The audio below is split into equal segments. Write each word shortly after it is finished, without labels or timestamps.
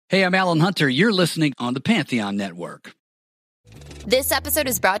Hey, I'm Alan Hunter. You're listening on the Pantheon Network. This episode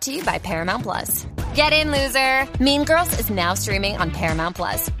is brought to you by Paramount Plus. Get in, loser! Mean Girls is now streaming on Paramount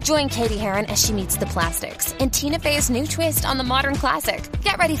Plus. Join Katie Heron as she meets the plastics in Tina Fey's new twist on the modern classic.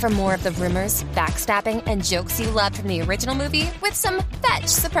 Get ready for more of the rumors, backstabbing, and jokes you loved from the original movie with some fetch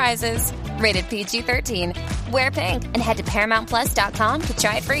surprises. Rated PG-13. Wear pink and head to ParamountPlus.com to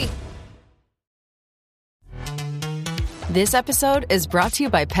try it free. This episode is brought to you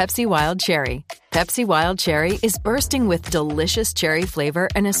by Pepsi Wild Cherry. Pepsi Wild Cherry is bursting with delicious cherry flavor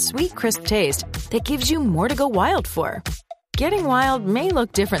and a sweet, crisp taste that gives you more to go wild for. Getting wild may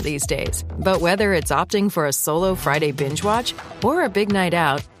look different these days, but whether it's opting for a solo Friday binge watch or a big night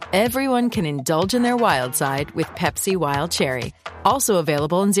out, everyone can indulge in their wild side with Pepsi Wild Cherry. Also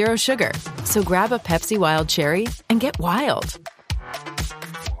available in Zero Sugar. So grab a Pepsi Wild Cherry and get wild.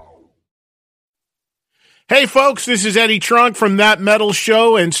 Hey folks, this is Eddie Trunk from That Metal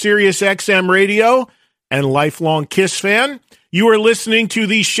Show and Sirius XM Radio and lifelong Kiss fan. You are listening to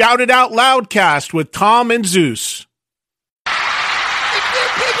the Shout It Out Loudcast with Tom and Zeus. If you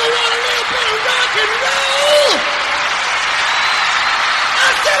people want a little bit of rock and roll,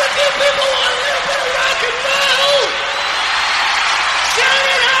 I said if you people want a little bit of rock and roll, shout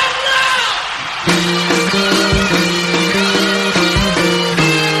it out loud.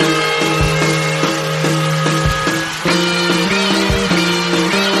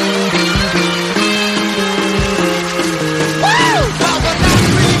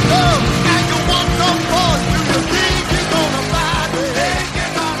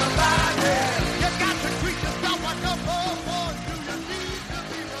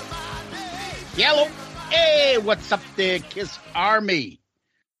 Yellow. Hey, what's up there, Kiss Army?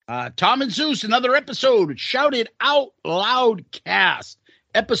 Tom and Zeus, another episode. Shout It Out Loud Cast.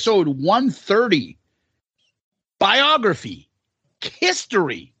 Episode 130. Biography.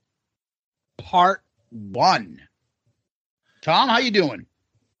 History. Part 1. Tom, how you doing?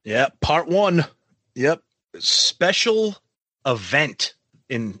 Yeah, part 1. Yep. Special event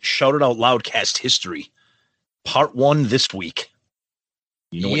in Shout It Out Loudcast history. Part 1 this week.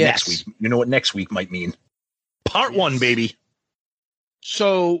 You know what next week? You know what next week might mean. Part 1, baby.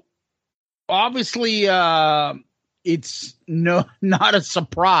 So, obviously, it's not a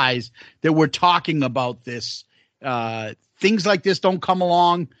surprise that we're talking about this. Things like this don't come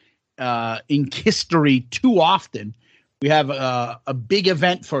along in history too often. We have a big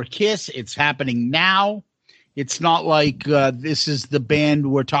event for Kiss. It's happening now. It's not like this is the band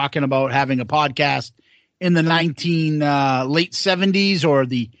we're talking about having a podcast in the late 70s or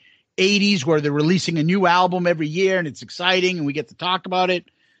the 80s where they're releasing a new album every year and it's exciting and we get to talk about it.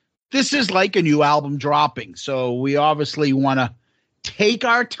 This is like a new album dropping. So we obviously want to take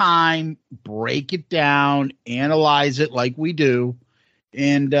our time, break it down, analyze it like we do.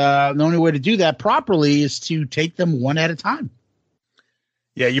 And the only way to do that properly is to take them one at a time.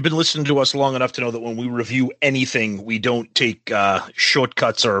 Yeah, you've been listening to us long enough to know that when we review anything, we don't take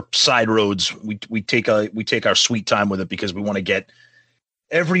shortcuts or side roads. We take our sweet time with it because we want to get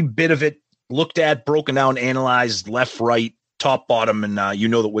every bit of it looked at, broken down, analyzed, left, right, top, bottom, and you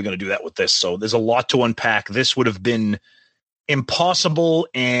know that we're going to do that with this. So there's a lot to unpack. This would have been impossible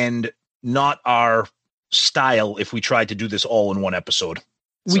and not our style if we tried to do this all in one episode.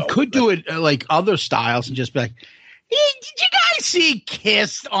 We could do it like other styles and just be like, hey, did you guys see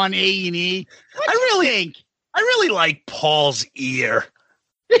Kiss on A&E? I really like Paul's ear.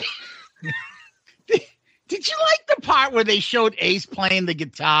 Did you like the part where they showed Ace playing the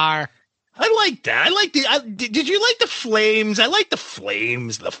guitar? I like that. I like did you like the flames? I like the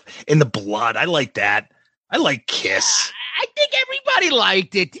flames in the blood. I like that. I like Kiss. I think everybody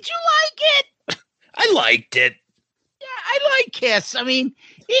liked it. Did you like it? I liked it. Yeah, I like Kiss. I mean,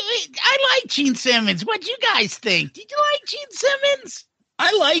 I like Gene Simmons. What'd you guys think? Did you like Gene Simmons?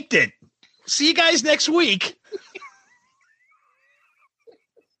 I liked it. See you guys next week.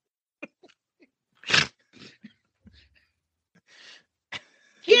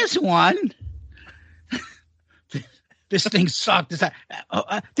 Here's one. This thing sucked. This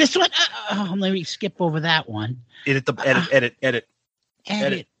one. Let me skip over that one. Edit. Edit. How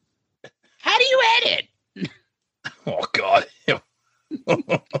do you edit? Oh God. I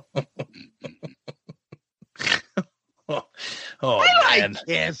man. like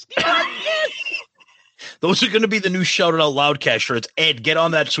Kiss. Do you like Kiss? Those are going to be the new Shout It Out Loudcast shirts. Ed, get on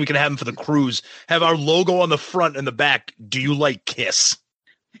that so we can have them for the cruise. Have our logo on the front and the back. Do you like Kiss?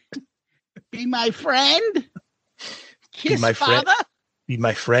 Be my friend. Kiss be my father. Friend. Be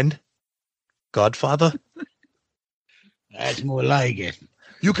my friend. Godfather. That's more like it.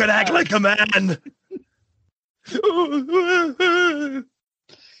 You can act like a man.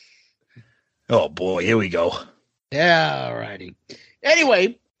 Oh, boy. Here we go. Yeah, all righty.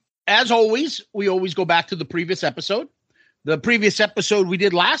 Anyway, as always, we always go back to the previous episode. The previous episode we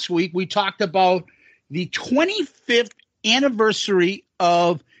did last week, we talked about the 25th anniversary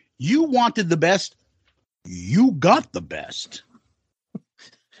of You Wanted the Best, You Got the Best.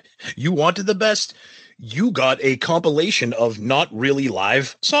 You wanted the best. You got a compilation of not really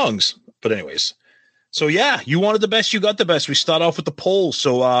live songs. But anyways, so yeah, you wanted the best. You got the best. We start off with the poll.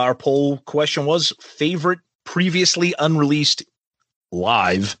 So our poll question was favorite previously unreleased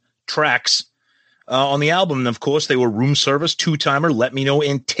live tracks on the album. And of course, they were Room Service, Two Timer, Let Me Know,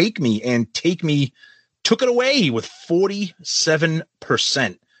 and Take Me. And Take Me took it away with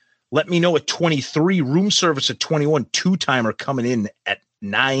 47%. Let Me Know at 23, Room Service at 21, Two Timer coming in at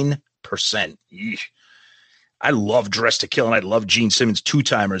 9%. Yeesh. I love Dress to Kill, and I love Gene Simmons. Two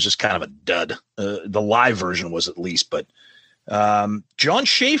Timer is just kind of a dud. The live version was at least, but John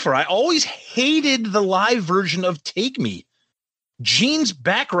Schaefer, I always hated the live version of Take Me. Gene's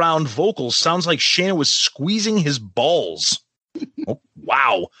background vocals sounds like Shannon was squeezing his balls. Oh,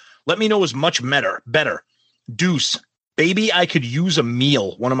 wow. Let Me Know is much better. Deuce, Baby, I Could Use a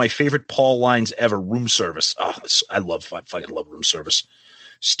Meal. One of my favorite Paul lines ever. Room Service. Oh, I fucking love Room Service.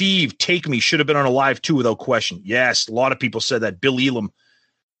 Steve, Take Me should have been on a live too, without question. Yes, a lot of people said that. Bill Elam.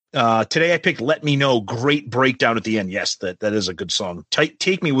 Today I picked Let Me Know. Great breakdown at the end. Yes, that is a good song.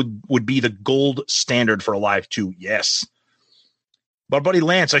 Take Me would be the gold standard for a live too. Yes. Our buddy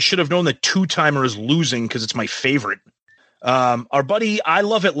Lance, I should have known that Two Timer is losing because it's my favorite. Our buddy, I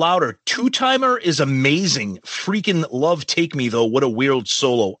Love It Louder. Two Timer is amazing. Freaking love Take Me, though. What a weird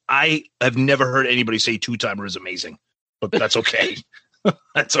solo. I have never heard anybody say Two Timer is amazing, but that's okay.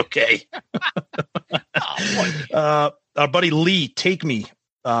 That's okay. Our buddy Lee, Take Me.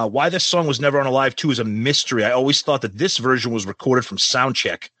 Why this song was never on a live too is a mystery. I always thought that this version was recorded from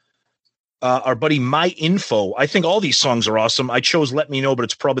Soundcheck. Our buddy My Info. I think all these songs are awesome. I chose Let Me Know, but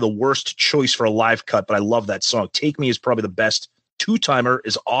it's probably the worst choice for a live cut, but I love that song. Take Me is probably the best. Two Timer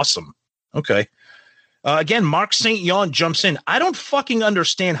is awesome. Okay. Again, Mark St. John jumps in. I don't fucking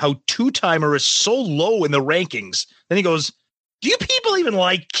understand how Two Timer is so low in the rankings. Then he goes, do you people even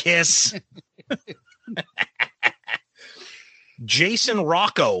like Kiss? Jason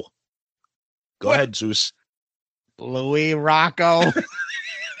Rocco. Go ahead, Zeus. Louis Rocco.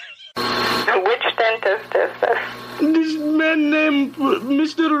 Which dentist is this? This man named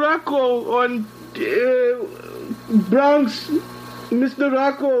Mr. Rocco on Bronx. Mr.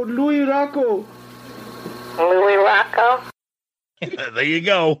 Rocco, Louis Rocco. Louis Rocco? There you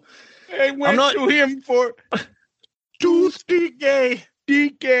go. I went to him for tooth decay.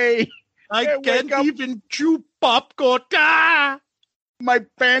 I can't even chew popcorn. My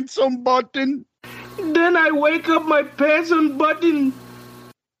pants unbuttoned. Then I wake up, my pants unbuttoned.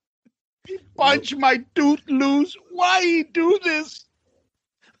 Punch my tooth loose. Why he do this?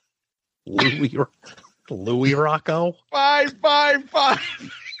 Louis Rocco.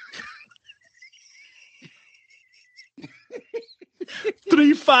 555.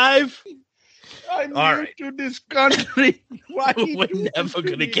 35. I'm All new right. to this country. Why We're never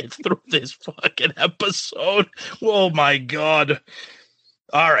going to get through this fucking episode. Oh, my God.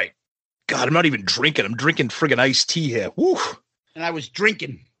 All right. God, I'm not even drinking. I'm drinking friggin' iced tea here. Woo. And I was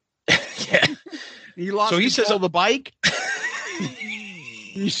drinking. Yeah. You lost control of the bike.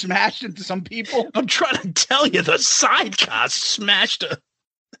 You smashed into some people. I'm trying to tell you, the sidecar smashed her.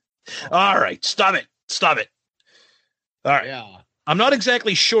 All right. Stop it. All right. Yeah. I'm not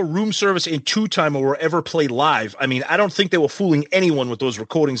exactly sure Room Service and Two Timer were ever played live. I mean, I don't think they were fooling anyone with those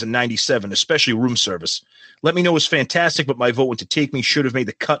recordings in 97, especially Room Service. Let Me Know was fantastic, but my vote went to Take Me. Should have made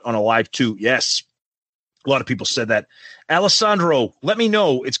the cut on a live too. Yes. A lot of people said that. Alessandro, Let Me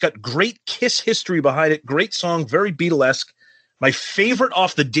Know. It's got great Kiss history behind it. Great song. Very Beatlesque. My favorite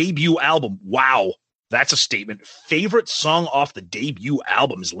off the debut album. Wow. That's a statement. Favorite song off the debut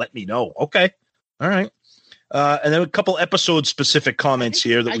album is Let Me Know. Okay. All right. And then a couple episode-specific comments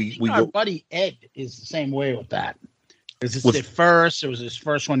here that we our go. buddy Ed is the same way with that. It was his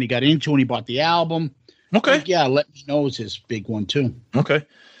first one he got into when he bought the album. Okay. Yeah, Let Me Know is his big one too. Okay.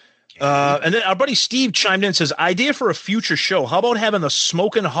 And then our buddy Steve chimed in and says, idea for a future show. How about having the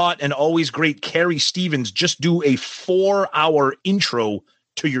smoking hot and always great Carrie Stevens just do a 4-hour intro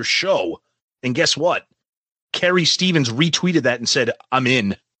to your show? And guess what? Carrie Stevens retweeted that and said, I'm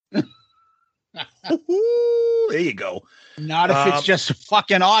in. There you go. Not if it's just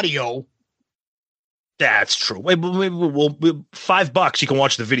fucking audio. That's true. Wait, we'll $5. You can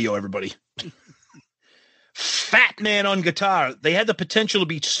watch the video, everybody. Fat Man on guitar. They had the potential to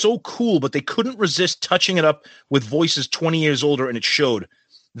be so cool, but they couldn't resist touching it up with voices 20 years older, and it showed.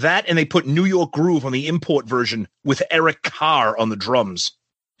 That, and they put New York Groove on the import version with Eric Carr on the drums.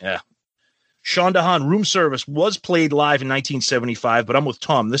 Yeah. Sean DeHaan, Room Service was played live in 1975, but I'm with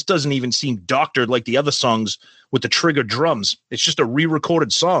Tom. This doesn't even seem doctored like the other songs with the trigger drums. It's just a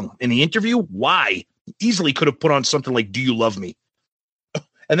re-recorded song. In the interview, why? Easily could have put on something like Do You Love Me?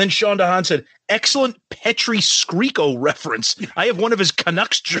 And then Sean DeHaan said, excellent Petri Skriko reference. I have one of his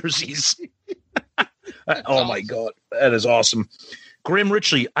Canucks jerseys. Oh, my God. That is awesome. Graham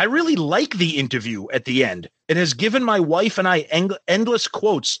Richley, I really like the interview at the end. It has given my wife and I endless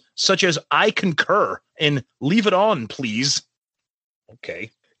quotes such as I concur and leave it on, please. Okay.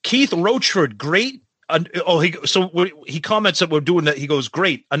 Keith Roachford, great. He comments that we're doing that. He goes,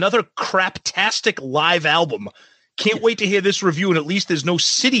 great. Another craptastic live album. Can't wait to hear this review. And at least there's no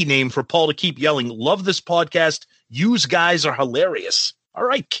city name for Paul to keep yelling. Love this podcast. Yous guys are hilarious. All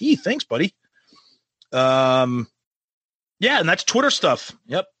right, Keith. Thanks, buddy. Yeah, and that's Twitter stuff.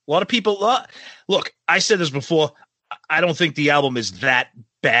 Yep. A lot of people. Look, I said this before. I don't think the album is that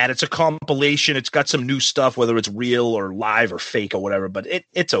bad. It's a compilation. It's got some new stuff, whether it's real or live or fake or whatever, but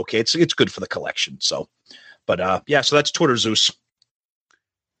it's okay. It's good for the collection. So, but yeah, so that's Twitter, Zeus.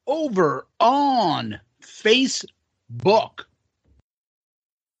 Over on Facebook,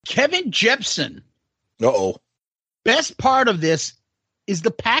 Kevin Jepson. Uh-oh. Best part of this is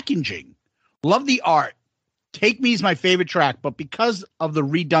the packaging. Love the art. Take Me is my favorite track, but because of the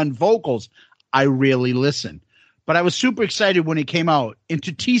redone vocals, I really listen. But I was super excited when it came out. And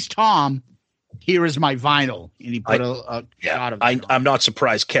to tease Tom, here is my vinyl. And he put a shot of it. I'm not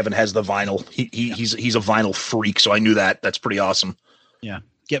surprised Kevin has the vinyl. He's a vinyl freak, so I knew that. That's pretty awesome. Yeah.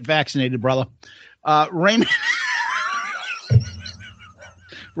 Get vaccinated, brother. Raymond.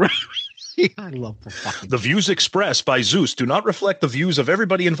 I love the views expressed by Zeus do not reflect the views of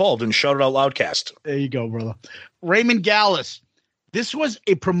everybody involved in Shout It Out Loudcast. There you go, brother. Raymond Gallus. This was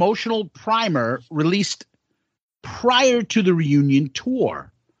a promotional primer released prior to the reunion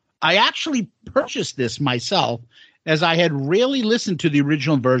tour. I actually purchased this myself as I had rarely listened to the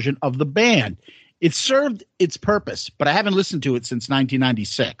original version of the band. It served its purpose, but I haven't listened to it since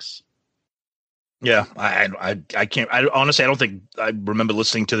 1996. Yeah, I can't. Honestly, I don't think I remember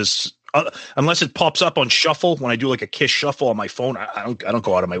listening to this unless it pops up on shuffle when I do like a Kiss shuffle on my phone. I don't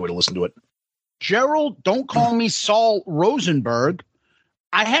go out of my way to listen to it. Gerald, don't call me Saul Rosenberg.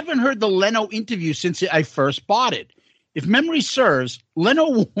 I haven't heard the Leno interview since I first bought it. If memory serves,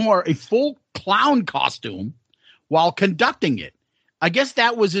 Leno wore a full clown costume while conducting it. I guess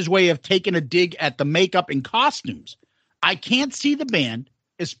that was his way of taking a dig at the makeup and costumes. I can't see the band,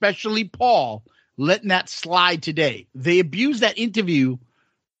 especially Paul, letting that slide today. They abused that interview,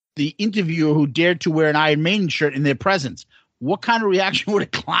 the interviewer who dared to wear an Iron Maiden shirt in their presence. What kind of reaction would a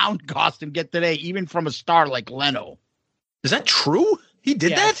clown costume get today, even from a star like Leno? Is that true? He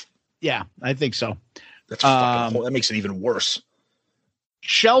did that? Yeah, I think so. That's fucking that makes it even worse.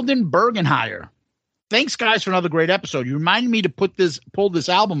 Sheldon Bergenheyer. Thanks, guys, for another great episode. You reminded me to pull this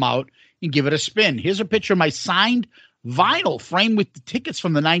album out and give it a spin. Here's a picture of my signed vinyl framed with the tickets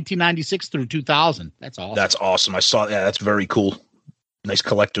from the 1996 through 2000. That's awesome. That's awesome. I saw that. Yeah, that's very cool. Nice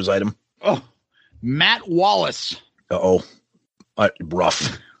collector's item. Oh, Matt Wallace. Uh-oh.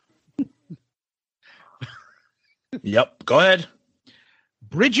 Rough. Yep. Go ahead.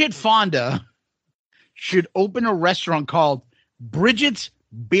 Bridget Fonda should open a restaurant called Bridget's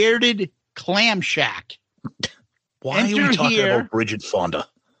Bearded Clam Shack. Why are we talking about Bridget Fonda?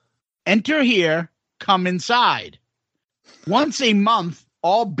 Enter here, come inside. Once a month,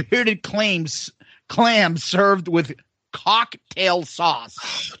 all bearded clams served with cocktail sauce.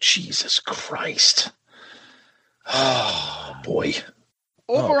 Oh, Jesus Christ. Oh, boy.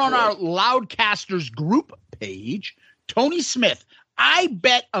 Over on our Loudcasters group page, Tony Smith, I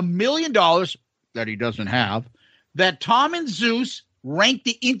bet $1 million that he doesn't have that Tom and Zeus ranked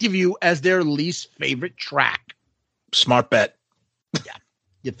the interview as their least favorite track. Smart bet. Yeah.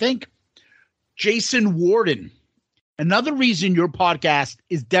 You think? Jason Warden. Another reason your podcast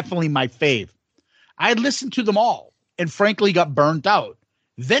is definitely my fave. I had listened to them all and frankly got burnt out.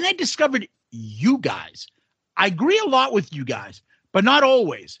 Then I discovered you guys. I agree a lot with you guys, but not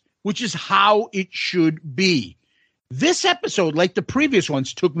always, which is how it should be. This episode, like the previous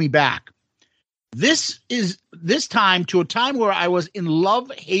ones, took me back. This time to a time where I was in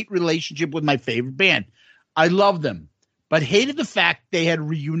love-hate relationship with my favorite band. I loved them, but hated the fact they had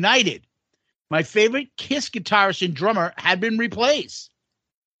reunited. My favorite Kiss guitarist and drummer had been replaced.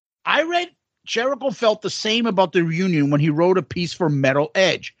 I read Jericho felt the same about the reunion when he wrote a piece for Metal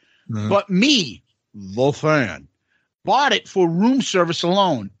Edge. But me, the fan, bought it for Room Service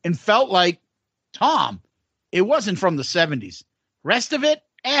alone and felt like, Tom, it wasn't from the 70s. Rest of it,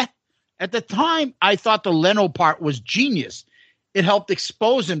 At the time, I thought the Leno part was genius. It helped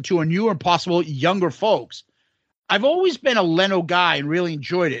expose him to a new and possible younger folks. I've always been a Leno guy and really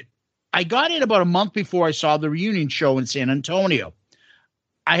enjoyed it. I got in about a month before I saw the reunion show in San Antonio.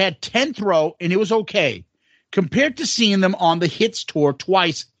 I had 10th row, and it was okay. Compared to seeing them on the Hits tour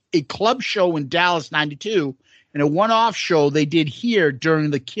twice, a club show in Dallas 92, and a one-off show they did here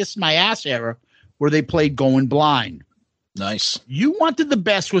during the Kiss My Ass era, where they played Going Blind. Nice. You Wanted the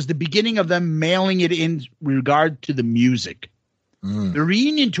Best was the beginning of them mailing it in regard to the music. The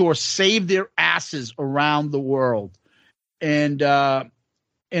reunion tour saved their asses around the world, and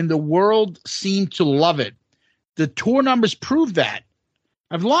the world seemed to love it. The tour numbers prove that.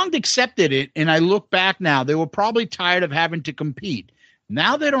 I've long accepted it, and I look back now. They were probably tired of having to compete.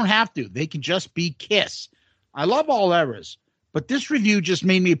 Now they don't have to. They can just be Kiss. I love all eras, but this review just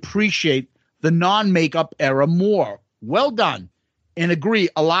made me appreciate the non-makeup era more. Well done. And agree,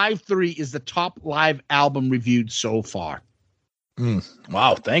 Alive 3 is the top live album reviewed so far.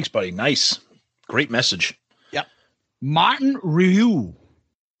 Wow. Thanks, buddy. Nice. Great message. Yep. Martin Ryu.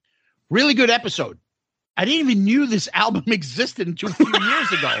 Really good episode. I didn't even knew this album existed until a few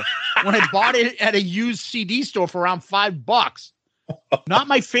years ago when I bought it at a used CD store for around $5. Not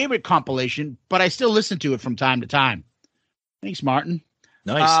my favorite compilation, but I still listen to it from time to time. Thanks, Martin.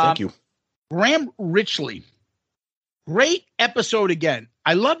 Nice. Thank you. Graham Richley. Great episode again.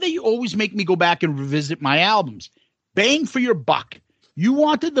 I love that you always make me go back and revisit my albums. Bang for your buck. You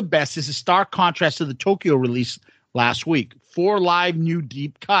Wanted the Best is a stark contrast to the Tokyo release last week. 4 live new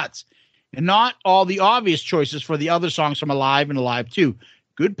deep cuts. And not all the obvious choices for the other songs from Alive and Alive 2.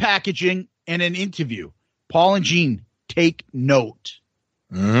 Good packaging and an interview. Paul and Gene, take note.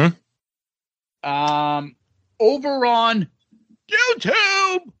 Over on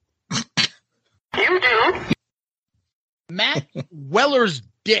YouTube. Matt Weller's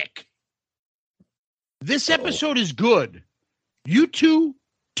dick. This episode is good. You two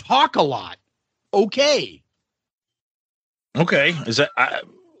talk a lot. Okay. Okay. Is that,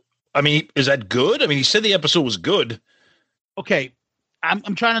 I mean, is that good? I mean, he said the episode was good. Okay. I'm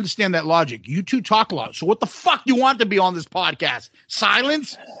trying to understand that logic. You two talk a lot. So what the fuck do you want to be on this podcast?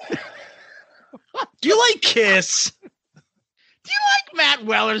 Silence? Do you like Kiss? Do you like Matt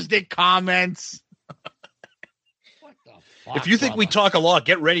Weller's dick comments? What the fuck? If you think we talk a lot,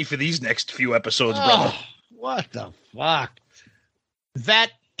 get ready for these next few episodes, brother. What the fuck?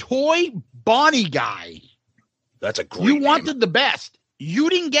 That toy Bonnie guy. That's a great You name. wanted the best. You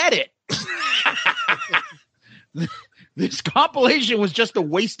didn't get it. This compilation was just a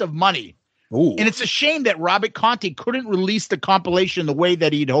waste of money. Ooh. And it's a shame that Robert Conte couldn't release the compilation the way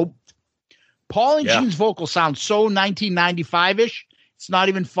that he'd hoped. Paul and Gene's vocals sound so 1995-ish. It's not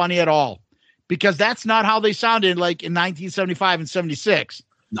even funny at all. Because that's not how they sounded like in 1975 and 76.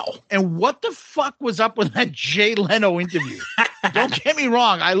 No. And what the fuck was up with that Jay Leno interview? Don't get me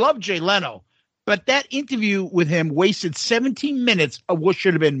wrong. I love Jay Leno. But that interview with him wasted 17 minutes of what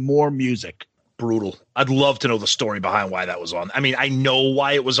should have been more music. Brutal. I'd love to know the story behind why that was on. I mean, I know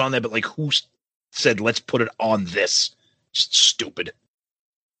why it was on there, but like who said, let's put it on this? Just stupid.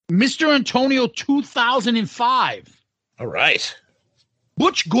 Mr. Antonio 2005. All right.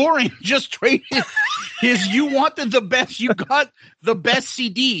 Butch Goring just traded his You Wanted the Best, You Got the Best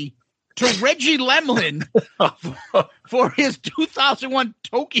CD to Reggie Lemlin for his 2001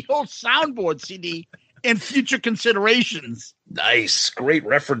 Tokyo Soundboard CD and future considerations. Nice. Great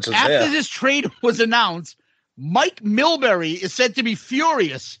references After there. this trade was announced, Mike Milbury is said to be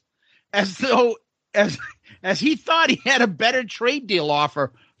furious as he thought he had a better trade deal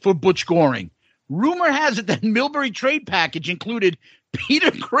offer for Butch Goring. Rumor has it that Milbury trade package included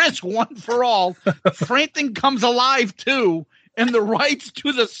Peter Criss, One for All, Frampton Comes Alive 2, and the rights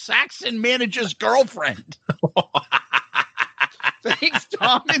to the Saxon manager's girlfriend. Thanks,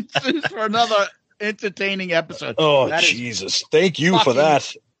 Tom and Seuss, for another entertaining episode. Oh, That is Jesus. Thank you for fucking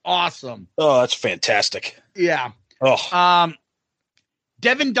that. Awesome. Oh, that's fantastic. Yeah. Oh,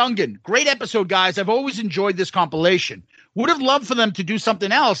 Devin Dungan, great episode, guys. I've always enjoyed this compilation. Would have loved for them to do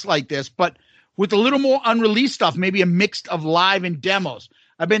something else like this, but with a little more unreleased stuff, maybe a mix of live and demos.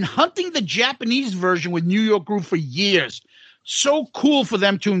 I've been hunting the Japanese version with New York Groove for years. So cool for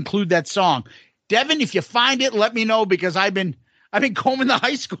them to include that song. Devin, if you find it, let me know, because I've been combing the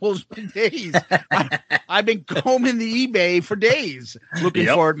high schools for days. I've been combing the eBay for days, looking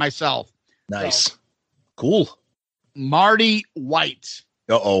for it myself. nice. So, Cool. Marty White.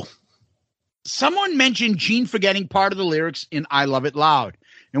 Uh-oh. Someone mentioned Gene forgetting part of the lyrics in I Love It Loud,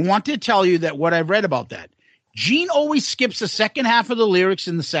 and want to tell you that what I've read about that. Gene always skips the second half of the lyrics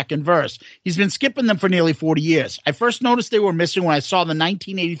in the second verse. He's been skipping them for nearly 40 years. I first noticed they were missing when I saw the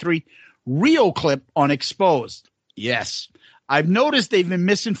 1983 Rio clip on Exposed. Yes. I've noticed they've been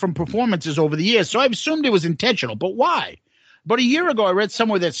missing from performances over the years, so I assumed it was intentional. But why? About a year ago, I read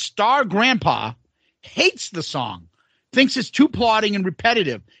somewhere that Star Grandpa hates the song, thinks it's too plodding and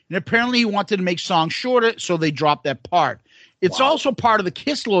repetitive, and apparently he wanted to make songs shorter, so they dropped that part. It's also part of the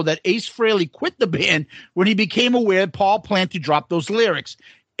Kiss lore that Ace Frehley quit the band when he became aware Paul planned to drop those lyrics.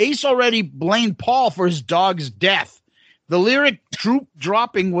 Ace already blamed Paul for his dog's death. The lyric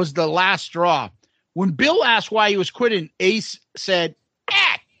dropping was the last straw. When Bill asked why he was quitting, Ace said,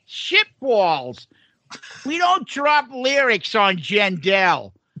 shitballs. We don't drop lyrics on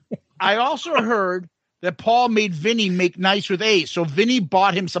Jandel. I also heard that Paul made Vinny make nice with Ace, so Vinny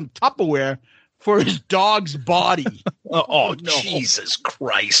bought him some Tupperware for his dog's body. No. Jesus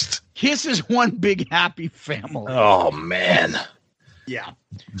Christ. Kiss is one big happy family. Oh, man. Yeah.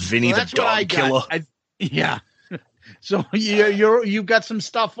 Vinny the dog killer. Yeah. So you've got some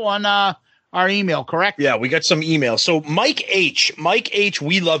stuff on our email, correct? Yeah, we got some email. So Mike H,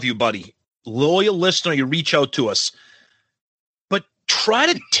 we love you, buddy. Loyal listener, you reach out to us. But try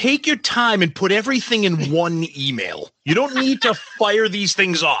to take your time and put everything in one email. You don't need to fire these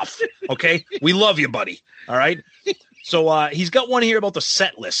things off, okay? We love you, buddy, all right? So he's got one here about the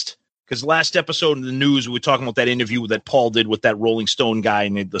set list, because last episode in the news, we were talking about that interview that Paul did with that Rolling Stone guy,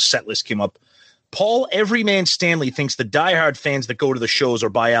 and the set list came up. Paul Everyman Stanley thinks the diehard fans that go to the shows or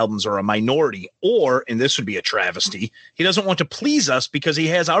buy albums are a minority, or, and this would be a travesty, he doesn't want to please us because he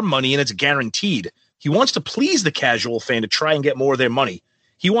has our money and it's guaranteed. He wants to please the casual fan to try and get more of their money.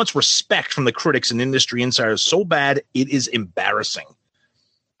 He wants respect from the critics and industry insiders so bad it is embarrassing.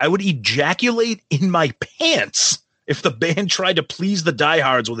 I would ejaculate in my pants if the band tried to please the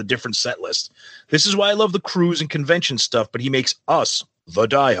diehards with a different set list. This is why I love the cruise and convention stuff, but he makes us, the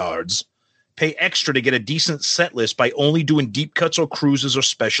diehards, pay extra to get a decent set list by only doing deep cuts or cruises or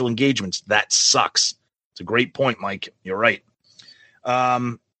special engagements. That sucks. It's a great point, Mike. You're right.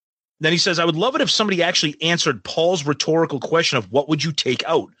 Then he says, I would love it if somebody actually answered Paul's rhetorical question of what would you take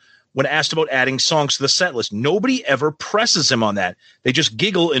out when asked about adding songs to the set list. Nobody ever presses him on that. They just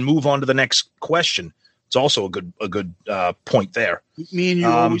giggle and move on to the next question. It's also a good point there. Me and you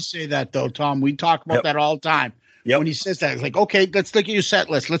always say that, though, Tom. We talk about that all the time. Yep. When he says that, it's like, okay, let's look at your set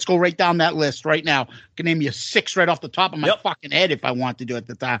list. Let's go right down that list right now. I can name you 6 right off the top of my fucking head if I want to do it at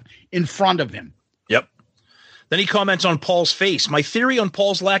the time in front of him. Yep. Then he comments on Paul's face. My theory on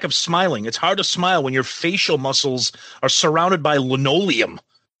Paul's lack of smiling. It's hard to smile when your facial muscles are surrounded by linoleum.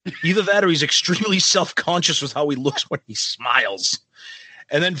 Either that or he's extremely self-conscious with how he looks when he smiles.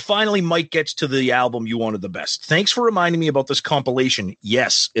 And then finally, Mike gets to the album you wanted the best. Thanks for reminding me about this compilation.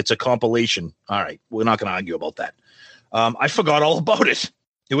 Yes, it's a compilation. All right, we're not going to argue about that. I forgot all about it.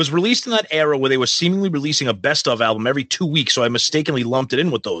 It was released in that era where they were seemingly releasing a best-of album every 2 weeks, so I mistakenly lumped it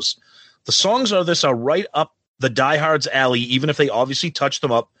in with those. The songs of this are right up the diehards' alley, even if they obviously touch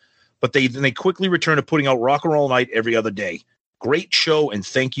them up, but they quickly return to putting out Rock and Roll Night every other day. Great show, and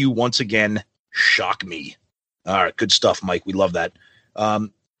thank you once again. Shock me. All right, good stuff, Mike. We love that.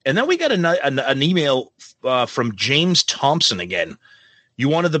 And then we got an email from James Thompson again. You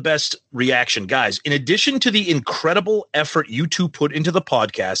wanted the best reaction. Guys, in addition to the incredible effort you two put into the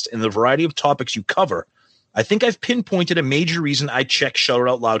podcast and the variety of topics you cover, I think I've pinpointed a major reason I check Shout It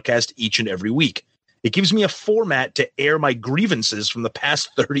Out Loudcast each and every week. It gives me a format to air my grievances from the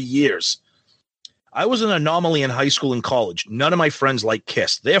past 30 years. I was an anomaly in high school and college. None of my friends liked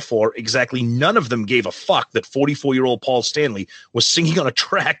Kiss. Therefore, exactly none of them gave a fuck that 44-year-old Paul Stanley was singing on a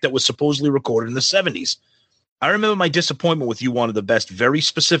track that was supposedly recorded in the 70s. I remember my disappointment with You Wanted the Best very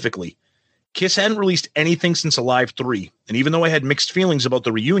specifically. Kiss hadn't released anything since Alive 3, and even though I had mixed feelings about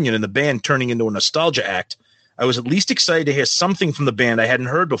the reunion and the band turning into a nostalgia act, I was at least excited to hear something from the band I hadn't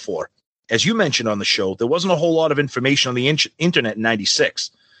heard before. As you mentioned on the show, there wasn't a whole lot of information on the internet in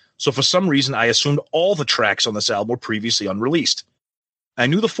 96. So for some reason, I assumed all the tracks on this album were previously unreleased. I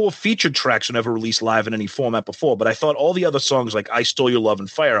knew the 4 featured tracks were never released live in any format before, but I thought all the other songs like I Stole Your Love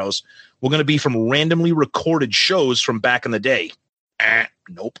and Firehouse were going to be from randomly recorded shows from back in the day.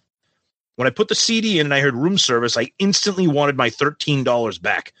 Nope. When I put the CD in and I heard Room Service, I instantly wanted my $13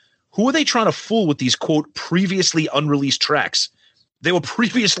 back. Who are they trying to fool with these, quote, previously unreleased tracks? They were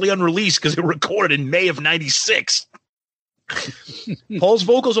previously unreleased because they were recorded in May of 96. Paul's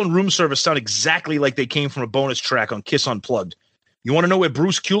vocals on Room Service sound exactly like they came from a bonus track on Kiss Unplugged. You want to know where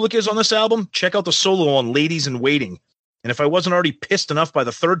Bruce Kulick is on this album? Check out the solo on Ladies in Waiting. And if I wasn't already pissed enough by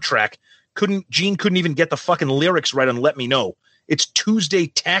the 3rd track, Gene couldn't even get the fucking lyrics right on Let Me Know. It's Tuesday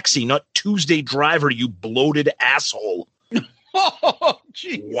Taxi, not Tuesday Driver, you bloated asshole. Oh,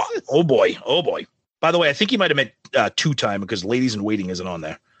 Jesus. Wow. Oh, boy. Oh, boy. By the way, I think he might have meant two-time because Ladies in Waiting isn't on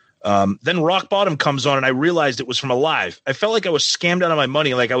there. Then Rock Bottom comes on, and I realized it was from Alive. I felt like I was scammed out of my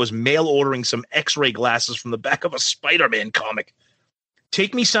money, like I was mail ordering some X-ray glasses from the back of a Spider-Man comic.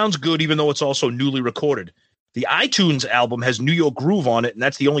 Take Me sounds good, even though it's also newly recorded. The iTunes album has New York Groove on it, and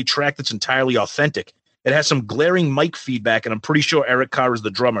that's the only track that's entirely authentic. It has some glaring mic feedback, and I'm pretty sure Eric Carr is the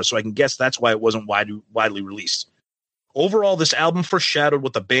drummer, so I can guess that's why it wasn't widely released. Overall, this album foreshadowed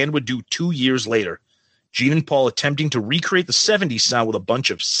what the band would do 2 years later. Gene and Paul attempting to recreate the 70s sound with a bunch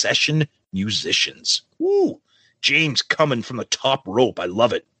of session musicians. Woo! James coming from the top rope. I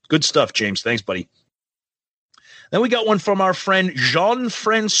love it. Good stuff, James. Thanks, buddy. Then we got one from our friend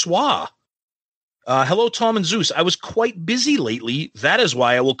Jean-Francois. Hello, Tom and Zeus. I was quite busy lately. That is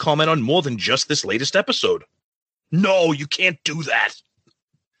why I will comment on more than just this latest episode. No, you can't do that.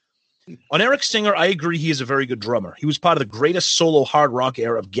 On Eric Singer, I agree he is a very good drummer. He was part of the greatest solo hard rock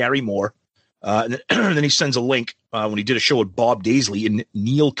era of Gary Moore. And then he sends a link when he did a show with Bob Daisley and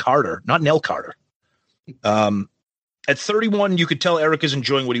Neil Carter, not Nell Carter. At 31, you could tell Eric is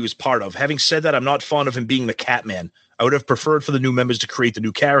enjoying what he was part of. Having said that, I'm not fond of him being the Catman. I would have preferred for the new members to create the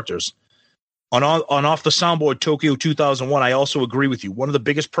new characters. On Off the Soundboard Tokyo 2001, I also agree with you. One of the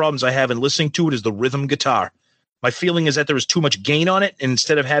biggest problems I have in listening to it is the rhythm guitar. My feeling is that there is too much gain on it, and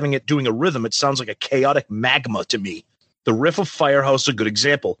instead of having it doing a rhythm, it sounds like a chaotic magma to me. The riff of Firehouse is a good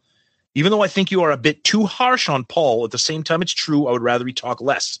example. Even though I think you are a bit too harsh on Paul, at the same time it's true, I would rather he talk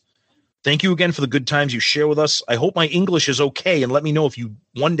less. Thank you again for the good times you share with us. I hope my English is okay, and let me know if you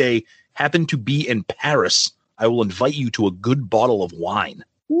one day happen to be in Paris. I will invite you to a good bottle of wine.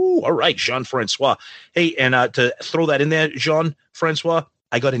 Ooh, all right, Jean-Francois. Hey, and to throw that in there, Jean-Francois,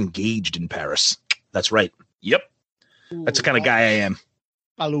 I got engaged in Paris. That's right. Yep. That's the kind of guy I am.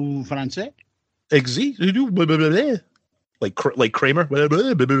 Parlez-vous français? Like Kramer.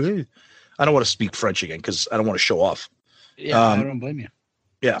 I don't want to speak French again because I don't want to show off. Yeah, I don't blame you.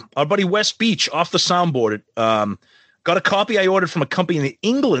 Yeah. Our buddy West Beach off the soundboard. Got a copy I ordered from a company in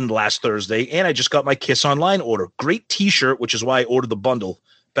England last Thursday, and I just got my Kiss Online order. Great T-shirt, which is why I ordered the bundle.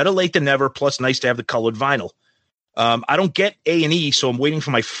 Better late than never, plus nice to have the colored vinyl. I don't get A&E, so I'm waiting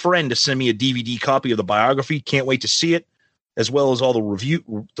for my friend to send me a DVD copy of the biography. Can't wait to see it, as well as all the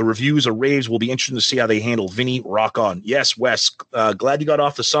reviews or raves. Will be interesting to see how they handle Vinny. Rock on. Yes, Wes, glad you got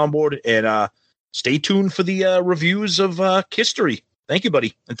off the soundboard, and stay tuned for the reviews of Kisstory. Thank you,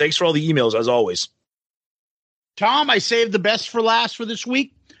 buddy, and thanks for all the emails, as always. Tom, I saved the best for last for this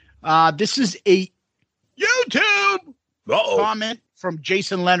week. This is a YouTube comment from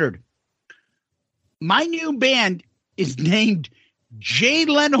Jason Leonard. My new band is named Jay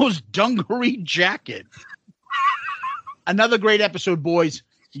Leno's Dungaree Jacket. Another great episode, boys.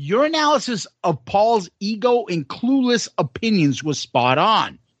 Your analysis of Paul's ego and clueless opinions was spot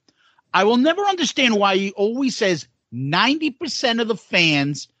on. I will never understand why he always says 90% of the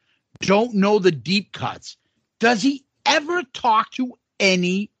fans don't know the deep cuts. Does he ever talk to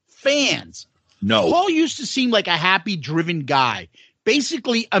any fans? No. Paul used to seem like a happy, driven guy,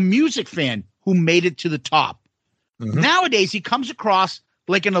 basically a music fan who made it to the top. Mm-hmm. Nowadays, he comes across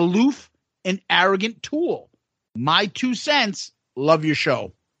like an aloof and arrogant tool. My 2 cents. Love your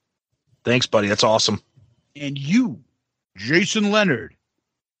show. Thanks, buddy. That's awesome. And you, Jason Leonard,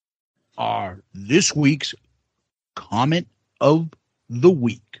 are this week's comment of the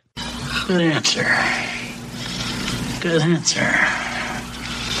week. Good answer. Good answer.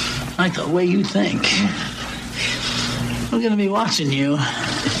 I like the way you think. I'm going to be watching you.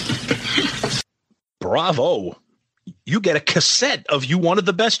 Bravo. You get a cassette of You Wanted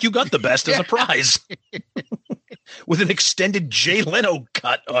the Best, You Got the Best as a prize. With an extended Jay Leno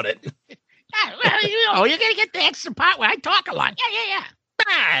cut on it. Yeah, well, you're going to get the extra part where I talk a lot.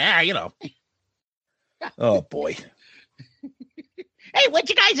 Yeah. Oh, boy. Hey, what'd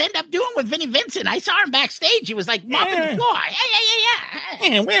you guys end up doing with Vinnie Vincent? I saw him backstage. He was like mopping the floor.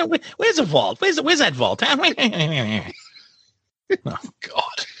 Yeah. Where's the vault? Where's that vault? Oh,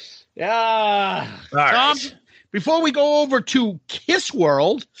 God. Yeah. All right. Before we go over to Kiss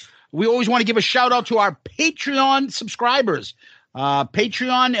World, we always want to give a shout out to our Patreon subscribers.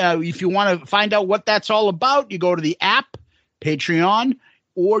 Patreon, if you want to find out what that's all about, you go to the app, Patreon,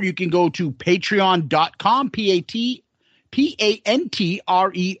 or you can go to patreon.com, Pantreon.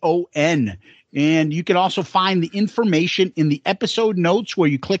 And you can also find the information in the episode notes where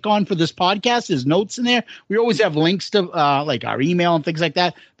you click on for this podcast. There's notes in there. We always have links to like our email and things like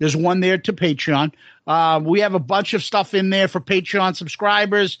that. There's one there to Patreon. We have a bunch of stuff in there for Patreon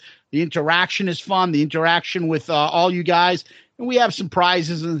subscribers. The interaction is fun. The interaction with all you guys. and we have some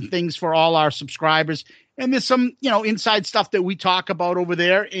prizes and things for all our subscribers. And there's some, inside stuff that we talk about over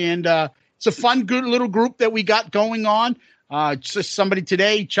there. And it's a fun, good little group that we got going on. Just somebody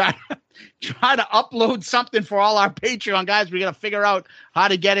today try to upload something for all our Patreon guys. We got to figure out how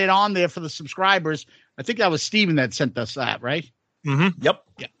to get it on there for the subscribers. I think that was Steven that sent us that, right? Mm-hmm. Yep.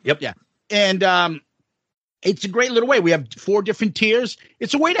 Yeah. And it's a great little way. We have 4 different tiers.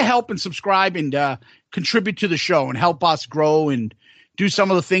 It's a way to help and subscribe and contribute to the show and help us grow and do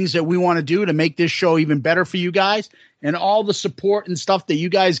some of the things that we want to do to make this show even better for you guys. And all the support and stuff that you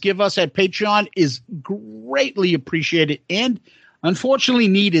guys give us at Patreon is greatly appreciated and unfortunately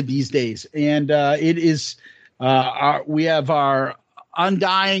needed these days. And it is we have our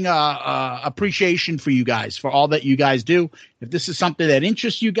undying appreciation for you guys, for all that you guys do. If this is something that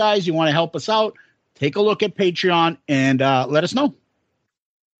interests you guys, you want to help us out, take a look at Patreon and let us know.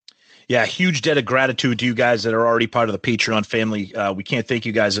 Yeah, huge debt of gratitude to you guys that are already part of the Patreon family. We can't thank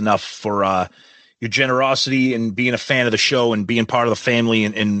you guys enough for your generosity and being a fan of the show and being part of the family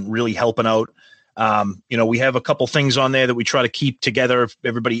and really helping out. We have a couple things on there that we try to keep together,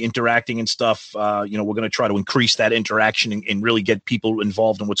 everybody interacting and stuff. We're going to try to increase that interaction and really get people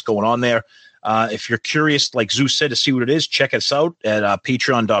involved in what's going on there. If you're curious, like Zeus said, to see what it is, check us out at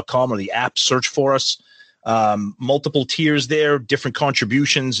patreon.com or the app, search for us. Multiple tiers there, different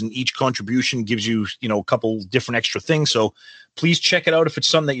contributions, and each contribution gives you, a couple different extra things. So please check it out if it's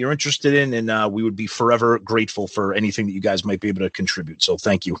something that you're interested in. And we would be forever grateful for anything that you guys might be able to contribute. So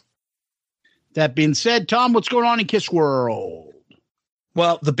thank you. That being said, Tom, what's going on in Kiss World?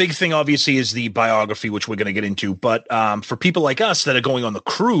 Well, the big thing obviously is the biography, which we're going to get into. But for people like us that are going on the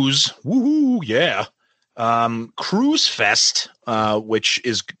cruise, woohoo, yeah. Cruise Fest, which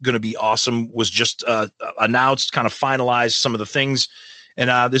is going to be awesome, was just announced, kind of finalized some of the things.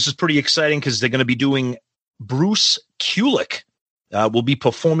 And this is pretty exciting because they're going to be doing Bruce Kulick will be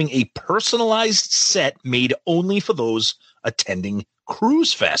performing a personalized set made only for those attending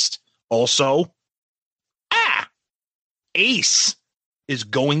Cruise Fest. Also, Ace is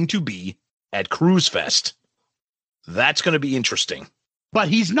going to be at Cruise Fest. That's going to be interesting. But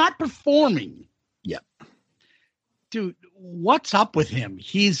he's not performing. Yeah. Dude, what's up with him?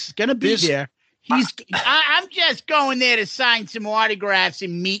 He's going to be there. I'm just going there to sign some autographs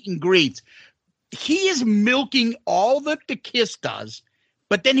and meet and greets. He is milking all that the Kiss does,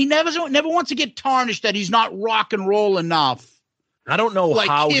 but then he never wants to get tarnished that he's not rock and roll enough. I don't know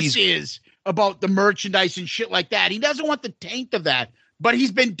how Kiss is about the merchandise and shit like that. He doesn't want the taint of that, but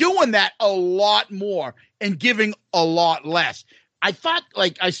he's been doing that a lot more and giving a lot less. I thought,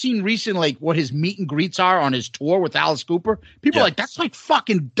 I seen recently, what his meet and greets are on his tour with Alice Cooper. People are like, that's like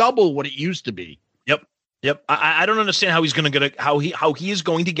fucking double what it used to be. Yep. I don't understand how he's going to get how he is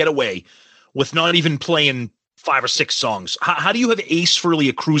going to get away with not even playing 5 or 6 songs. How do you have Ace Frehley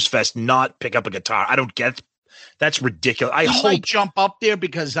at Cruise Fest not pick up a guitar? I don't get it. That's ridiculous. I hope might jump up there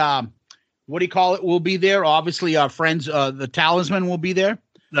because what do you call it? Will be there. Obviously, our friends, the Talisman, will be there.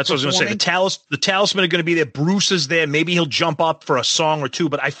 That's what I was going to say. The Talisman are going to be there. Bruce is there. Maybe he'll jump up for a song or two,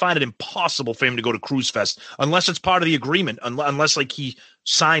 but I find it impossible for him to go to Cruise Fest unless it's part of the agreement. Unless he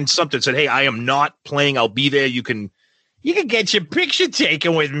signed something that said, "Hey, I am not playing. I'll be there. You can get your picture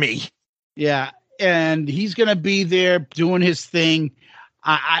taken with me." Yeah, and he's going to be there doing his thing.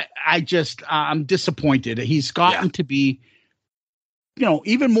 I'm disappointed. He's gotten to be,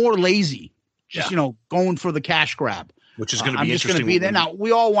 even more lazy. Just going for the cash grab. Which is going to be I'm interesting. just going to be there. Now,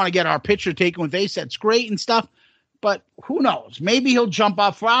 we all want to get our picture taken with Ace. That's great and stuff. But who knows? Maybe he'll jump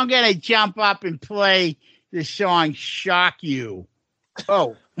up. I'm going to jump up and play the song Shock You.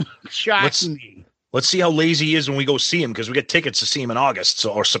 Oh, shock me. Let's see how lazy he is when we go see him, because we get tickets to see him in August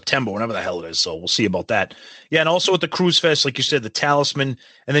or September, whenever the hell it is. So we'll see about that. Yeah, and also at the Cruise Fest, like you said, the Talisman.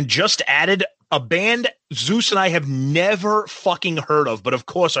 And then just added a band Zeus and I have never fucking heard of. But, of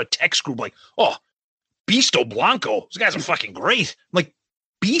course, our text group Beasto Blanco. Those guys are fucking great. I'm like,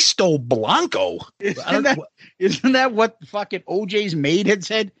 Beasto Blanco. Isn't that what fucking OJ's maid had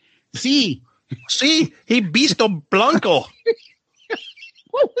said? See, he Beasto Blanco.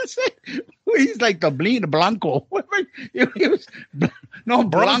 What was it? He's like the Blanco. It was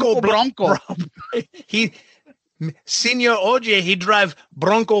Bronco. He, Senor OJ, he drive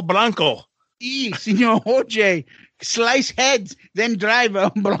Bronco Blanco. Senor OJ. Slice heads, then drive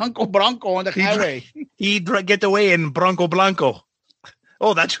a Bronco on the highway. He get away in Bronco Blanco.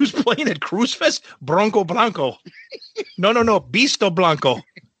 Oh, that's who's playing at Cruise Fest? Bronco Blanco. No. Beasto Blanco.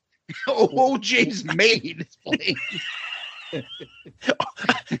 OJ's maid is playing.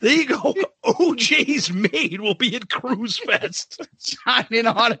 There you go. OJ's maid will be at Cruise Fest. Signing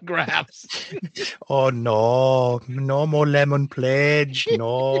autographs. Oh, no. No more lemon pledge.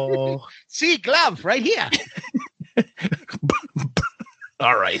 No. See, glove right here.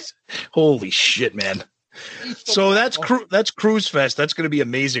 All right. Holy shit, man. So that's Cruise Fest. That's going to be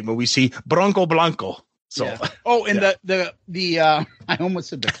amazing when we see Bronco Blanco. So, yeah. Oh, and the I almost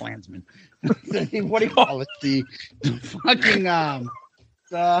said the Klansman. What do you call it? The fucking the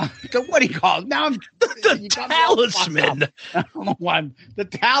what do you call it? Now I'm the Talisman. I don't know why the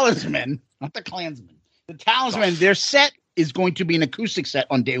Talisman, not the Klansman. The Talisman. Their set is going to be an acoustic set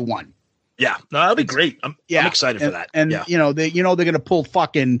on day one. Yeah, no, that'll be great. I'm excited for that. And they're going to pull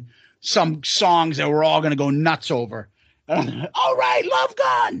fucking some songs that we're all going to go nuts over. All right, Love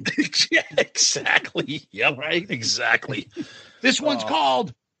Gun. Yeah, exactly. Yeah, right. Exactly. This one's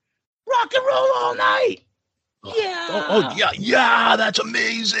called Rock and Roll All Night. Yeah. Yeah. That's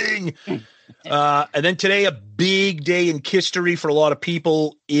amazing. And then today, a big day in history for a lot of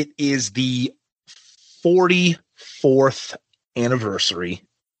people. It is the 44th anniversary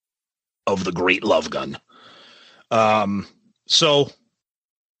of the Great Love Gun. So.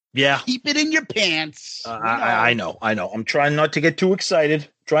 Yeah. Keep it in your pants. I know. I'm trying not to get too excited.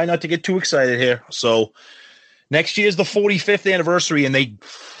 Here. So next year's the 45th anniversary, and they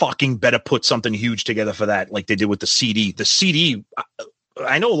fucking better put something huge together for that, like they did with the CD. The CD,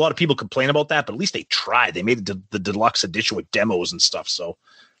 I know a lot of people complain about that, but at least they tried. They made the deluxe edition with demos and stuff. So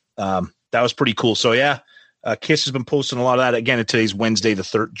that was pretty cool. So yeah, Kiss has been posting a lot of that. Again, today's Wednesday,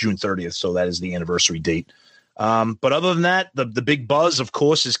 June 30th. So that is the anniversary date. But other than that, the big buzz, of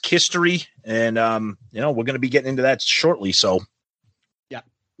course, is Kisstory, and we're going to be getting into that shortly. So, yep.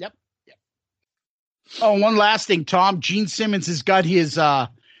 Oh, one last thing, Tom. Gene Simmons has got his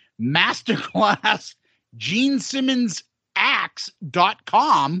masterclass,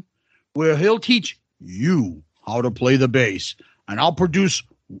 GeneSimmonsActs.com, where he'll teach you how to play the bass, and I'll produce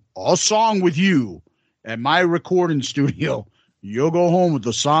a song with you at my recording studio. You'll go home with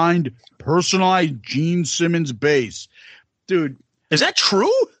the signed, personalized Gene Simmons bass. Dude. Is that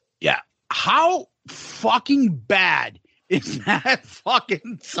true? Yeah. How fucking bad is that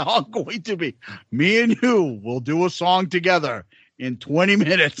fucking song going to be? Me and you will do a song together in 20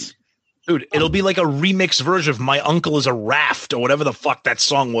 minutes. Dude, it'll be like a remix version of My Uncle is a Raft or whatever the fuck that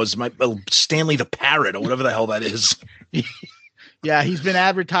song was. Stanley the Parrot or whatever the hell that is. Yeah, he's been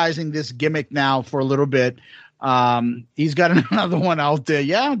advertising this gimmick now for a little bit. He's got another one out there.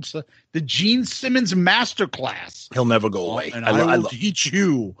 Yeah, it's the Gene Simmons Masterclass. He'll never go away. And I will teach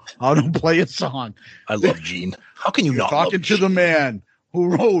you how to play a song. I love Gene. How can you not talking love to Gene? The man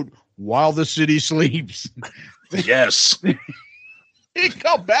who wrote While the City Sleeps? Yes. Think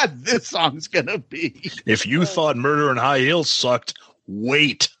how bad this song's gonna be. If you thought Murder in High Heels sucked,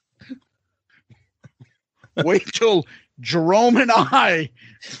 wait till Jerome and I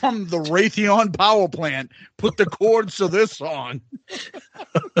from the Raytheon power plant put the chords to this song.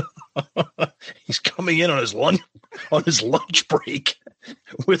 He's coming in on his lunch break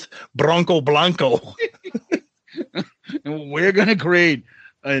with Bronco Blanco. And we're gonna create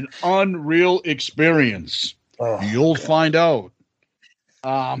an unreal experience. You'll find out.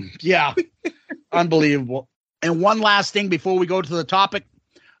 Yeah. Unbelievable. And one last thing before we go to the topic.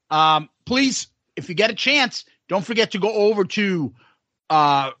 Please, if you get a chance, don't forget to go over to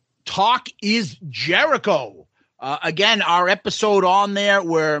Talk is Jericho. Again, our episode on there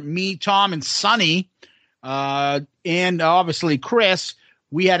where me, Tom, and Sonny, and obviously Chris,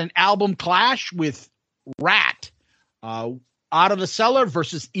 we had an album clash with Rat. Out of the Cellar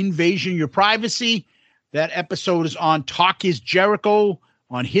versus Invasion Your Privacy. That episode is on Talk is Jericho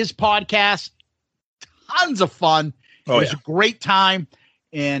on his podcast. Tons of fun. It was a great time.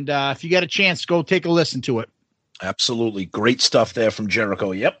 And if you get a chance, go take a listen to it. Absolutely. Great stuff there from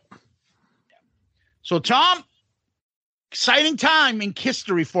Jericho. Yep. So, Tom, exciting time in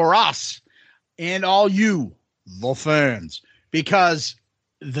history for us and all you, the fans, because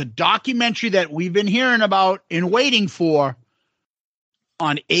the documentary that we've been hearing about and waiting for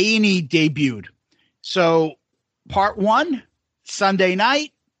on A&E debuted. So, part 1, Sunday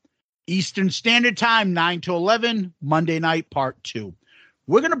night, Eastern Standard Time, 9 to 11, Monday night, part 2.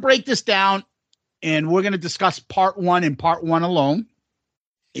 We're going to break this down, and we're going to discuss part 1 and part 1 alone.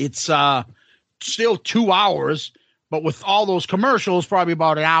 It's still 2 hours, but with all those commercials, probably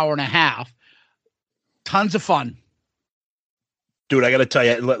about an hour and a half. Tons of fun. Dude, I got to tell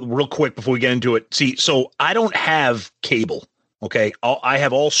you real quick before we get into it. See, so I don't have cable, okay? I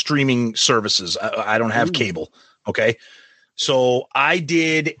have all streaming services. I don't have cable, okay? So I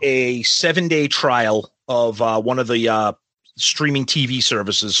did a 7-day trial of one of the streaming TV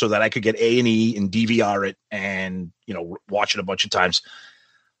services so that I could get A&E and DVR it and, watch it a bunch of times.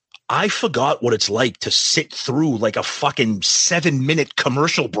 I forgot what it's like to sit through like a fucking 7-minute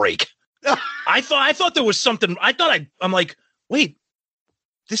commercial break. I thought there was something. I'm like, wait,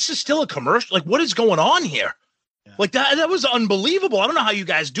 this is still a commercial. Like, what is going on here? Yeah. Like that was unbelievable. I don't know how you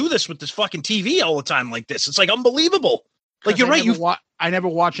guys do this with this fucking TV all the time like this. It's like unbelievable. Like you're right. I never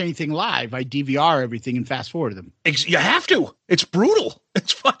watch anything live. I DVR everything and fast forward them. You have to. It's brutal.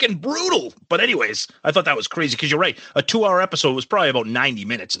 It's fucking brutal. But anyways, I thought that was crazy because you're right. A 2-hour episode was probably about 90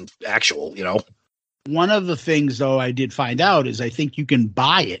 minutes in actual, One of the things, though, I did find out is I think you can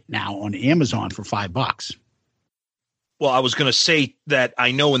buy it now on Amazon for $5. Well, I was going to say that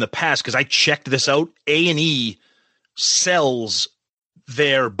I know in the past, because I checked this out, A&E sells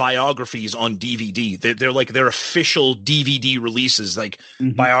their biographies on DVD. They're like their official DVD releases, like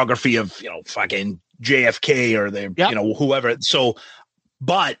biography of, fucking JFK or whoever. So,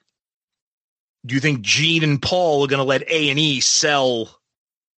 but do you think Gene and Paul are going to let A&E sell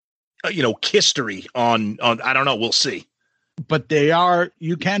History on I don't know, we'll see. But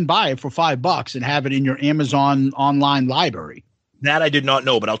you can buy it for $5 and have it in your Amazon online library. That I did not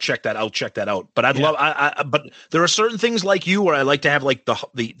know, but I'll check that out. But I'd love but there are certain things like you where I like to have like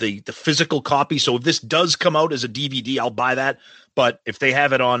the physical copy. So if this does come out as a DVD, I'll buy that. But if they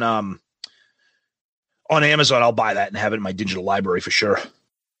have it on Amazon, I'll buy that and have it in my digital library for sure.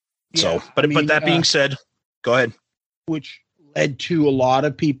 Yeah, so, but that being said, go ahead. Which led to a lot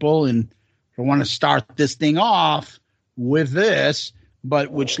of people, and I want to start this thing off with this, but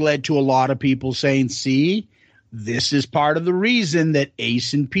which led to a lot of people saying, see, this is part of the reason that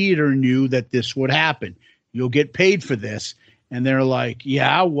Ace and Peter knew that this would happen. You'll get paid for this. And they're like,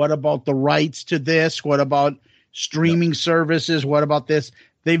 yeah, what about the rights to this? What about streaming services? What about this?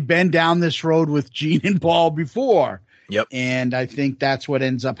 They've been down this road with Gene and Paul before. Yep. And I think that's what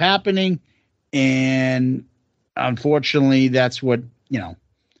ends up happening. And unfortunately, that's what,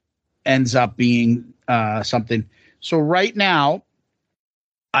 ends up being something. So right now,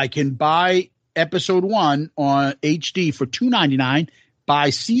 I can buy episode 1 on HD for $2.99, buy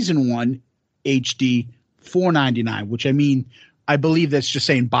season 1 HD $4.99, which I believe that's just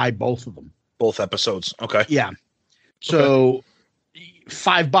saying buy both of them. Both episodes. Okay. Yeah. So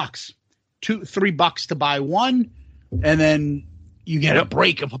 $5, $3 to buy one, and then you get a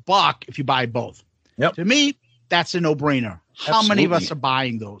break of $1 if you buy both. Yep. To me, that's a no-brainer. How many of us are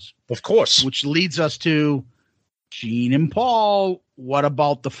buying those? Of course. Which leads us to Gene and Paul. What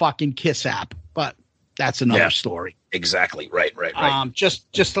about the fucking Kiss app? But that's another story. Exactly. Right.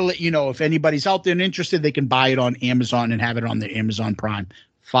 Just to let you know, if anybody's out there and interested, they can buy it on Amazon and have it on the Amazon Prime.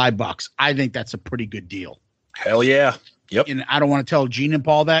 $5. I think that's a pretty good deal. Hell yeah. Yep. And I don't want to tell Gene and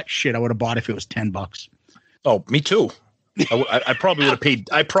Paul that. Shit, I would have bought it if it was $10. Oh, me too. I probably would have paid.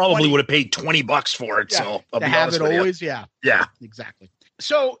 I probably would have paid $20 for it. Yeah, so I'll to be have honest it with always. you. Yeah, exactly.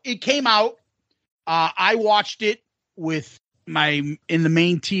 So it came out. I watched it with in the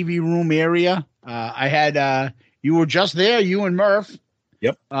main TV room area. I had you were just there, you and Murph.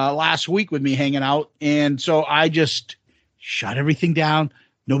 Yep. Last week with me hanging out, and so I just shut everything down.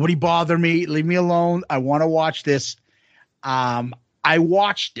 Nobody bother me. Leave me alone. I want to watch this. I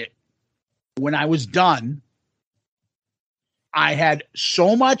watched it. When I was done, I had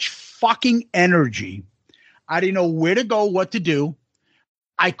so much fucking energy. I didn't know where to go, what to do.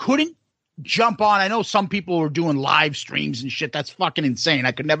 I couldn't jump on. I know some people were doing live streams and shit. That's fucking insane.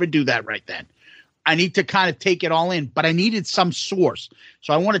 I could never do that right then. I need to kind of take it all in, but I needed some source.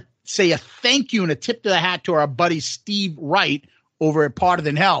 So I want to say a thank you and a tip to the hat to our buddy Steve Wright over at Parter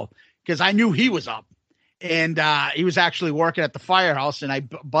Than Hell, because I knew he was up. And he was actually working at the firehouse, and I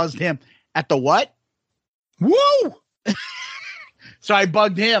buzzed him at the what? Woo! So I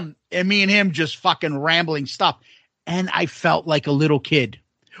bugged him, and me and him just fucking rambling stuff. And I felt like a little kid.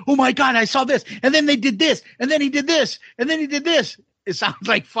 Oh, my God, I saw this. And then they did this. And then he did this. And then he did this. It sounds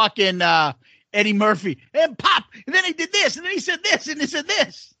like fucking Eddie Murphy. And pop. And then he did this. And then he said this. And he said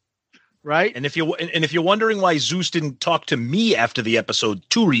this. Right? And if you're wondering why Zeus didn't talk to me after the episode,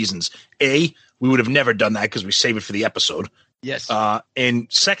 2 reasons. A, we would have never done that because we save it for the episode. Yes. And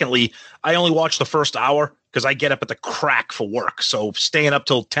secondly, I only watched the first hour because I get up at the crack for work. So staying up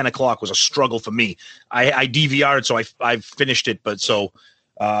till 10 o'clock was a struggle for me. I DVR'd, so I finished it. But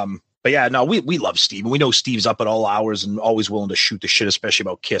yeah, no, we love Steve. And we know Steve's up at all hours and always willing to shoot the shit, especially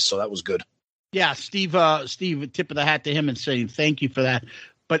about Kiss. So that was good. Yeah, Steve, tip of the hat to him and saying thank you for that.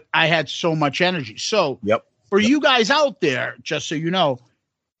 But I had so much energy. So for you guys out there, just so you know,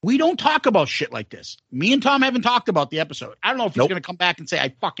 we don't talk about shit like this. Me and Tom haven't talked about the episode. I don't know if he's going to come back and say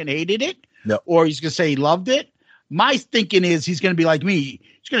I fucking hated it, or he's going to say he loved it. My thinking is he's going to be like me.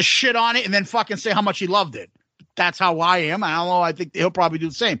 He's going to shit on it and then fucking say how much he loved it. That's how I am. I don't know. I think he'll probably do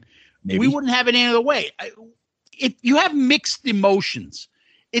the same. Maybe. We wouldn't have it any other way. You have mixed emotions.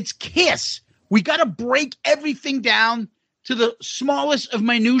 It's Kiss. We got to break everything down to the smallest of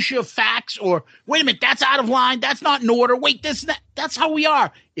minutia facts, or wait a minute, that's out of line. That's not in order. Wait, this, that. That's how we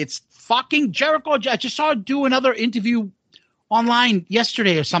are. It's fucking Jericho. I just saw him do another interview online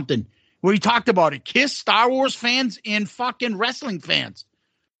yesterday or something where he talked about it. Kiss, Star Wars fans, and fucking wrestling fans.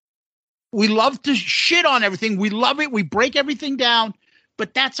 We love to shit on everything. We love it. We break everything down,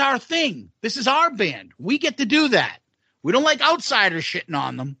 but that's our thing. This is our band. We get to do that. We don't like outsiders shitting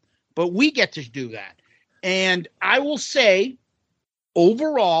on them, but we get to do that. And I will say,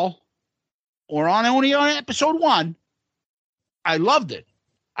 overall, or only on episode 1, I loved it.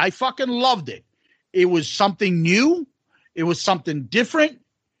 I fucking loved it. It was something new. It was something different.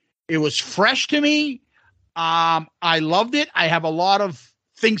 It was fresh to me. I loved it. I have a lot of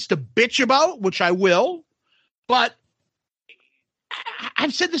things to bitch about, which I will. But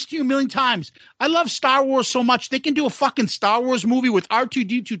I've said this to you a million times. I love Star Wars so much. They can do a fucking Star Wars movie with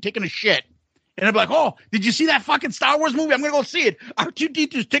R2-D2 taking a shit. And I'm like, oh, did you see that fucking Star Wars movie? I'm going to go see it.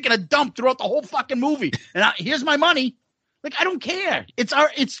 R2-D2's taking a dump throughout the whole fucking movie. And here's my money. Like, I don't care.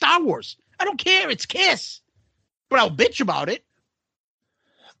 It's Star Wars. I don't care. It's Kiss. But I'll bitch about it.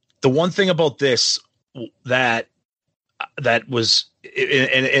 The one thing about this that was,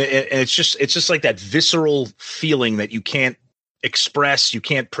 and it's just like that visceral feeling that you can't express, you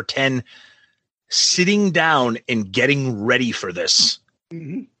can't pretend. Sitting down and getting ready for this.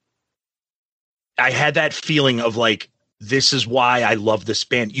 Mm-hmm. I had that feeling of like, this is why I love this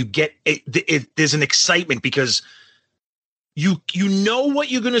band. You get it. There's an excitement because you know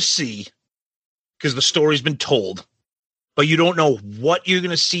what you're going to see because the story's been told, but you don't know what you're going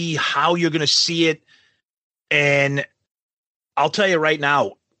to see, how you're going to see it. And I'll tell you right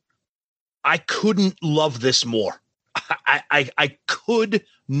now, I couldn't love this more. I could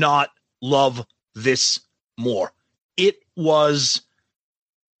not love this more. It was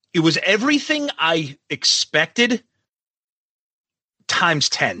everything I expected times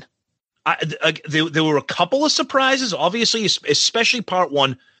 10. There were a couple of surprises, obviously, especially part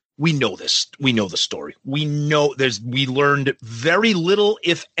 1. We know this. We know the story. We know we learned very little,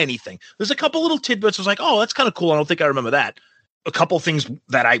 if anything. There's a couple little tidbits. I was like, oh, that's kind of cool. I don't think I remember that. A couple things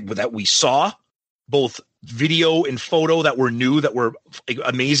that we saw, both video and photo, that were new, that were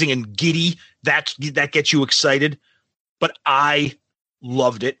amazing and giddy. That gets you excited. But I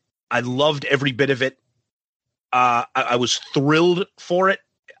loved it. I loved every bit of it. I was thrilled for it.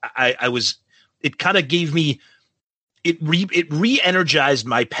 It kind of gave me, it re-energized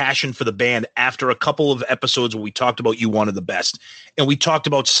my passion for the band after a couple of episodes where we talked about You Wanted the Best. And we talked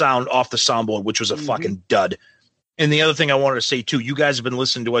about sound off the soundboard, which was a fucking dud. And the other thing I wanted to say too, you guys have been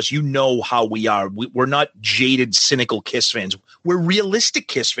listening to us. You know how we are. We're not jaded, cynical Kiss fans. We're realistic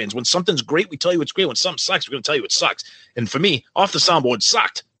Kiss fans. When something's great, we tell you it's great. When something sucks, we're going to tell you it sucks. And for me, Off the Soundboard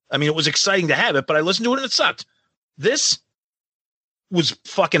sucked. I mean, it was exciting to have it, but I listened to it and it sucked. This was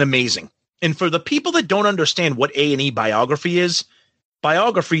fucking amazing. And for the people that don't understand what A&E biography is,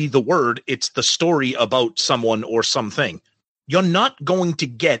 biography, the word, it's the story about someone or something. You're not going to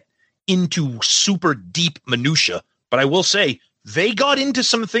get into super deep minutia, but I will say they got into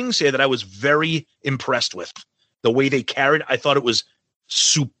some things here that I was very impressed with. The way they carried, I thought it was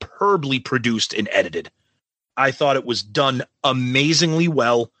superbly produced and edited. I thought it was done amazingly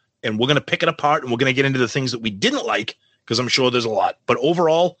well, and we're going to pick it apart, and we're going to get into the things that we didn't like, because I'm sure there's a lot. But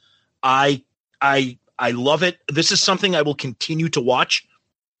overall, I love it. This is something I will continue to watch,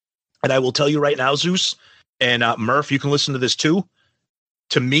 and I will tell you right now, Zeus, and Murph, you can listen to this too.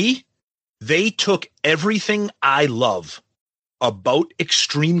 To me, they took everything I love about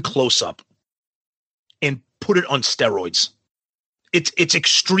Extreme Close-Up and put it on steroids. It's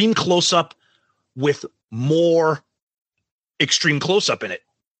Extreme Close-Up with more Extreme Close-Up in it.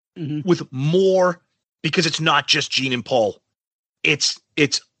 Mm-hmm. With more, because it's not just Gene and Paul. It's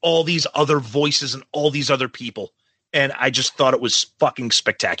all these other voices and all these other people. And I just thought it was fucking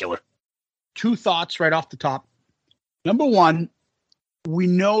spectacular. 2 thoughts right off the top. Number 1, we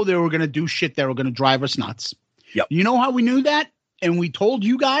know they were going to do shit that were going to drive us nuts. Yep. You know how we knew that? And we told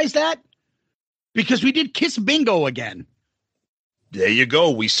you guys that? Because we did Kiss Bingo again. There you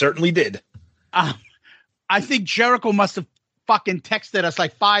go. We certainly did. I think Jericho must have fucking texted us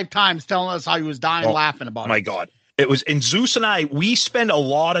like 5 times telling us how he was dying laughing about it. My God. It was, and Zeus and I, we spend a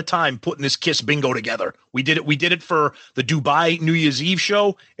lot of time putting this Kiss Bingo together. We did it for the Dubai New Year's Eve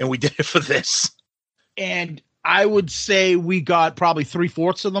show, and we did it for this. And I would say we got probably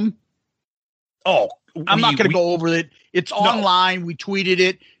 3/4 of them. Oh, I'm not going to go over it. It's online. We tweeted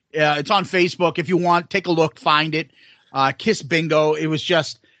it. It's on Facebook. If you want, take a look, find it. Kiss Bingo. It was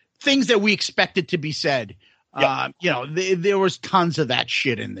just things that we expected to be said. Yep. There was tons of that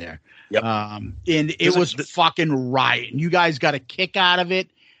shit in there. Yep. And it was fucking right. And you guys got a kick out of it.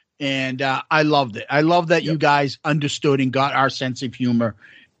 And I loved it. I love that you guys understood and got our sense of humor.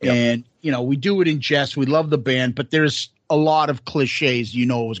 Yep. And, we do it in jest. We love the band, but there's a lot of cliches, it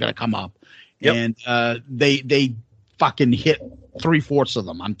was going to come up. Yep. And they fucking hit 3/4 of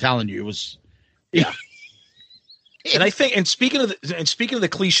them. I'm telling you, it was. Yeah. And I think, and speaking of the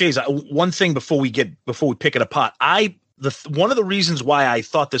cliches, one thing before we pick it apart, one of the reasons why I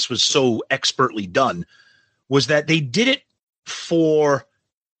thought this was so expertly done was that they did it for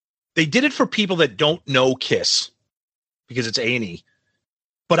people that don't know Kiss because it's A&E.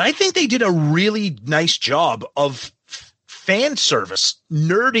 But I think they did a really nice job of fan service,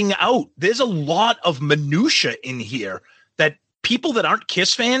 nerding out. There's a lot of minutia in here that people that aren't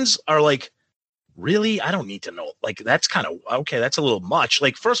Kiss fans are like, really? I don't need to know. Like, that's kind of okay. That's a little much.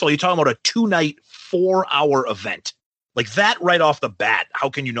 Like, first of all, you're talking about a 2-night, 4-hour event. Like that right off the bat. How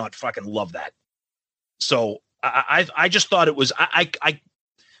can you not fucking love that? So I just thought it was,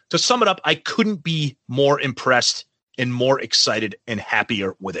 to sum it up, I couldn't be more impressed and more excited and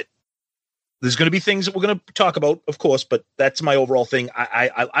happier with it. There's going to be things that we're going to talk about, of course, but that's my overall thing.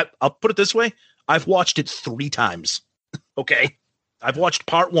 I'll put it this way. I've watched it 3 times. Okay. I've watched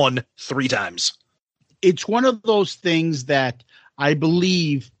part 1 3 times. It's one of those things that I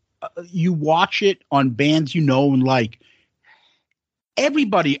believe you watch it on bands and like.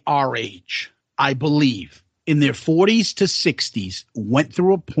 Everybody our age, I believe, in their 40s to 60s went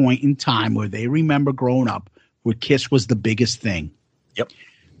through a point in time where they remember growing up where Kiss was the biggest thing. Yep.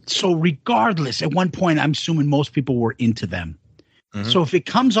 So regardless, at one point, I'm assuming most people were into them. Mm-hmm. So if it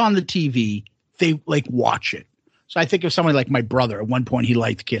comes on the TV, they like watch it. So I think of somebody like my brother. At one point, he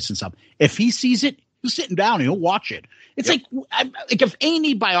liked Kiss and stuff. If he sees it, he's sitting down and he'll watch it. It's like if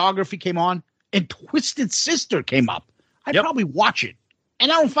A&E Biography came on and Twisted Sister came up, I'd probably watch it.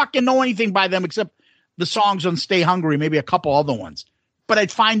 And I don't fucking know anything by them except the songs on Stay Hungry, maybe a couple other ones. But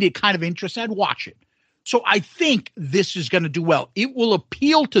I'd find it kind of interesting. I'd watch it. So I think this is going to do well. It will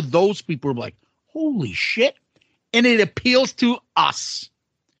appeal to those people who are like, holy shit. And it appeals to us.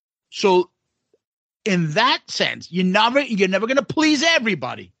 So in that sense, you're never going to please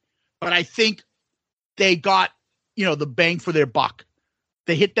everybody. But I think they got, the bang for their buck.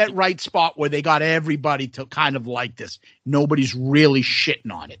 They hit that right spot where they got everybody to kind of like this. Nobody's really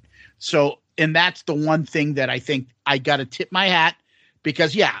shitting on it. So, and that's the one thing that I think I got to tip my hat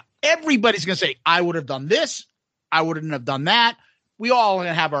because, everybody's going to say, I would have done this. I wouldn't have done that. We all going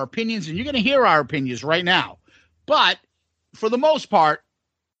to have our opinions, and you're going to hear our opinions right now. But for the most part,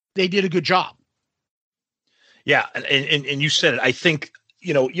 they did a good job. Yeah, and you said it. I think,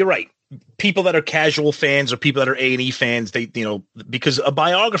 you're right. People that are casual fans or people that are A&E fans, they, because a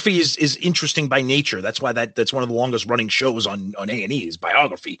biography is interesting by nature. That's why that's one of the longest running shows on A&E is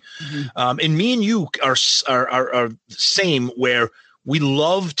biography. Mm-hmm. And me and you are the same where we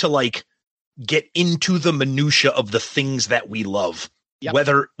love to like get into the minutia of the things that we love,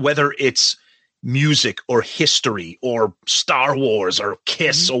 whether it's music or history or Star Wars or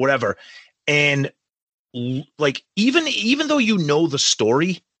Kiss or whatever. And like, even though the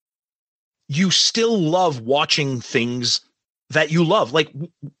story, you still love watching things that you love. Like,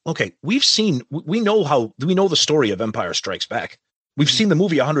 okay, we know the story of Empire Strikes Back. We've seen the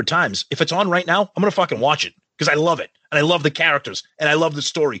movie 100 times. If it's on right now, I'm going to fucking watch it because I love it. And I love the characters and I love the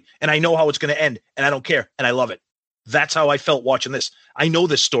story and I know how it's going to end and I don't care. And I love it. That's how I felt watching this. I know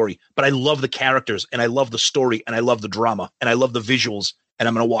this story, but I love the characters and I love the story and I love the drama and I love the visuals and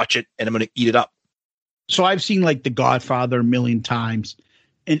I'm going to watch it and I'm going to eat it up. So I've seen like The Godfather a million times.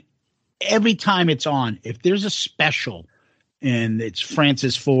 And every time it's on, if there's a special and it's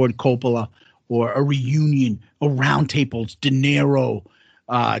Francis Ford Coppola or a reunion or round tables, De Niro,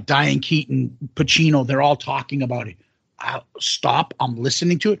 Diane Keaton, Pacino, they're all talking about it. I'll stop. I'm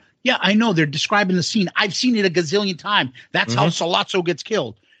listening to it. Yeah, I know they're describing the scene. I've seen it a gazillion times. That's how Sollozzo gets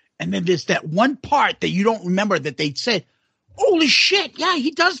killed. And then there's that one part that you don't remember that they said, holy shit. Yeah,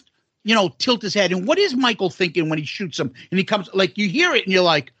 he does, tilt his head. And what is Michael thinking when he shoots him? And he comes like, you hear it and you're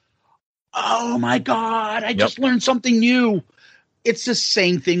like, oh my God, I just learned something new. It's the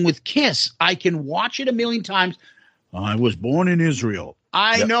same thing with Kiss. I can watch it a million times. I was born in Israel.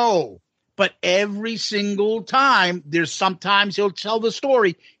 I know. But every single time, sometimes he'll tell the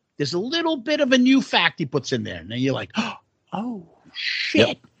story. There's a little bit of a new fact he puts in there. And then you're like, oh,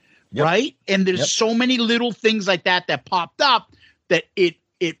 shit. Right? And there's so many little things like that popped up that it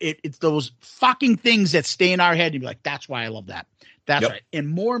it's those fucking things that stay in our head. You'd be like, that's why I love that. That's Yep. right. And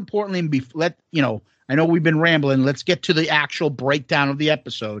more importantly, I know we've been rambling. Let's get to the actual breakdown of the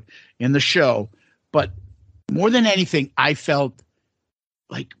episode in the show. But more than anything, I felt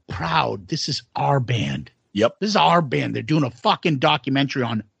like proud. This is our band. Yep. This is our band. They're doing a fucking documentary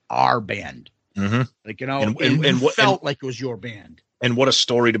on our band. Mm-hmm. Like, you know, And you what- felt like it was your band. And what a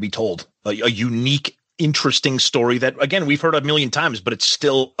story to be told. A unique, interesting story that, again, we've heard a million times, but it's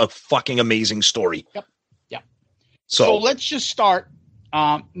still a fucking amazing story. Yep. Yep. So So let's just start.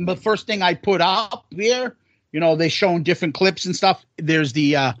 The first thing I put up there, you know, they shown different clips and stuff. There's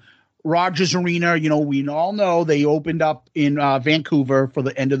the Rogers Arena. You know, we all know they opened up in Vancouver for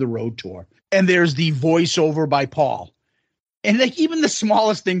the End of the Road tour. And there's the voiceover by Paul. And like even the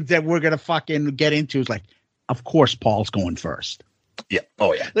smallest things that we're going to fucking get into is like, of course, Paul's going first. yeah.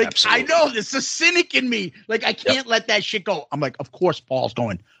 Oh, yeah. Like, absolutely. I know there's a cynic in me. Like, I can't let that shit go. I'm like, of course, Paul's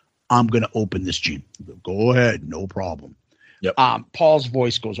going. I'm going to open this gym. Go ahead. No problem. Yep. Paul's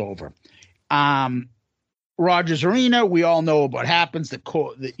voice goes over. Rogers Arena, we all know what happens.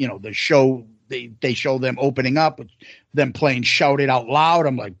 The show, they show them opening up, them playing Shout It Out Loud.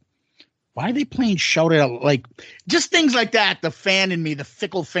 I'm like, why are they playing Shout It Out? Like, just things like that. The fan in me, the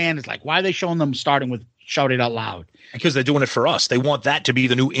fickle fan, is like, why are they showing them starting with Shout It Out Loud? Because they're doing it for us. They want that to be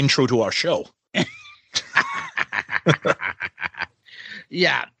the new intro to our show.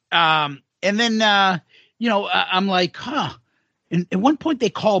 Yeah. And then, I'm like, huh. And at one point they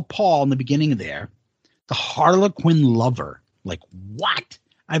called Paul in the beginning there the Harlequin lover. Like, what?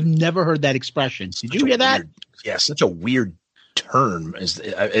 I've never heard that expression. Did you hear that? Yeah, such a weird term.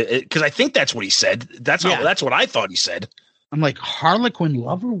 Because I think that's what he said. That's what I thought he said. I'm like, Harlequin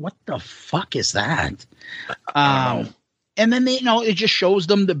lover? What the fuck is that? I don't know. And then it just shows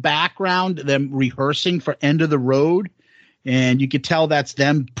them the background, them rehearsing for End of the Road. And you could tell that's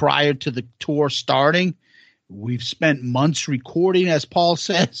them prior to the tour starting. We've spent months recording, as Paul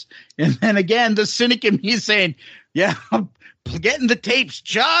says. And then again, the cynic in me is saying, yeah, I'm getting the tapes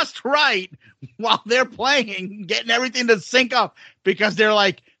just right while they're playing, getting everything to sync up, because they're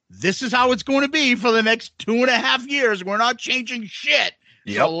like, this is how it's going to be for the next 2.5 years. We're not changing shit.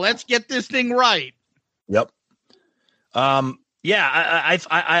 Yep. So let's get this thing right. Yep. Yeah,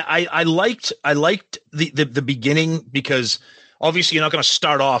 I liked the beginning, because obviously you're not going to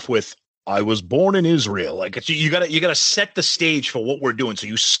start off with I was born in Israel. Like, you gotta set the stage for what we're doing. So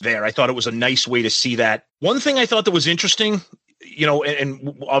I thought it was a nice way to see that. One thing I thought that was interesting,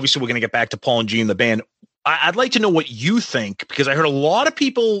 and obviously we're going to get back to Paul and Gene, the band. I'd like to know what you think, because I heard a lot of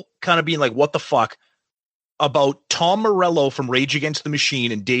people kind of being like, what the fuck about Tom Morello from Rage Against the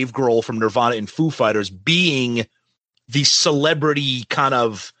Machine and Dave Grohl from Nirvana and Foo Fighters being the celebrity kind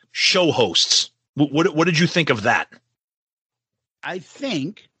of show hosts. What did you think of that? I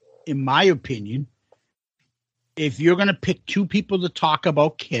think, in my opinion, if you're going to pick two people to talk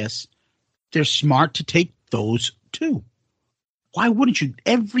about Kiss, they're smart to take those two. Why wouldn't you?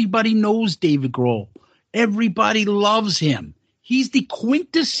 Everybody knows David Grohl. Everybody loves him. He's the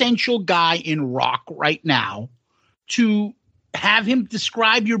quintessential guy in rock right now. To have him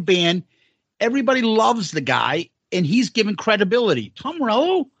describe your band, everybody loves the guy, and he's given credibility. Tom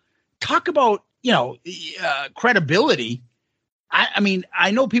Morello, talk about, credibility. I mean,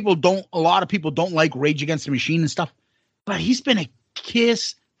 I know a lot of people don't like Rage Against the Machine and stuff, but he's been a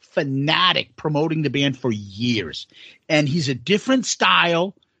Kiss fanatic promoting the band for years. And he's a different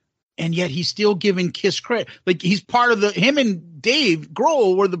style, and yet he's still giving Kiss credit. Like, he's part of him and Dave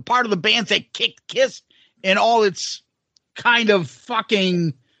Grohl were the part of the bands that kicked Kiss and all its kind of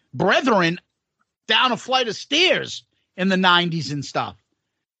fucking brethren down a flight of stairs in the 90s and stuff.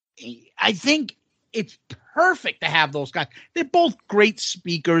 I think it's perfect to have those guys. They're both great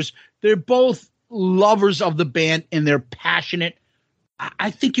speakers. They're both lovers of the band, and they're passionate.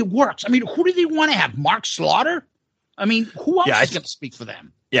 I think it works. I mean, who do they want to have? Mark Slaughter? I mean, who else is going to speak for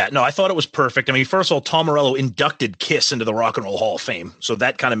them? Yeah, no, I thought it was perfect. I mean, first of all, Tom Morello inducted Kiss into the Rock and Roll Hall of Fame, so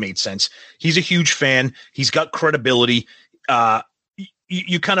that kind of made sense. He's a huge fan. He's got credibility.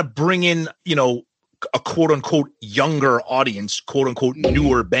 You kind of bring in, a quote-unquote younger audience, quote-unquote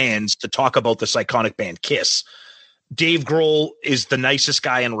newer bands to talk about this iconic band Kiss. Dave Grohl is the nicest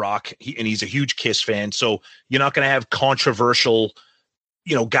guy in rock, and he's a huge Kiss fan, so you're not going to have controversial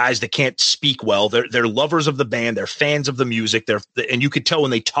guys that can't speak well. They're lovers of the band. They're fans of the music. And you could tell when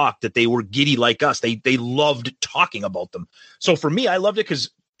they talked that they were giddy like us. They loved talking about them. So for me, I loved it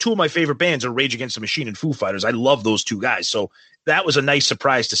because two of my favorite bands are Rage Against the Machine and Foo Fighters. I love those two guys. So that was a nice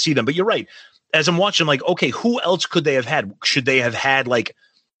surprise to see them. But you're right. As I'm watching, I'm like, okay, who else could they have had? Should they have had like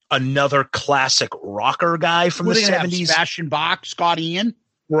another classic rocker guy from the 70s? Sebastian Bach, Scott Ian.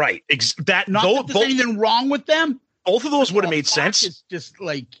 Right. Not that there's anything wrong with them. Both of those would have made sense. It's just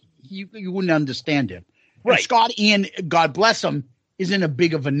like you wouldn't understand him. Right. And Scott Ian, God bless him, isn't a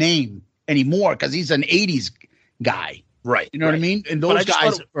big of a name anymore because he's an 80s guy. Right. You know what I mean? And those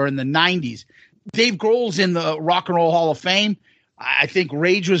guys are in the 90s. Dave Grohl's in the Rock and Roll Hall of Fame. I think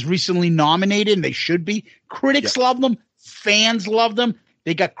Rage was recently nominated, and they should be. Critics love them. Fans love them.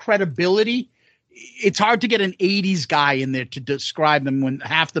 They got credibility. It's hard to get an 80s guy in there to describe them when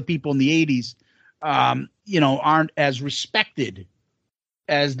half the people in the 80s, aren't as respected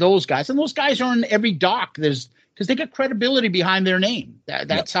as those guys. And those guys are in every doc. Because they got credibility behind their name.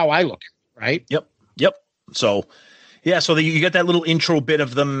 That's how I look at it, right? Yep. So, yeah, so you get that little intro bit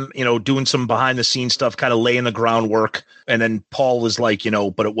of them, doing some behind the scenes stuff, kind of laying the groundwork. And then Paul is like,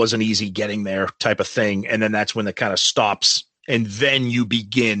 but it wasn't easy getting there type of thing. And then that's when it kind of stops. And then you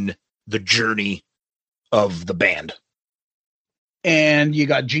begin the journey of the band. And you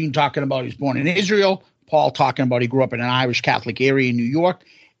got Gene talking about he's born in Israel. Paul talking about he grew up in an Irish Catholic area in New York.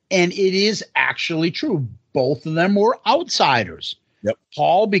 And it is actually true. Both of them were outsiders. Yep.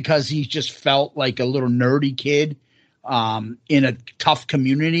 Paul, because he just felt like a little nerdy kid in a tough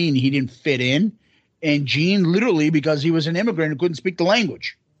community and he didn't fit in. And Gene, literally, because he was an immigrant and couldn't speak the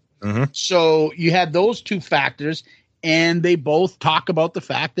language. Mm-hmm. So you had those two factors. And they both talk about the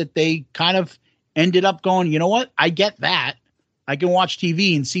fact that they kind of ended up going, you know what? I get that. I can watch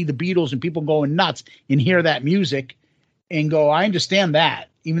TV and see the Beatles and people going nuts and hear that music and go, I understand that,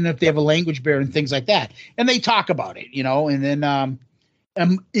 even if they have a language barrier and things like that. And they talk about it, and then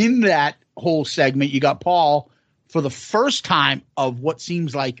in that whole segment, you got Paul for the first time of what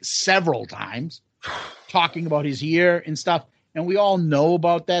seems like several times talking about his year and stuff. And we all know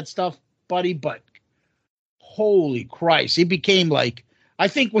about that stuff, buddy, but holy Christ. It became like, I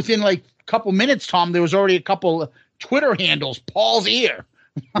think within like a couple minutes, Tom, there was already a couple of Twitter handles, Paul's ear.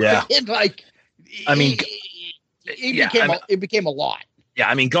 Yeah. It became a lot. Yeah.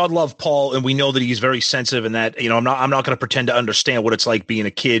 I mean, God love Paul. And we know that he's very sensitive and that, I'm not going to pretend to understand what it's like being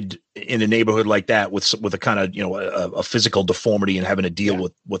a kid in a neighborhood like that with a kind of, a physical deformity and having to deal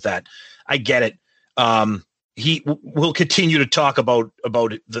with that. I get it. He will continue to talk about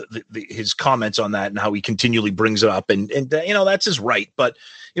his comments on that and how he continually brings it up and that's his right. But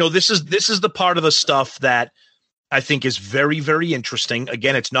this is the part of the stuff that I think is very, very interesting.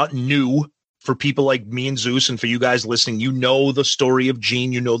 Again, it's not new for people like me and Zeus, and for you guys listening. The story of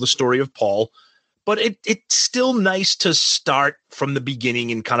Gene, the story of Paul, but it's still nice to start from the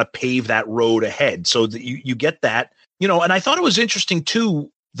beginning and kind of pave that road ahead so that you get that. And I thought it was interesting too,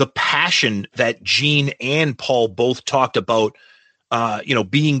 the passion that Gene and Paul both talked about,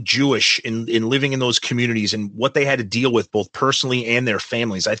 being Jewish and living in those communities and what they had to deal with both personally and their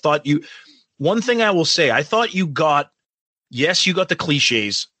families. I thought one thing I will say, I thought you got the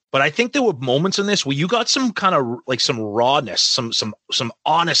cliches, but I think there were moments in this where you got some kind of like some rawness, some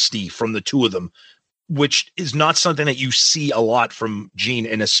honesty from the two of them, which is not something that you see a lot from Gene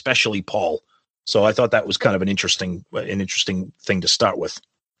and especially Paul. So I thought that was kind of an interesting thing to start with.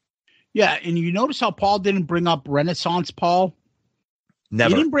 Yeah, and you notice how Paul didn't bring up Renaissance Paul?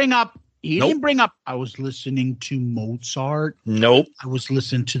 Never. He didn't bring up, I was listening to Mozart. Nope. I was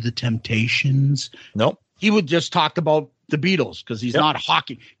listening to the Temptations. Nope. He would just talk about the Beatles because he's not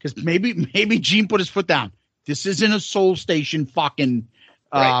hockey. Because maybe Gene put his foot down. This isn't a Soul Station fucking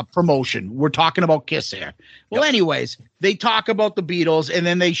promotion. We're talking about Kiss here. Well, anyways, they talk about the Beatles and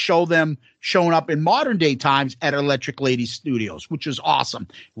then they show them showing up in modern day times at Electric Lady Studios, which is awesome.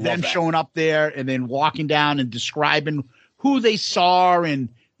 Them showing up there and then walking down and describing who they saw and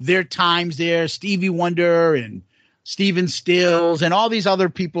their times there, Stevie Wonder and Stephen Stills and all these other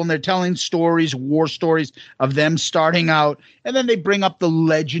people. And they're telling stories, war stories of them starting out. And then they bring up the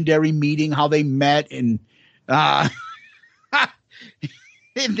legendary meeting, how they met and, and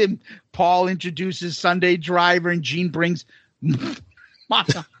then Paul introduces Sunday Driver and Gene brings my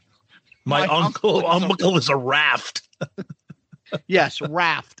uncle is a Raft. Yes,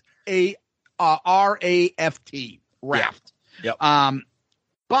 Raft. R-A-F-T. Raft. Yep.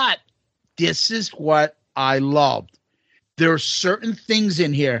 But this is what I loved. There are certain things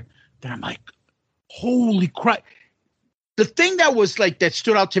in here that I'm like, holy crap. The thing that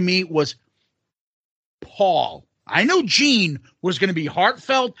stood out to me was Paul. I know Gene was going to be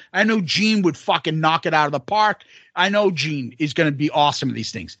heartfelt. I know Gene would fucking knock it out of the park. I know Gene is going to be awesome at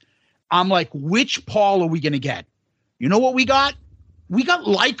these things. I'm like, which Paul are we going to get? You know what we got? We got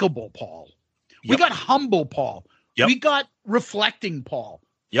likable Paul. Yep. We got humble Paul. Yep. We got reflecting Paul.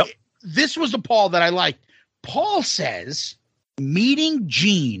 Yep. This was the Paul that I liked. Paul says meeting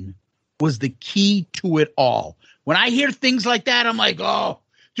Gene was the key to it all. When I hear things like that, I'm like, oh,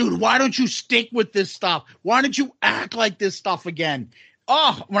 dude, why don't you stick with this stuff? Why don't you act like this stuff again?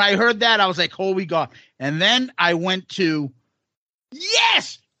 Oh, when I heard that, I was like, holy God. And then I went to,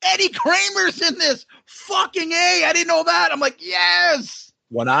 yes, Eddie Kramer's in this. Fucking A. I didn't know that. I'm like, yes.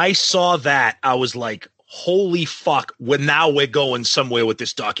 When I saw that, I was like, holy fuck. Now we're going somewhere with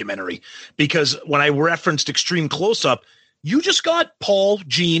this documentary. Because when I referenced Extreme Close-Up, you just got Paul,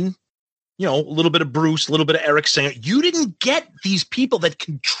 Gene, a little bit of Bruce, a little bit of Eric Singer. You didn't get these people that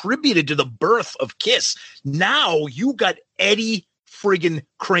contributed to the birth of Kiss. Now you got Eddie friggin'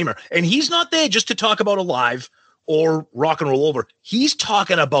 Kramer. And he's not there just to talk about Alive or Rock and Roll Over. He's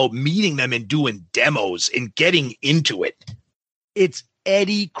talking about meeting them and doing demos and getting into it. It's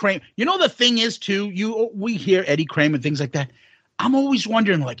Eddie Kramer. The thing is, too, we hear Eddie Kramer and things like that. I'm always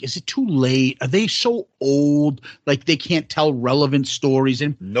wondering, like, is it too late? Are they so old, like they can't tell relevant stories?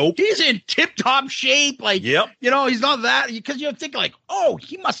 And nope, he's in tip-top shape. Like, yep. He's not that, because you're thinking like, oh,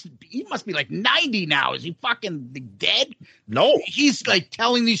 he must be like 90 now. Is he fucking dead? No, he's like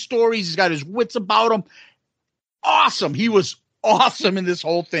telling these stories. He's got his wits about him. Awesome. He was awesome in this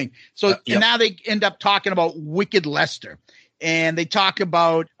whole thing. So and now they end up talking about Wicked Lester, and they talk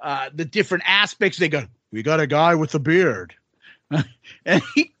about the different aspects. They go, we got a guy with a beard. And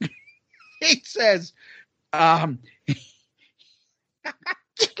he says, I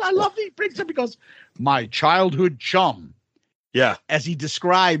love he brings up, he goes, my childhood chum. Yeah. As he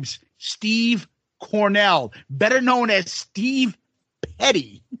describes Steve Cornell, better known as Steve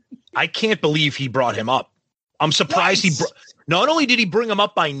Petty. I can't believe he brought him up. I'm surprised not only did he bring him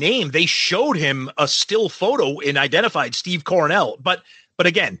up by name, they showed him a still photo and identified Steve Cornell. But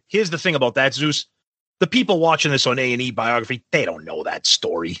again, here's the thing about that, Zeus. The people watching this on A&E Biography, they don't know that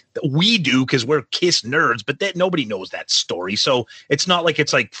story. We do because we're Kiss nerds, but nobody knows that story. So it's not like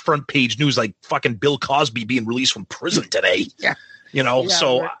it's like front page news, like fucking Bill Cosby being released from prison today. Yeah.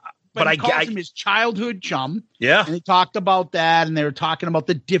 So, but I called him his childhood chum. Yeah. And he talked about that, and they were talking about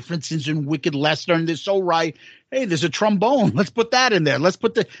the differences in Wicked Lester, and they're so right. Hey, there's a trombone. Let's put that in there. Let's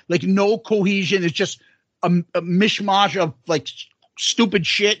put no cohesion. It's just a mishmash of like stupid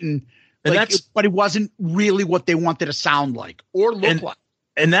shit but it wasn't really what they wanted to sound like or look like.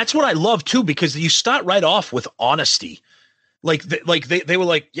 And that's what I love too, because you start right off with honesty. Like they were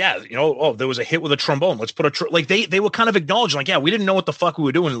like, yeah, there was a hit with a trombone. Let's put they were kind of acknowledging like, yeah, we didn't know what the fuck we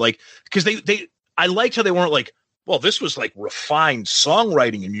were doing. Like, because I liked how they weren't like, well, this was like refined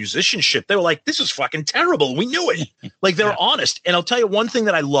songwriting and musicianship. They were like, this is fucking terrible. We knew it. Like, they're honest. And I'll tell you one thing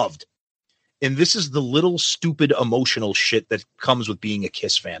that I loved, and this is the little stupid emotional shit that comes with being a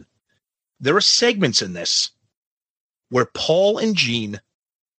Kiss fan. There are segments in this where Paul and Gene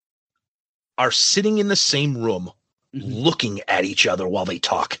are sitting in the same room, looking at each other while they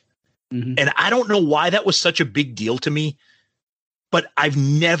talk. Mm-hmm. And I don't know why that was such a big deal to me, but I've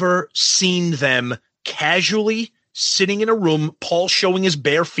never seen them casually sitting in a room, Paul showing his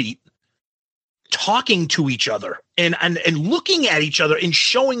bare feet, talking to each other and looking at each other and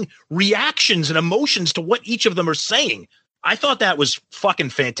showing reactions and emotions to what each of them are saying. I thought that was fucking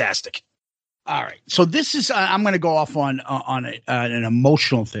fantastic. All right. So this is, I'm going to go off on an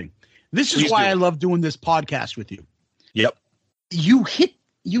emotional thing. This is why I love doing this podcast with you. Yep. You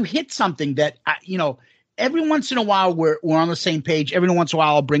hit something that, every once in a while we're on the same page. Every once in a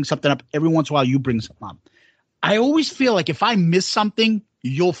while I'll bring something up. Every once in a while you bring something up. I always feel like if I miss something,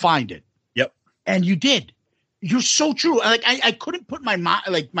 you'll find it. Yep. And you did. You're so true. Like I couldn't put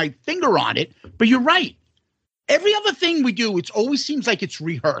my finger on it, but you're right. Every other thing we do, it always seems like it's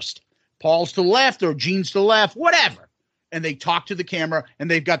rehearsed. Paul's to the left or Gene's to the left, whatever. And they talk to the camera and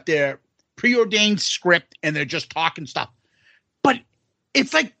they've got their preordained script and they're just talking stuff. But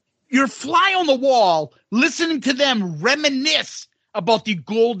it's like you're fly on the wall listening to them reminisce about the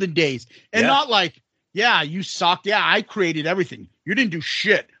golden days and not like, yeah, you sucked. Yeah, I created everything. You didn't do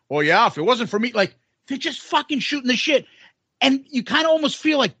shit. Well, yeah, if it wasn't for me, like they're just fucking shooting the shit. And you kind of almost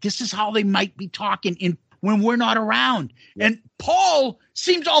feel like this is how they might be talking when we're not around. Yeah. And Paul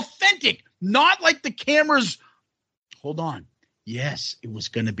seems authentic, not like the cameras. Hold on. Yes, it was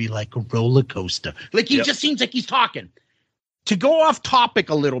going to be like a roller coaster. Like he just seems like he's talking. To go off topic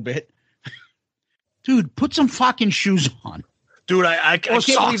a little bit, dude, put some fucking shoes on. Dude, I can't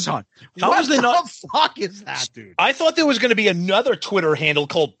believe on. What the fuck is that, dude? I thought there was going to be another Twitter handle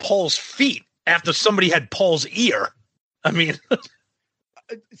called Paul's Feet after somebody had Paul's ear. I mean,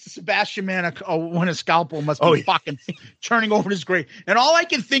 Sebastian Manic, when a scalpel must be fucking turning over his grave. And all I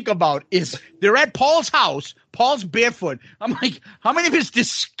can think about is they're at Paul's house. Paul's barefoot. I'm like, how many of his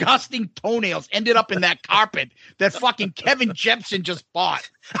disgusting toenails ended up in that carpet that fucking Kevin Jepsen just bought?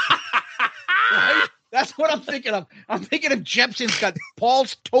 Right? That's what I'm thinking of. I'm thinking of Jepson's got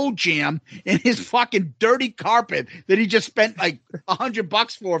Paul's toe jam in his fucking dirty carpet that he just spent like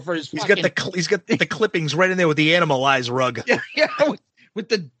 $100 for his. He's got the clippings right in there with the Animalize rug. Yeah, with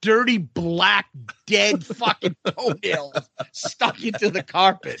the dirty black dead fucking toenails stuck into the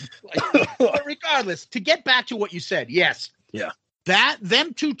carpet. But regardless, to get back to what you said, yes, yeah,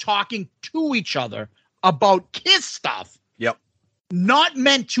 them two talking to each other about Kiss stuff. Yep. Not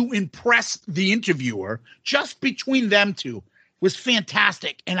meant to impress the interviewer, just between them two was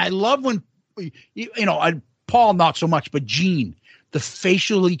fantastic. And I love when, Paul, not so much, but Gene, the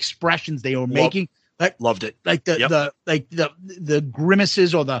facial expressions they were making. Loved it. Like the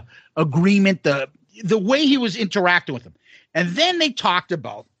grimaces or the agreement, the way he was interacting with them. And then they talked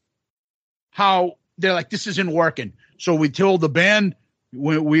about how they're like, this isn't working. So we told the band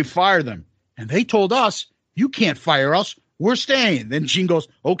we fire them. And they told us, you can't fire us. We're staying. Then Gene goes,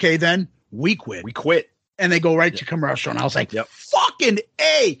 okay, then we quit. We quit. And they go right to commercial. And I was like, fucking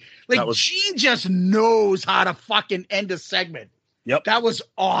A. Like, Gene just knows how to fucking end a segment. Yep. That was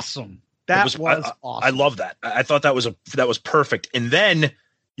awesome. That was awesome. I love that. I thought that was perfect. And then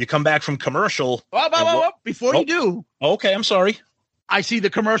you come back from commercial. Before you do. Okay, I'm sorry. I see the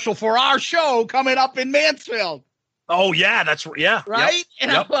commercial for our show coming up in Mansfield. Oh, yeah, Right? Yep.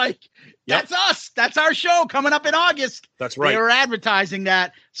 And I'm like, that's us. That's our show coming up in August. That's right. They were advertising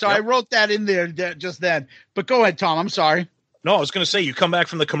that. So I wrote that in there just then. But go ahead, Tom. I'm sorry. No, I was going to say, you come back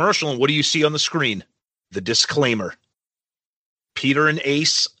from the commercial, and what do you see on the screen? The disclaimer. Peter and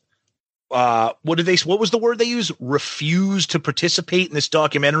Ace, what was the word they use? Refuse to participate in this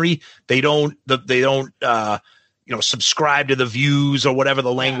documentary. They don't subscribe to the views or whatever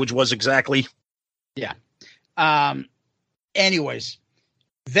the language was exactly. Yeah. Anyways,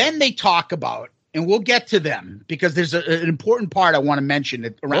 then they talk about, and we'll get to them because there's an important part I want to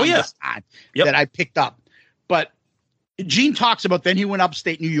mention around this time that I picked up. But Gene talks about, then he went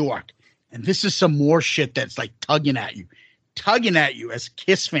upstate New York, and this is some more shit that's like tugging at you as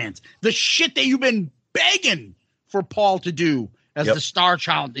Kiss fans. The shit that you've been begging for Paul to do as the star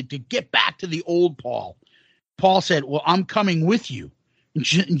child, to get back to the old Paul. Paul said, well, I'm coming with you. And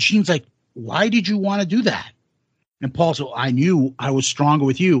Gene's like, why did you want to do that? And Paul said, I knew I was stronger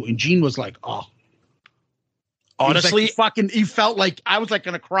with you. And Gene was like, oh. Honestly, he felt like I was like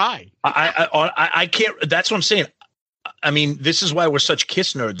going to cry. I can't. That's what I'm saying. I mean, this is why we're such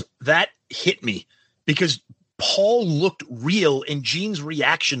Kiss nerds. That hit me because Paul looked real and Gene's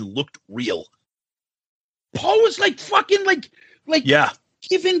reaction looked real. Paul was like fucking like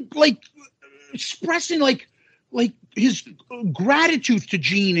giving, like expressing like his gratitude to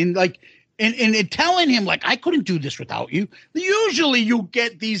Gene and like and telling him like, I couldn't do this without you. Usually you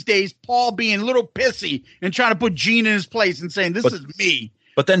get these days Paul being a little pissy and trying to put Gene in his place and saying, this is me.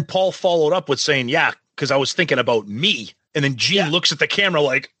 But then Paul followed up with saying, yeah, because I was thinking about me. And then Gene looks at the camera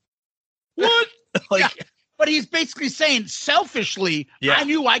like, what? But he's basically saying selfishly, I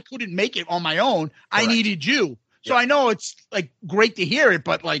knew I couldn't make it on my own. Correct. I needed you. So I know it's like great to hear it,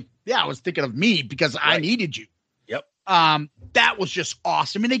 but like, I was thinking of me because I needed you. Yep. That was just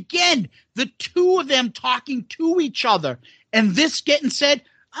awesome. And again, the two of them talking to each other and this getting said,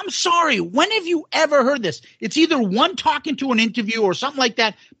 I'm sorry, when have you ever heard this? It's either one talking to an interview or something like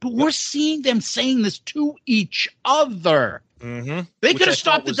that, but we're seeing them saying this to each other. Mm-hmm. They could have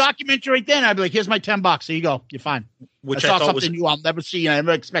stopped the documentary right then. I'd be like, here's my $10. Here you go. You're fine. Which I saw something new I'll never see and I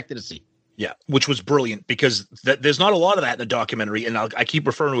never expected to see. Yeah, which was brilliant because there's not a lot of that in the documentary. And I keep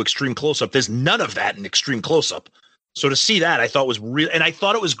referring to Extreme Close-Up. There's none of that in Extreme Close-Up. So to see that, I thought was real. And I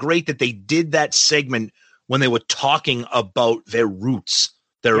thought it was great that they did that segment when they were talking about their roots,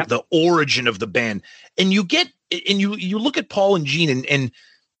 the origin of the band. And you look at Paul and Gene and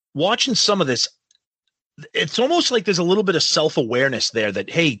watching some of this, it's almost like there's a little bit of self-awareness there that,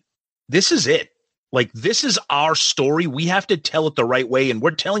 hey, this is it. Like, this is our story. We have to tell it the right way, and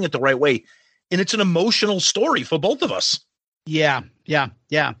we're telling it the right way. And it's an emotional story for both of us. Yeah.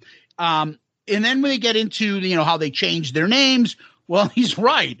 And then when they get into, how they changed their names, well, he's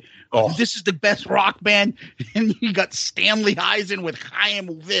right. Oh. This is the best rock band. And you got Stanley Eisen with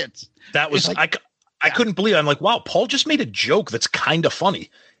Chaim Witz. That was, like, I couldn't believe it. I'm like, wow, Paul just made a joke that's kind of funny.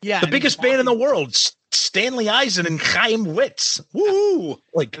 Yeah. The biggest band in the world, Stanley Eisen and Chaim Witz. Woo!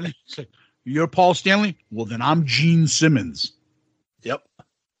 Like, you're Paul Stanley? Well, then I'm Gene Simmons. Yep.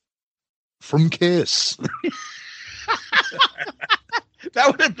 From Kiss. That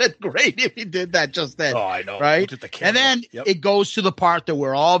would have been great if he did that just then. Oh, I know. Right? And then it goes to the part that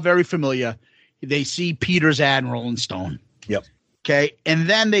we're all very familiar. They see Peter's ad in Rolling Stone. Yep. Okay. And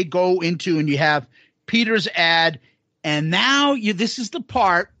then they go into, and you have Peter's ad. And now this is the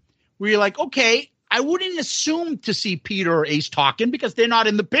part where you're like, okay, I wouldn't assume to see Peter or Ace talking because they're not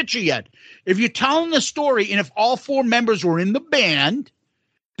in the picture yet. If you're telling the story and if all 4 members were in the band,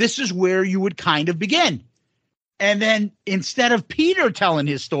 this is where you would kind of begin. And then instead of Peter telling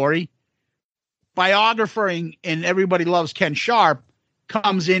his story, biographer and everybody loves Ken Sharp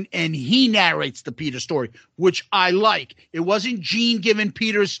comes in and he narrates the Peter story, which I like. It wasn't Gene giving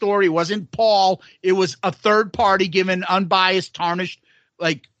Peter's story. It wasn't Paul. It was a third party giving unbiased, tarnished,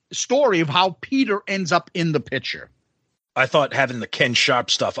 like, story of how Peter ends up in the picture. I thought having the Ken Sharp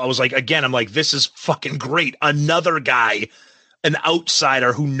stuff, I was like, again, I'm like, this is fucking great. Another guy, an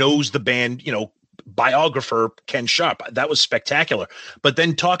outsider who knows the band, you know, biographer Ken Sharp. That was spectacular. But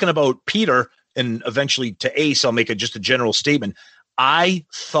then talking about Peter and eventually to Ace, I'll make just a general statement. I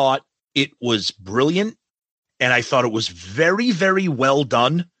thought it was brilliant, and I thought it was very, very well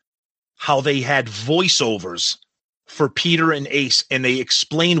done how they had voiceovers for Peter and Ace, and they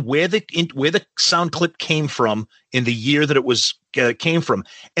explained where the sound clip came from in the year that it was came from.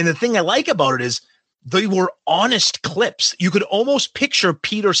 And the thing I like about it is they were honest clips. You could almost picture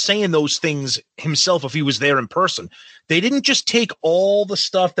Peter saying those things himself if he was there in person. They didn't just take all the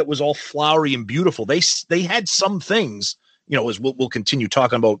stuff that was all flowery and beautiful. They had some things, you know, as we'll continue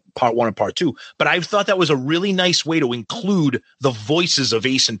talking about part 1 and part 2. But I thought that was a really nice way to include the voices of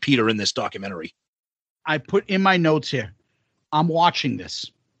Ace and Peter in this documentary. I put in my notes here, I'm watching this.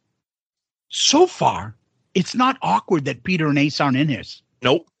 So far, it's not awkward that Peter and Ace aren't in this.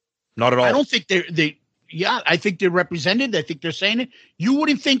 Nope, not at all. I don't think I think they're represented. I think they're saying it. You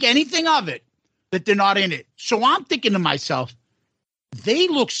wouldn't think anything of it that they're not in it. So I'm thinking to myself, they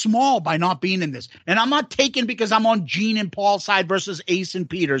look small by not being in this. And I'm not taking because I'm on Gene and Paul's side versus Ace and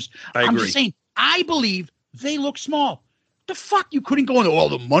Peter's. I'm just saying, I believe they look small. The fuck? You couldn't go into,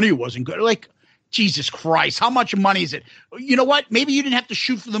 the money wasn't good. Like, Jesus Christ, how much money is it? You know what? Maybe you didn't have to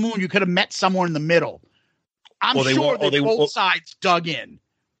shoot for the moon. You could have met somewhere in the middle. I'm sure that both sides dug in.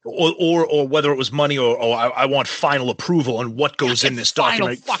 Or whether it was money or I want final approval on what goes in this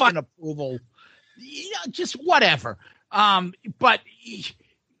document. Fucking approval. Just whatever. But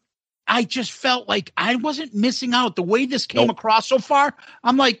I just felt like I wasn't missing out. The way this came across so far,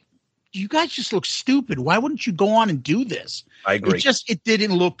 I'm like, you guys just look stupid. Why wouldn't you go on and do this? I agree. It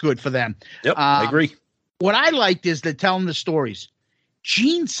didn't look good for them. Yep, I agree. What I liked is they're telling the stories.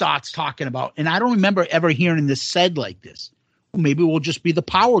 Gene Sot's talking about, and I don't remember ever hearing this said like this. Well, maybe we'll just be the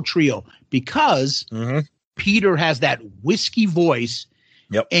power trio because Peter has that whiskey voice.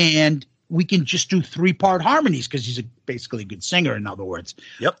 Yep. And we can just do 3-part harmonies because he's basically a good singer, in other words.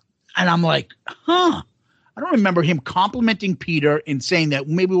 Yep. And I'm like, I don't remember him complimenting Peter and saying that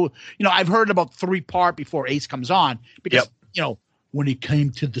maybe we'll, I've heard about 3-part before Ace comes on because, when it came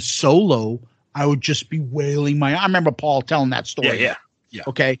to the solo, I would just be wailing I remember Paul telling that story. Yeah.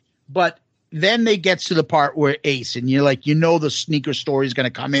 Okay. But then they get to the part where Ace and you're like, the sneaker story is going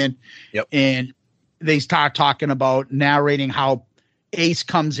to come in. Yep. And they start talking about narrating how Ace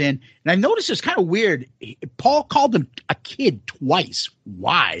comes in. And I noticed it's kind of weird. Paul called him a kid twice.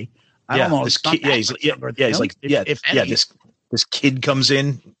 Why? I don't know. This kid, he's like, this kid comes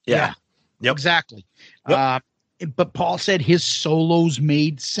in. Yeah. Yep. Exactly. Yep. But Paul said his solos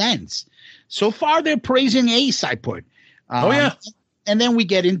made sense. So far, they're praising Ace, I put. And then we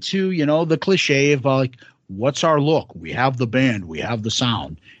get into, the cliche of like, what's our look? We have the band, we have the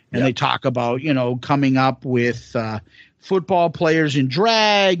sound. And they talk about, coming up with football players in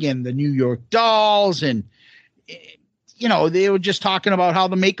drag and the New York Dolls. And, they were just talking about how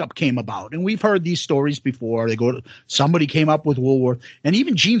the makeup came about. And we've heard these stories before. Somebody came up with Woolworth. And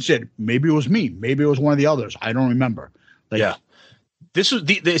even Gene said, maybe it was me. Maybe it was one of the others. I don't remember. This was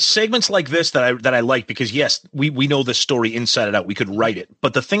the segments like this that I like because yes, we know this story inside and out. We could write it.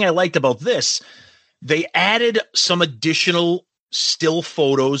 But the thing I liked about this, they added some additional still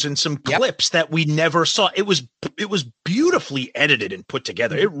photos and some clips that we never saw. It was beautifully edited and put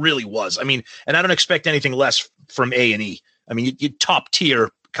together. It really was. I mean, and I don't expect anything less from A&E. I mean, you top tier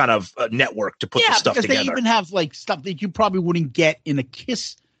kind of network to put the stuff together. They even have like stuff that you probably wouldn't get in a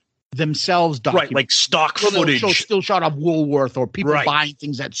Kiss themselves document. Right, like stock footage. Still shot of Woolworth or people buying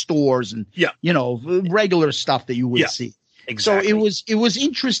things at stores and regular stuff that you would see. Exactly. So it was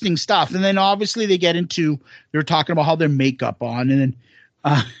interesting stuff. And then obviously they're talking about how their makeup on. And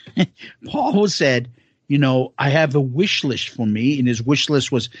then Paul said, I have a wish list for me. And his wish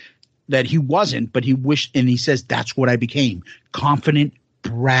list was that he wasn't, but he wished, and he says, that's what I became. Confident,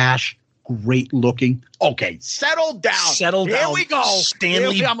 brash, great looking. Okay, settle down. Here we go.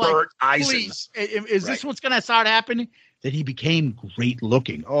 Stanley Burt Eisen. Please, is this what's going to start happening? That he became great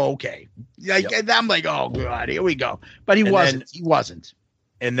looking. Oh, okay. I'm like, oh God, here we go. But he wasn't.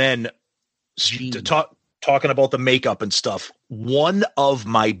 And then Talking about the makeup and stuff, one of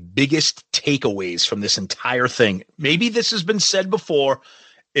my biggest takeaways from this entire thing, maybe this has been said before.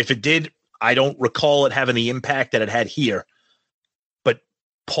 If it did, I don't recall it having the impact that it had here. But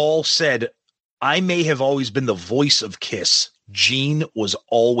Paul said, I may have always been the voice of Kiss. Gene was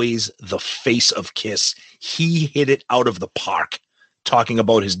always the face of Kiss. He hit it out of the park talking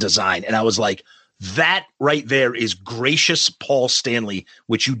about his design. And I was like, that right there is gracious Paul Stanley,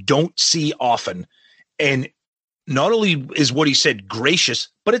 which you don't see often. And not only is what he said gracious,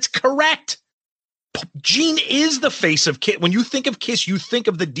 but it's correct. Gene is the face of Kiss. When you think of Kiss, you think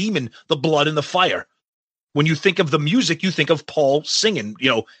of the demon, the blood, and the fire. When you think of the music, you think of Paul singing,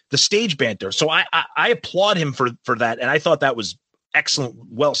 the stage banter. So I applaud him for that. And I thought that was excellent,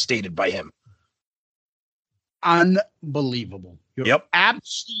 well stated by him. Unbelievable. You're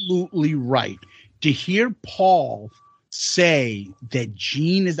absolutely right. To hear Paul say that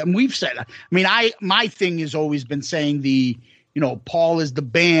Gene is, and we've said, my thing has always been saying Paul is the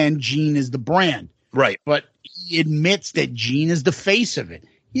band, Gene is the brand. Right. But he admits that Gene is the face of it.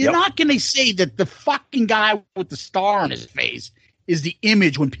 You're not going to say that the fucking guy with the star on his face is the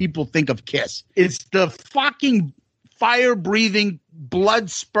image when people think of Kiss. It's the fucking fire-breathing,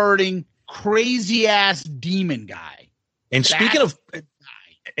 blood-spurting, crazy-ass demon guy. And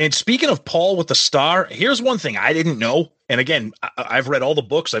speaking of Paul with the star, here's one thing I didn't know. And again, I've read all the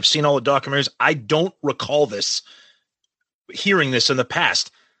books. I've seen all the documentaries. I don't recall hearing this in the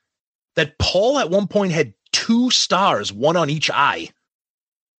past, that Paul at one point had 2 stars, one on each eye,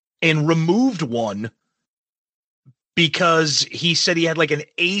 and removed one because he said he had like an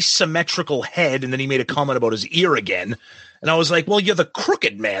asymmetrical head. And then he made a comment about his ear again. And I was like, well, you're the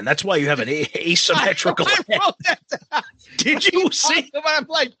crooked man. That's why you have an asymmetrical head. Did you see? I'm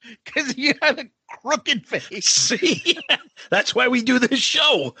like, because you had a crooked face. See, that's why we do this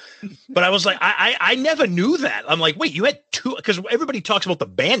show. But I was like, I never knew that. I'm like, wait, you had 2, because everybody talks about the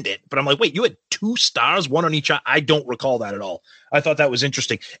Bandit, but I'm like, wait, you had 2 stars, one on each eye. I don't recall that at all. I thought that was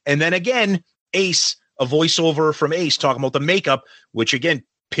interesting. And then again, Ace, a voiceover from Ace talking about the makeup, which again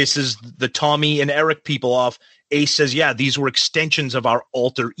pisses the Tommy and Eric people off. Ace says, yeah, these were extensions of our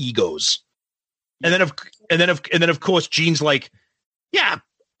alter egos. And then of course, Gene's like, yeah.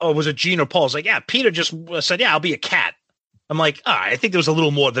 Oh, was it Gene or Paul's like, yeah, Peter just said, yeah, I'll be a cat. I'm like, I think there was a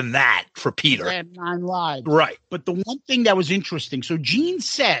little more than that for Peter. He had 9 lives. Right. But the one thing that was interesting, so Gene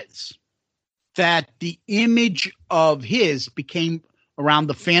says that the image of his became around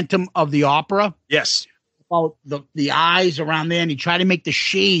the Phantom of the Opera. Yes. About the eyes around there, and he tried to make the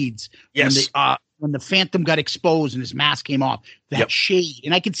shades. Yes. When the Phantom got exposed and his mask came off, that shade.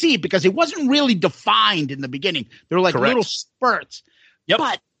 And I could see it because it wasn't really defined in the beginning. They were like little spurts. Yep.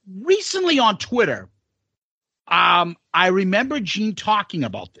 But recently on Twitter, I remember Gene talking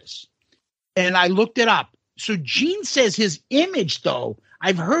about this, and I looked it up. So Gene says his image, though,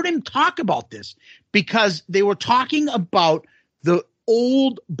 I've heard him talk about this because they were talking about the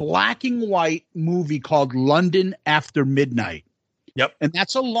old black and white movie called London After Midnight. Yep. And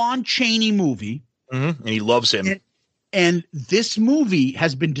that's a Lon Chaney movie. Mm-hmm. And he loves him. And this movie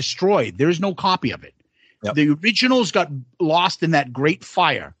has been destroyed. There is no copy of it. Yep. The originals got lost in that great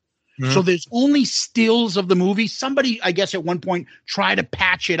fire. Mm-hmm. So there's only stills of the movie. Somebody, I guess, at one point tried to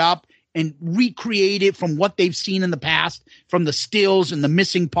patch it up and recreate it from what they've seen in the past, from the stills and the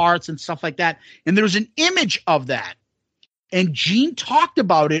missing parts and stuff like that. And there's an image of that. And Gene talked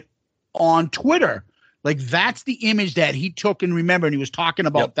about it on Twitter. Like, that's the image that he took and remembered. And he was talking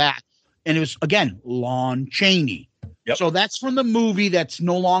about that. And it was, again, Lon Chaney. Yep. So that's from the movie that's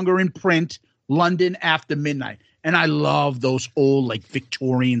no longer in print, London After Midnight. And I love those old, like,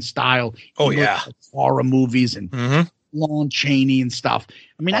 Victorian style horror movies and Lon Chaney and stuff.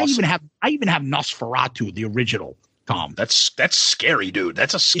 I mean, awesome. I even have Nosferatu, the original, Tom. That's scary, dude.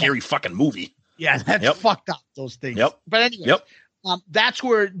 That's a scary fucking movie. Yeah, that's fucked up, those things. Yep. But anyway, that's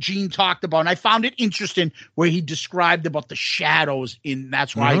where Gene talked about. And I found it interesting where he described about the shadows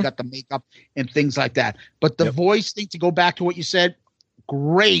that's why he got the makeup and things like that. But the voice thing, to go back to what you said,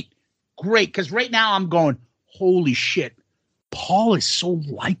 great. Because right now I'm going, holy shit, Paul is so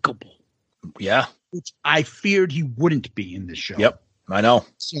likable. Yeah. Which I feared he wouldn't be in this show. Yep. I know.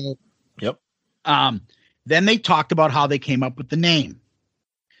 So, then they talked about how they came up with the name.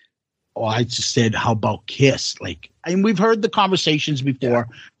 Oh, I just said, how about Kiss? Like, and we've heard the conversations before.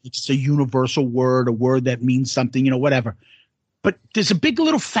 Yeah. It's a universal word, a word that means something, whatever. But there's a big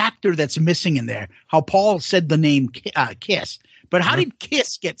little factor that's missing in there. How Paul said the name Kiss. But how did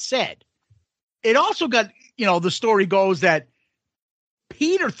Kiss get said? It also got, the story goes that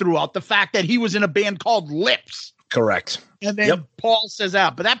Peter threw out the fact that he was in a band called Lips. Correct. And then Paul says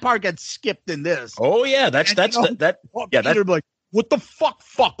out, but that part gets skipped in this. Oh yeah, that's Peter like, what the fuck,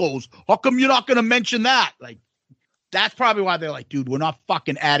 fuckos? How come you're not going to mention that? Like, that's probably why they're like, dude, we're not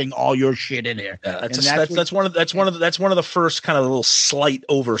fucking adding all your shit in here. Yeah, that's one of the first kind of little slight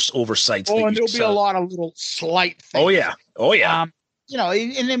oversights. Oh, and there'll be a lot of little slight things. Oh yeah.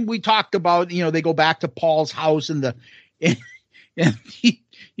 And then we talked about, they go back to Paul's house and the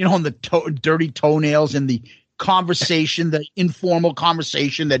dirty toenails and the conversation, the informal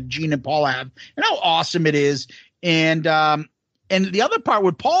conversation that Gene and Paul have, and how awesome it is. And the other part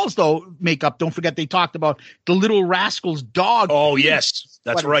with Paul's makeup, don't forget they talked about the Little Rascals dog. Oh yes,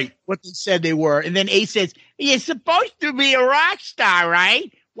 that's right. What they said they were, and then Ace says, "You're supposed to be a rock star,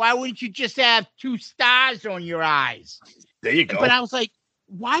 right? Why wouldn't you just have 2 stars on your eyes?" There you go. But I was like,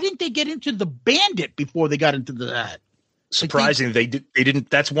 why didn't they get into the Bandit before they got into that? Surprising, they didn't.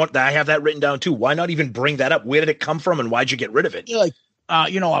 That's one I have that written down too. Why not even bring that up? Where did it come from, and why'd you get rid of it? Like, I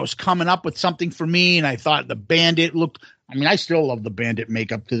was coming up with something for me, and I thought the Bandit looked. I mean, I still love the Bandit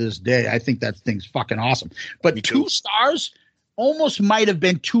makeup to this day. I think that thing's fucking awesome. But 2 stars almost might have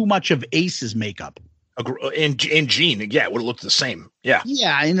been too much of Ace's makeup. And Gene, yeah, it would have looked the same. Yeah.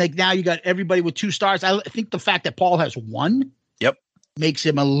 Yeah, and like now you got everybody with 2 stars. I think the fact that Paul has 1 makes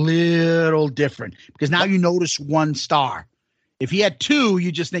him a little different because now you notice 1 star. If he had 2,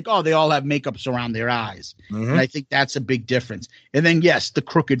 you just think, oh, they all have makeups around their eyes. Mm-hmm. And I think that's a big difference. And then, yes, the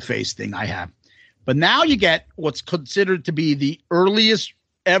crooked face thing I have. But now you get what's considered to be the earliest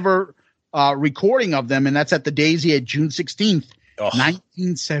ever recording of them, and that's at the Daisy at June 16th,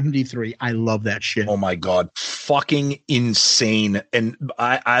 1973. I love that shit. Oh my God. Fucking insane. And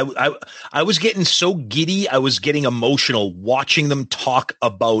I was getting so giddy. I was getting emotional watching them talk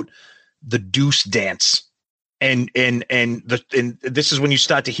about the Deuce Dance. And this is when you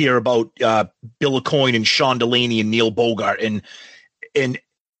start to hear about Bill Aucoin and Sean Delaney and Neil Bogart and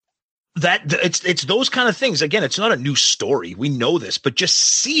that it's those kind of things. Again, it's not a new story. We know this, but just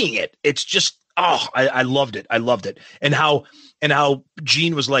seeing it, it's just, I loved it. I loved it. And how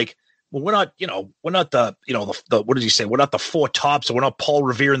Gene was like, well, we're not the what did he say? We're not the Four Tops, or we're not Paul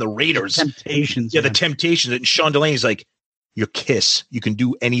Revere and the Raiders. The Temptations. Yeah, the Temptations. And Sean Delaney's like, you're Kiss. You can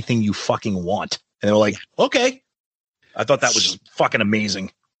do anything you fucking want. And they were like, okay. I thought that was fucking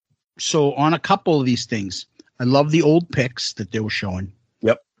amazing. So on a couple of these things, I love the old pics that they were showing.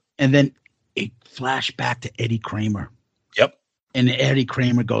 Yep. And then it flashed back to Eddie Kramer. Yep. And Eddie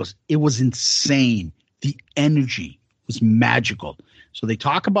Kramer goes, it was insane. The energy was magical. So they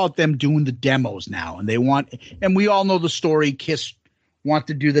talk about them doing the demos now, and we all know the story. Kiss want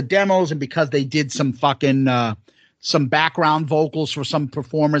to do the demos, and because they did some fucking some background vocals for some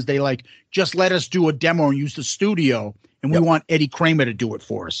performers, they like, just let us do a demo and use the studio, and we want Eddie Kramer to do it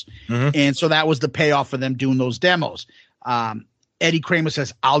for us. Mm-hmm. And so that was the payoff for them doing those demos. Eddie Kramer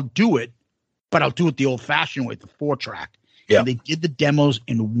says, I'll do it, but I'll do it the old-fashioned way, the 4-track. Yeah. And they did the demos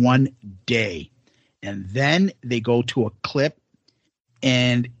in 1 day. And then they go to a clip,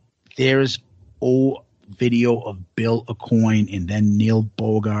 and there's video of Bill Aucoin and then Neil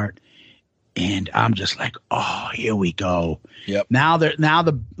Bogart. And I'm just like, oh, here we go. Yep.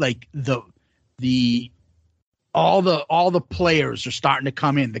 All the players are starting to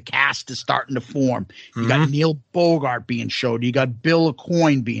come in. The cast is starting to form. You got Neil Bogart being shown. You got Bill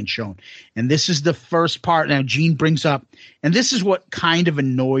Aucoin being shown. And this is the first part. Now Gene brings up, and this is what kind of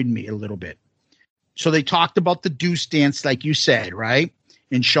annoyed me a little bit. So they talked about the Deuce Dance, like you said, right?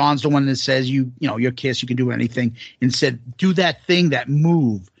 And Sean's the one that says, you're Kiss, you can do anything, and said, do that thing, that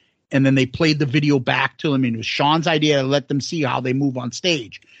move. And then they played the video back to him, and it was Sean's idea to let them see how they move on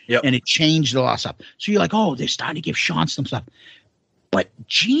stage. Yep. And it changed a lot of stuff. So you're like, oh, they're starting to give Sean some stuff. But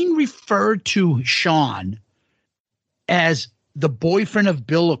Gene referred to Sean as the boyfriend of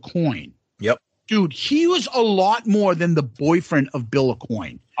Bill Aucoin. Yep. Dude, he was a lot more than the boyfriend of Bill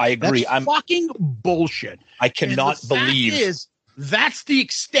Aucoin. I agree. That's fucking bullshit. I cannot believe. That's the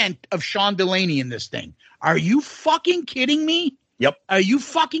extent of Sean Delaney in this thing. Are you fucking kidding me? Yep. Are you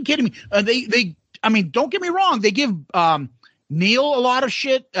fucking kidding me? I mean, don't get me wrong. They give Neil a lot of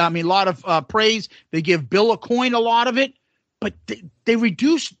shit. I mean, a lot of praise. They give Bill Aucoin a lot of it, but they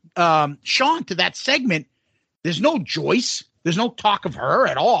reduced Sean to that segment. There's no Joyce. There's no talk of her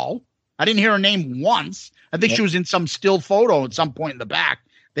at all. I didn't hear her name once. I think she was in some still photo at some point in the back.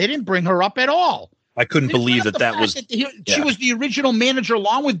 They didn't bring her up at all. I couldn't believe that was. She was the original manager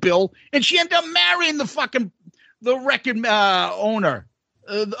along with Bill, and she ended up marrying the record owner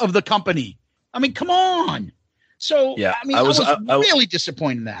of the company. I mean, come on. So, yeah, I was really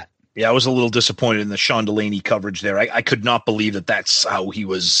disappointed in that. Yeah, I was a little disappointed in the Sean Delaney coverage there. I could not believe that that's how he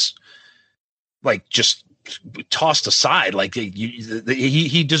was, like, just tossed aside. Like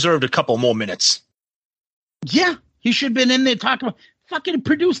he deserved a couple more minutes. Yeah, he should have been in there talking about fucking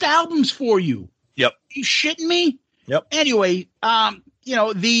produced albums for you. Yep. You shitting me? Yep. Anyway,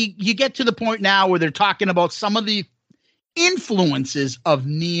 you get to the point now where they're talking about some of the influences of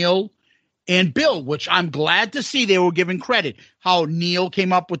Neil and Bill, which I'm glad to see they were giving credit. How Neil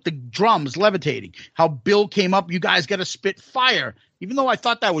came up with the drums levitating, how Bill came up, you guys got to spit fire, even though I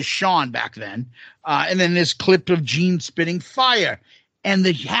thought that was Sean back then. And then this clip of Gene spitting fire. And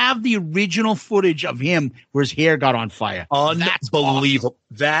they have the original footage of him where his hair got on fire. Unbelievable.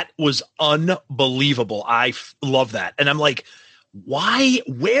 Awesome. That was unbelievable. I love that. And I'm like,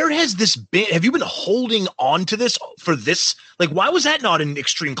 where has this been? Have you been holding on to this for this? Like, why was that not an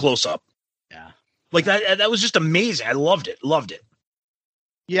extreme close up? Yeah. Like that was just amazing. I loved it.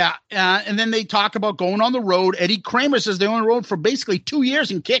 Yeah. And then they talk about going on the road. Eddie Kramer says they were on the road for basically 2 years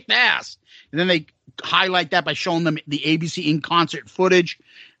and kicked ass. And then they highlight that by showing them the ABC in concert footage.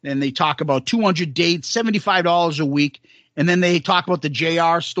 Then they talk about 200 dates, $75 a week. And then they talk about the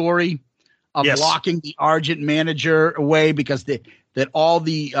JR story of locking the Argent manager away because that all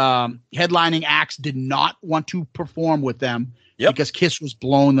the headlining acts did not want to perform with them because Kiss was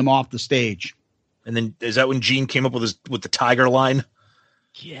blowing them off the stage. And then is that when Gene came up with the Tiger line?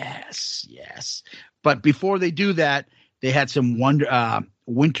 Yes. But before they do that, they had some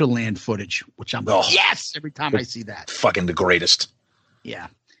Winterland footage, which I'm like, yes, every time I see that. Fucking the greatest. Yeah.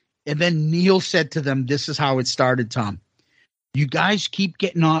 And then Neil said to them, this is how it started, Tom. You guys keep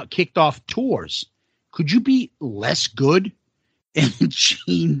getting kicked off tours. Could you be less good? And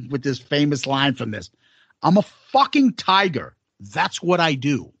Gene, with this famous line from this, I'm a fucking tiger. That's what I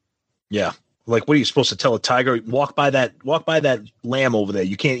do. Yeah. Like, what are you supposed to tell a tiger? Walk by that lamb over there.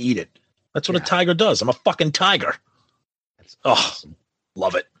 You can't eat it. That's what a tiger does. I'm a fucking tiger. That's awesome.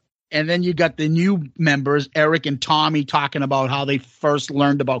 Love it. And then you got the new members, Eric and Tommy, talking about how they first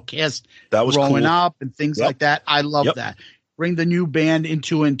learned about Kiss growing up and things like that. I love that. Bring the new band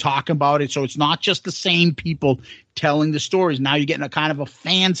into and talk about it. So it's not just the same people telling the stories. Now you're getting a kind of a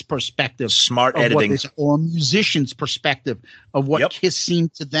fan's perspective. Smart editing. Or a musician's perspective of what Kiss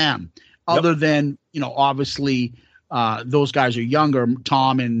seemed to them. Other than, obviously those guys are younger,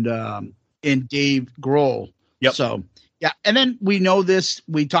 Tom and Dave Grohl. Yep. So, yeah. And then we know this.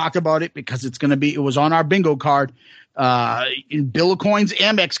 We talked about it because it was on our bingo card, in Bill Aucoin's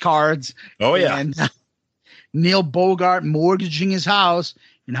Amex cards. Oh, yeah. And Neil Bogart mortgaging his house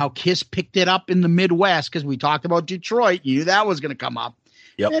and how Kiss picked it up in the Midwest because we talked about Detroit. You knew that was going to come up.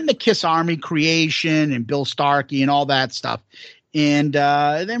 Yep. And the Kiss Army creation and Bill Starkey and all that stuff. And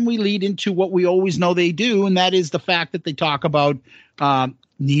then we lead into what we always know they do, and that is the fact that they talk about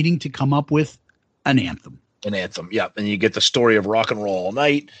needing to come up with an anthem. An anthem, yeah. And you get the story of Rock and Roll All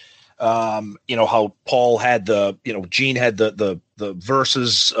Night. How Paul had Gene had the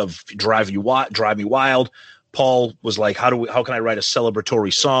verses of Drive Me Wild. Paul was like, how can I write a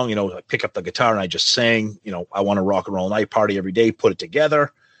celebratory song? I pick up the guitar and I just sang, I want to rock and roll night, party every day, put it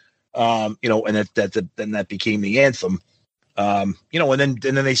together. And that became the anthem. And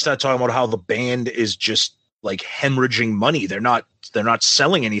then they start talking about how the band is just like hemorrhaging money. They're not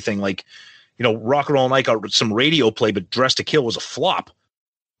selling anything. Like, Rock and Roll Night got some radio play, but Dressed to Kill was a flop.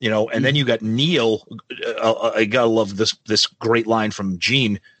 And then you got Neil. I gotta love this great line from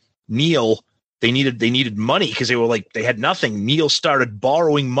Gene. Neil, they needed money because they had nothing. Neil started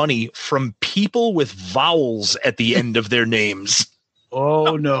borrowing money from people with vowels at the end of their names.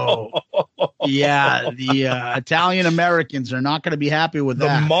 Oh no! Yeah, the Italian Americans are not going to be happy with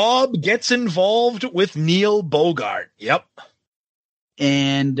that. The mob gets involved with Neil Bogart. Yep.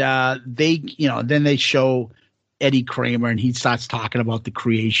 And then they show Eddie Kramer, and he starts talking about the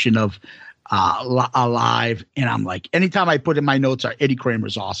creation of Alive, and I'm like, anytime I put in my notes, Eddie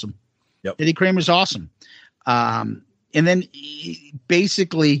Kramer's awesome. Yep. Eddie Kramer's awesome. And then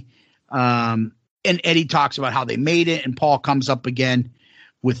basically, and Eddie talks about how they made it, and Paul comes up again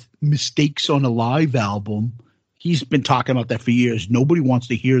with Mistakes on a Live album. He's been talking about that for years. Nobody wants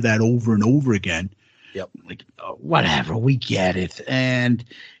to hear that over and over again. Yep. Like, whatever, we get it. And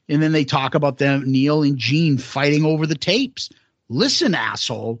then they talk about them, Neil and Gene, fighting over the tapes. Listen,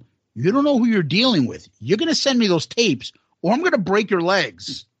 asshole, you don't know who you're dealing with. You're going to send me those tapes, or I'm going to break your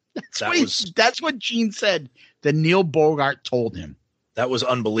legs. That's what Gene said that Neil Bogart told him. That was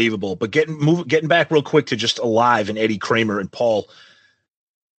unbelievable. But getting back real quick to just Alive and Eddie Kramer and Paul,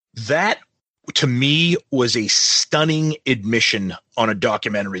 that to me was a stunning admission on a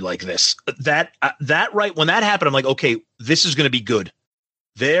documentary like this. That right when that happened, I'm like, okay, this is going to be good.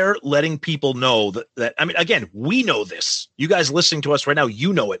 They're letting people know that I mean, again, we know this. You guys listening to us right now,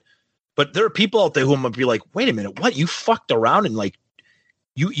 you know it. But there are people out there who might be like, wait a minute, what? You fucked around and like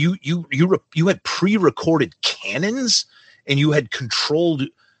you had pre-recorded cannons and you had controlled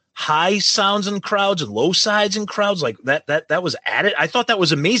high sounds in crowds and low sides in crowds like that was added. I thought that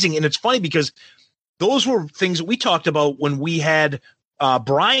was amazing. And it's funny because those were things that we talked about when we had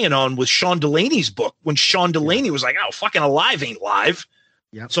Brian on with Sean Delaney's book, when Sean Delaney was like, oh, fucking Alive ain't live.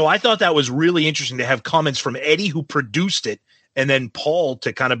 Yep. So I thought that was really interesting to have comments from Eddie, who produced it, and then Paul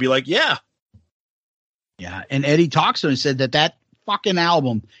to kind of be like, yeah. Yeah. And Eddie talks to him and said that fucking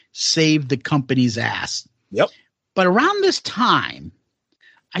album saved the company's ass. Yep. But around this time,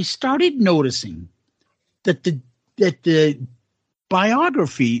 I started noticing that the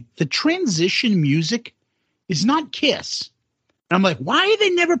biography, the transition music is not Kiss. And I'm like, why are they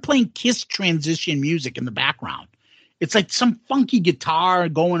never playing Kiss transition music in the background? It's like some funky guitar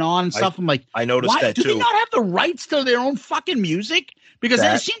going on and stuff. I'm like, I noticed that too. Do they not have the rights to their own fucking music? Because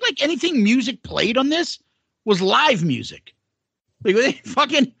it seemed like anything music played on this was live music. Like, they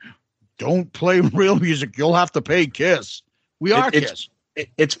fucking don't play real music. You'll have to pay Kiss. We are Kiss.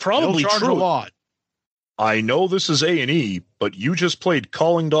 It's probably charge true. A lot. I know this is A&E, but you just played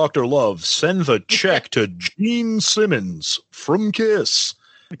Calling Dr. Love. Send the check to Gene Simmons from Kiss.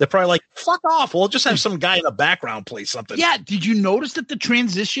 They're probably like, fuck off. We'll just have some guy in the background play something. Yeah. Did you notice that the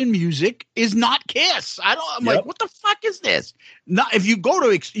transition music is not Kiss? I'm like, what the fuck is this? Not, if you go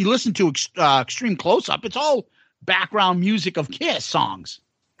to, you listen to Extreme Close-Up, it's all background music of Kiss songs.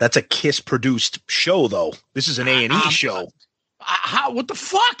 That's a Kiss produced show, though. This is an A&E show. What the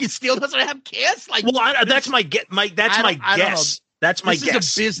fuck? It still doesn't have Kiss? Like, well, that's my guess. That's my guess. This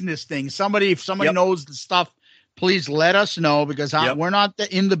is a business thing. If somebody knows the stuff, please let us know, because we're not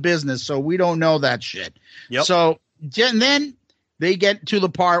in the business, so we don't know that shit. Yep. So and then they get to the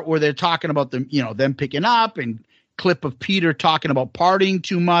part where they're talking about them picking up, and clip of Peter talking about partying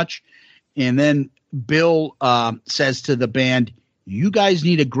too much, and then Bill says to the band, "You guys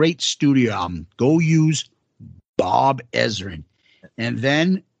need a great studio album. Go use Bob Ezrin." And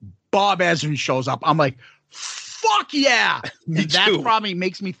then Bob Ezrin shows up. I'm like, fuck yeah. And that probably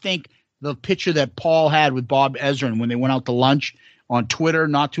makes me think the picture that Paul had with Bob Ezrin when they went out to lunch on Twitter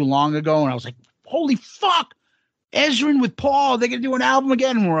not too long ago. And I was like, holy fuck, Ezrin with Paul, they're going to do an album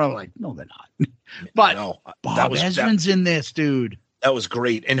again. And we're all like, no, they're not. But Bob Ezrin's in this, dude. That was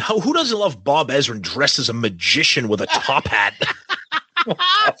great. And who doesn't love Bob Ezrin dressed as a magician with a top hat? What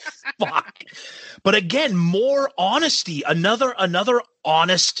the fuck? But again, more honesty. Another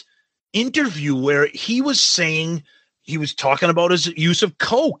honest interview where he was saying, he was talking about his use of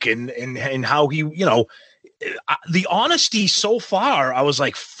coke and how he, the honesty so far. I was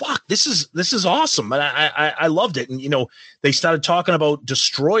like, fuck, this is awesome. And I loved it. And, they started talking about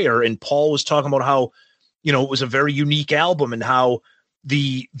Destroyer, and Paul was talking about how, it was a very unique album, and how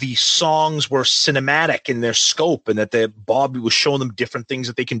the songs were cinematic in their scope, and that Bob was showing them different things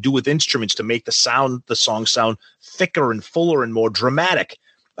that they can do with instruments to make the song sound thicker and fuller and more dramatic.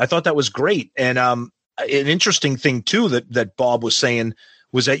 I thought that was great. And an interesting thing too that Bob was saying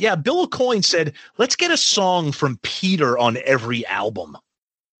was that, Bill Aucoin said, let's get a song from Peter on every album.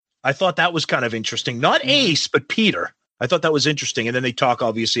 I thought that was kind of interesting. Not Ace, but Peter. I thought that was interesting. And then they talk,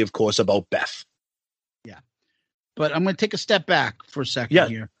 obviously, of course, about Beth. Yeah. But I'm going to take a step back for a second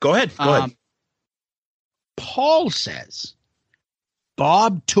here. Go ahead. Go ahead. Paul says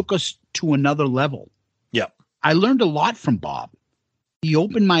Bob took us to another level. Yeah. I learned a lot from Bob. He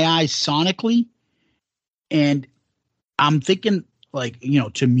opened my eyes sonically, and I'm thinking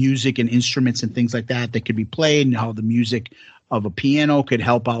to music and instruments and things like that could be played, and how the music of a piano could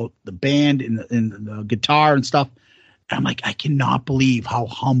help out the band and the guitar and stuff. And I'm like, I cannot believe how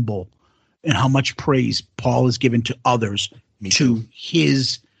humble and how much praise Paul has given to others to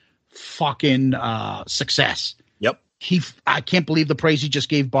his fucking success. Yep. I can't believe the praise he just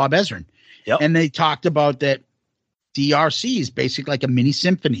gave Bob Ezrin. Yep. And they talked about that DRC is basically like a mini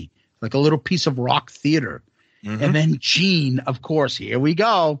symphony, like a little piece of rock theater. Mm-hmm. And then Gene, of course, here we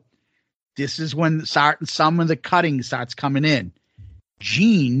go. This is when some of the cutting starts coming in.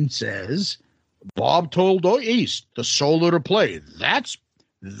 Gene says, Bob told Ace the solo to play. That's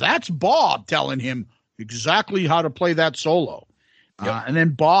Bob telling him exactly how to play that solo. Yep. And then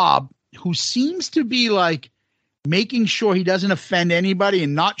Bob, who seems to be like making sure he doesn't offend anybody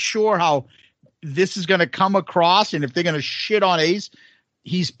and not sure how this is going to come across and if they're going to shit on Ace,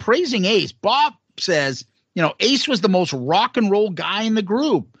 he's praising Ace. Bob says, Ace was the most rock and roll guy in the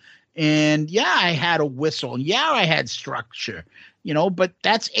group. And I had a whistle, and I had structure, but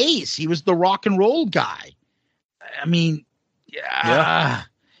that's Ace. He was the rock and roll guy. I mean, yeah.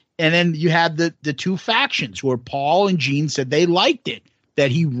 And then you had the two factions where Paul and Gene said they liked it.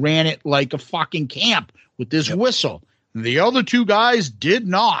 that he ran it like a fucking camp with this whistle. The other two guys did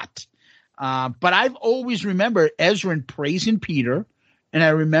not. But I've always remembered Ezrin praising Peter, and I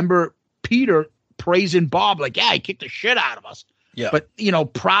remember Peter praising Bob, like, yeah, he kicked the shit out of us. Yeah. But,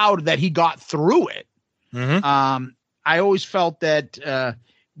 proud that he got through it. Mm-hmm. I always felt that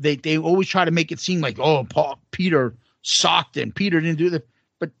they always try to make it seem like, Peter sucked and Peter didn't do that.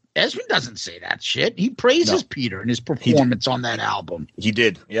 But Ezrin doesn't say that shit. He praises Peter and his performance on that album. He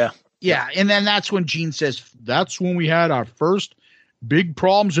did. Yeah. Yeah. And then that's when Gene says, that's when we had our first big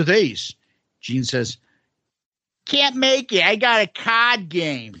problems with Ace. Gene says, can't make it. I got a card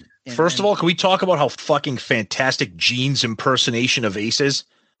game. First of all, can we talk about how fucking fantastic Gene's impersonation of Ace is?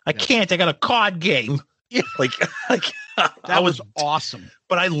 I can't. I got a card game. Yeah. Like that was awesome.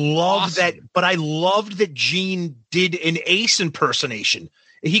 But I loved that. But I loved that Gene did an Ace impersonation.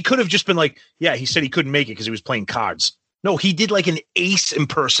 He could have just been like, yeah, he said he couldn't make it because he was playing cards. No, he did like an Ace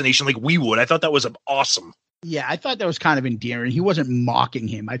impersonation like we would. I thought that was awesome. Yeah, I thought that was kind of endearing. He wasn't mocking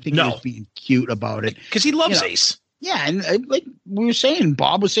him. I think he was being cute about it. Because he loves Ace. Yeah, and like we were saying,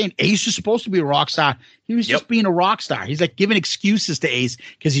 Bob was saying Ace is supposed to be a rock star. He was just being a rock star. He's like giving excuses to Ace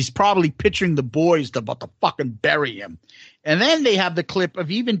because he's probably picturing the boys about to fucking bury him. And then they have the clip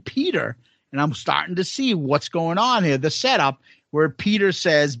of even Peter, and I'm starting to see what's going on here, the setup, where Peter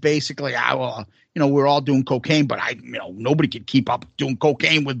says basically, we're all doing cocaine, but nobody could keep up doing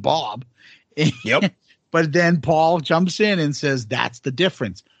cocaine with Bob. Yep. But then Paul jumps in and says, that's the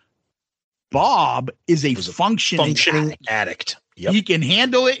difference. Bob is a functioning addict. Yep. He can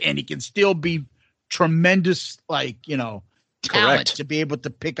handle it, and he can still be tremendous, talent Correct. to be able to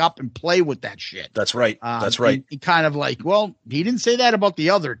pick up and play with that shit. That's right. That's right. He kind of like, well, he didn't say that about the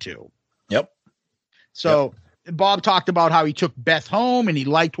other two. Yep. So Bob talked about how he took Beth home, and he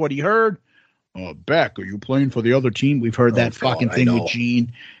liked what he heard. Beck, are you playing for the other team? We've heard that fucking thing with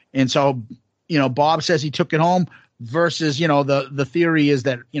Gene. And so, Bob says he took it home. Versus, the theory is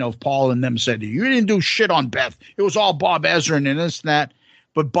that, Paul and them said, you didn't do shit on Beth. It was all Bob Ezrin and this and that.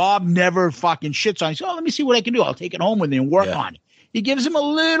 But Bob never fucking shits on it. He says, let me see what I can do. I'll take it home with me and work on it. He gives him a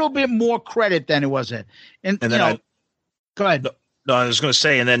little bit more credit than it was. And then go ahead. No, I was going to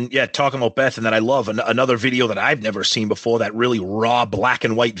say, and then, talking about Beth, and then I love another video that I've never seen before, that really raw black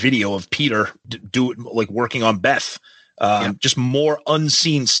and white video of Peter working on Beth. Just more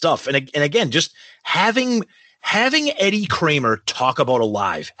unseen stuff. And again, just having Eddie Kramer talk about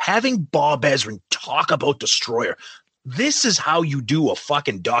Alive, having Bob Ezrin talk about Destroyer. This is how you do a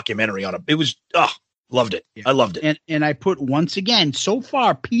fucking documentary on it. It was, loved it. Yeah. I loved it. And I put, once again, so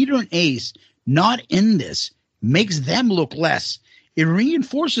far, Peter and Ace not in this makes them look less. It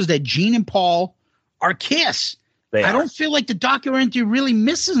reinforces that Gene and Paul are Kiss. I don't feel like the documentary really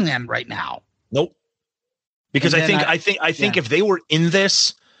misses them right now. Nope. Because I think if they were in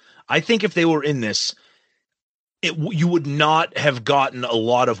this, you would not have gotten a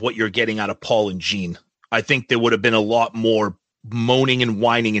lot of what you're getting out of Paul and Gene. I think there would have been a lot more moaning and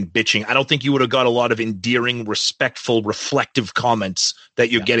whining and bitching. I don't think you would have got a lot of endearing, respectful, reflective comments that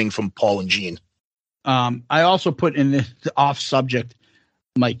you're getting from Paul and Gene. I also put in the off subject,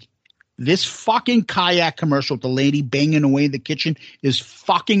 Mike, this fucking kayak commercial with the lady banging away in the kitchen is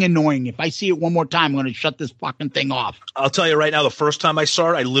fucking annoying. If I see it one more time, I'm going to shut this fucking thing off. I'll tell you right now, the first time I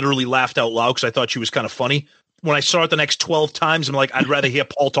saw it, I literally laughed out loud because I thought she was kind of funny. When I saw it the next 12 times, I'm like, I'd rather hear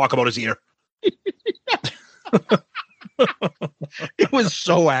Paul talk about his ear. It was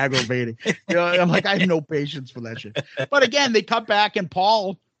so aggravating. I'm like, I have no patience for that shit. But again, they cut back, and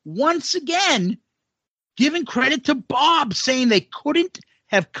Paul, once again, giving credit to Bob, saying they couldn't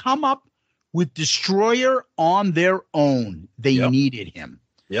have come up with Destroyer on their own. They needed him.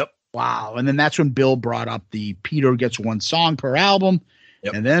 Yep. Wow. And then that's when Bill brought up the Peter gets one song per album.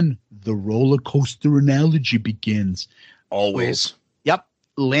 Yep. And then the roller coaster analogy begins. Always. Yep.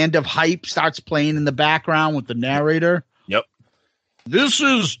 Land of Hype starts playing in the background with the narrator. Yep. This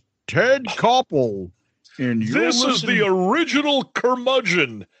is Ted Koppel. And this is the original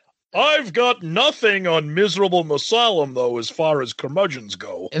curmudgeon. I've got nothing on Miserable Musalem, though, as far as curmudgeons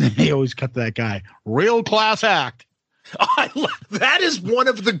go. And they always cut that guy. Real class act. That is one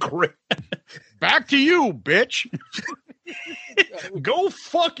of the great. Back to you, bitch. Go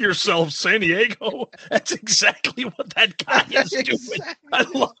fuck yourself, San Diego. That's exactly what that guy is doing. I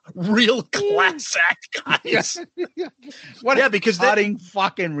love real class act guys. Because cutting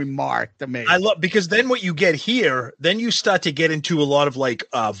fucking remark to me. I love because then what you get here, then you start to get into a lot of like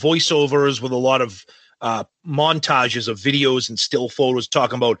voiceovers with a lot of montages of videos and still photos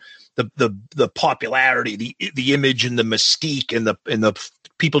talking about the popularity, the image and the mystique and the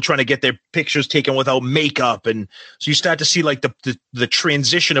people trying to get their pictures taken without makeup. And so you start to see like the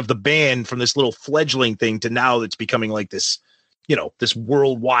transition of the band from this little fledgling thing to now that's becoming like this, this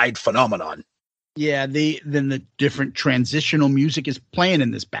worldwide phenomenon. Yeah, then the different transitional music is playing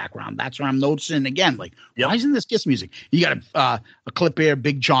in this background. That's what I'm noticing again. Like, why isn't this Kiss music? You got a clip here,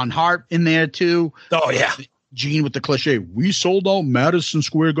 Big John Hart in there too. Oh yeah, Gene with the cliche. We sold out Madison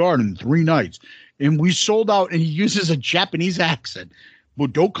Square Garden in 3 nights, and we sold out. And he uses a Japanese accent.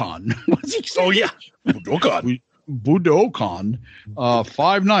 Budokan. What's he saying? Oh yeah, Budokan. Budokan.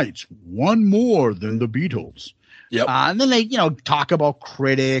 5 nights, one more than the Beatles. Yep. And then they talk about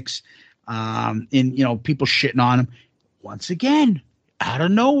critics. And people shitting on him. Once again, out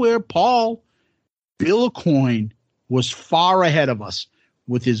of nowhere, Bill Aucoin was far ahead of us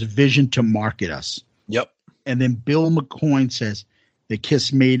with his vision to market us. Yep. And then Bill McCoy says the Kiss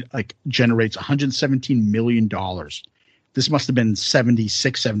generates $117 million. This must have been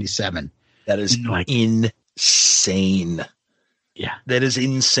 76, 77. That is insane. Yeah. That is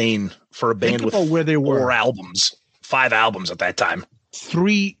insane for a band with where they were. 4 albums, 5 albums at that time.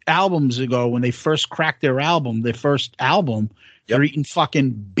 3 albums ago, when they first cracked their first album, they're eating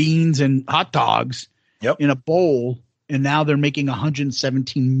fucking beans and hot dogs in a bowl, and now they're making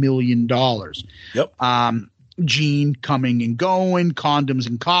 $117 million. Yep. Gene coming and going, condoms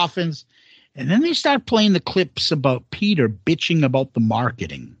and coffins. And then they start playing the clips about Peter bitching about the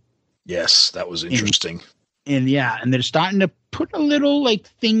marketing. Yes, that was interesting. And they're starting to put a little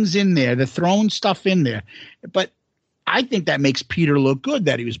things in there. They're throwing stuff in there. But I think that makes Peter look good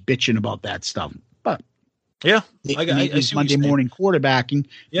that he was bitching about that stuff. But yeah, I see Monday morning quarterbacking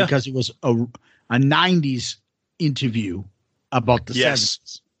because it was a 90s interview about the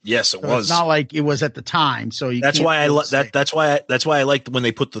 70s. Yes, it so was. It's not like it was at the time. So that's why I liked when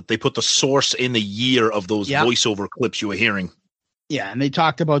they put the source in the year of those voiceover clips you were hearing. Yeah, and they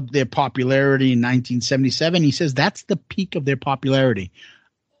talked about their popularity in 1977. He says that's the peak of their popularity.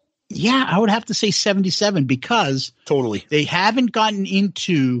 Yeah, I would have to say 77 because totally they haven't gotten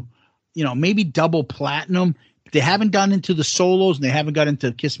into, maybe double platinum. They haven't gotten into the solos and they haven't got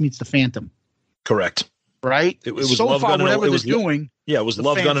into Kiss Meets the Phantom. Correct. Right? It was so Love far, Gun whatever it they're was doing. Yeah, it was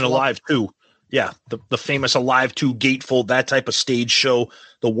Love Gun and Alive too. Yeah, the famous Alive 2 Gatefold, that type of stage show.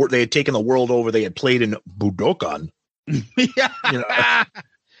 They had taken the world over. They had played in Budokan. Yeah.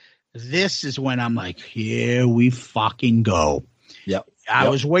 This is when I'm like, here we fucking go. Yep. I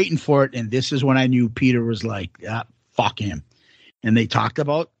was waiting for it, and this is when I knew Peter was like, fuck him. And they talked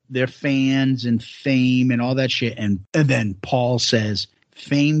about their fans and fame and all that shit. And then Paul says,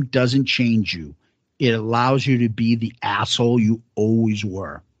 fame doesn't change you. It allows you to be the asshole you always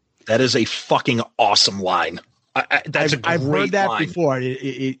were. That is a fucking awesome line. That's a great I've heard that line. before.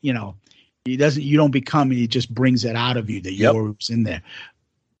 It you don't become it. It just brings it out of you that you're in there.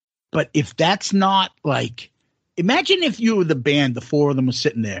 But if that's not imagine if you were the band, the 4 of them were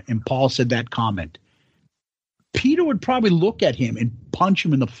sitting there, and Paul said that comment. Peter would probably look at him and punch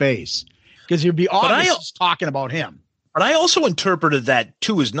him in the face because he'd be obvious talking about him. But I also interpreted that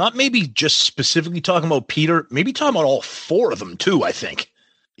too as not maybe just specifically talking about Peter, maybe talking about all 4 of them too. I think.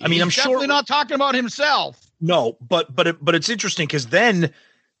 I mean, I'm definitely sure not talking about himself. No, but it's interesting because then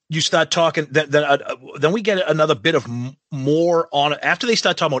you start talking. Then we get another bit of more on after they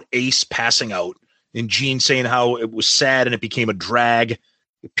start talking about Ace passing out. And Gene saying how it was sad and it became a drag.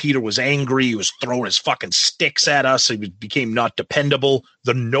 Peter was angry. He was throwing his fucking sticks at us. He became not dependable.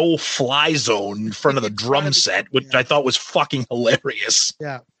 The no-fly zone in front of the drum set, which I thought was fucking hilarious.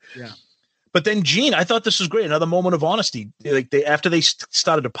 Yeah, yeah. But then Gene, I thought this was great. Another moment of honesty. After they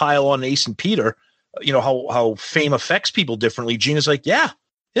started to pile on Ace and Peter, how fame affects people differently. Gene is like, yeah,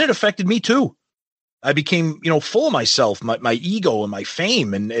 it affected me too. I became, full of myself, my ego and my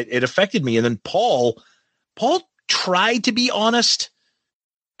fame, and it affected me. And then Paul tried to be honest,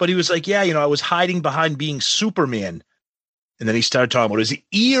 but he was like, yeah, I was hiding behind being Superman. And then he started talking about his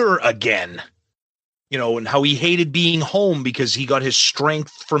ear again, and how he hated being home because he got his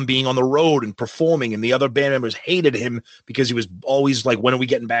strength from being on the road and performing. And the other band members hated him because he was always like, when are we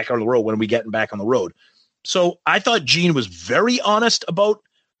getting back on the road? When are we getting back on the road? So I thought Gene was very honest about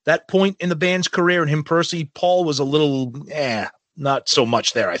that point in the band's career, and him personally. Paul was a little, not so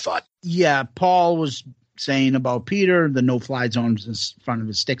much there, I thought. Yeah, Paul was saying about Peter, the no-fly zones in front of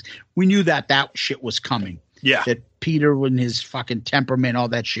his sticks. We knew that shit was coming. Yeah. That Peter with his fucking temperament, all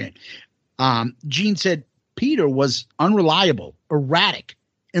that shit. Gene said Peter was unreliable, erratic,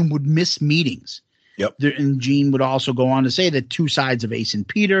 and would miss meetings. Yep. And Gene would also go on to say that 2 sides of Ace and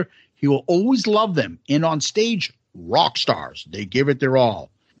Peter, He will always love them. And on stage, rock stars. They give it their all.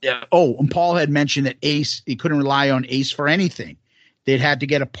 Yeah. Oh, and Paul had mentioned that Ace, he couldn't rely on Ace for anything. They'd had to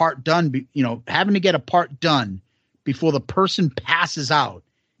get a part done, having to get a part done before the person passes out.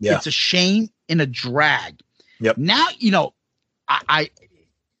 Yeah. It's a shame and a drag. Yep. Now,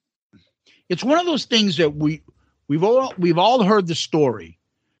 it's one of those things that we've all heard the story,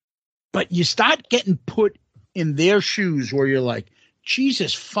 but you start getting put in their shoes where you're like,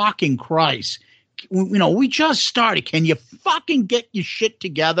 Jesus fucking Christ. We just started. Can you fucking get your shit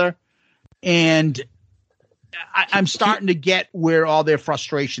together? And I'm starting to get where all their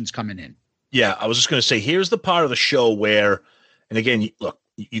frustrations coming in. Yeah, I was just going to say, here's the part of the show where, and again, look,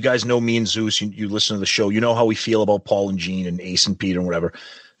 you guys know me and Zeus, you listen to the show, you know how we feel about Paul and Gene and Ace and Peter and whatever.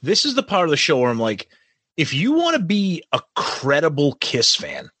 This is the part of the show where I'm like, if you want to be a credible Kiss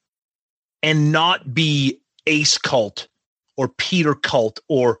fan and not be Ace cult or Peter cult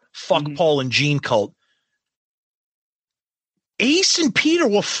or fuck Paul and Gene cult, Ace and Peter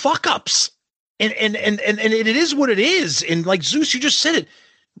were fuck ups. And it is what it is. And like Zeus, you just said it.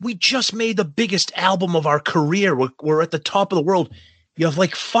 We just made the biggest album of our career. We're at the top of the world. You have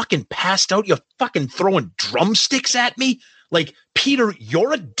like fucking passed out. You're fucking throwing drumsticks at me. Like, Peter,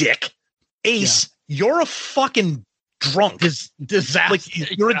 you're a dick. Ace, you're a fucking drunk. Disaster.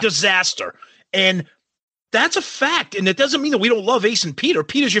 Like, you're a disaster. And that's a fact. And it doesn't mean that we don't love Ace and Peter.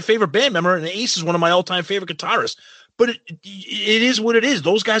 Peter's your favorite band member, and Ace is one of my all-time favorite guitarists. But it is what it is.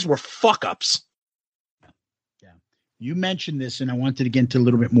 Those guys were fuck-ups. You mentioned this, and I wanted to get into a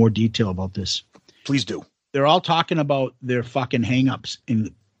little bit more detail about this. Please do. They're all talking about their fucking hang-ups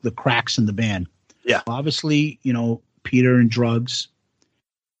in the cracks in the band. Yeah. Obviously, Peter and drugs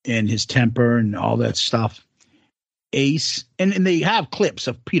and his temper and all that stuff. Ace, and they have clips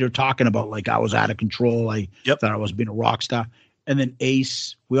of Peter talking about, like, I was out of control. I thought I was being a rock star. And then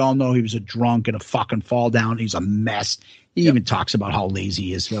Ace, we all know he was a drunk and a fucking fall down. He's a mess. He even talks about how lazy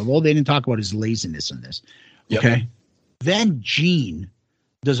he is. Well, they didn't talk about his laziness in this. Okay. Then Gene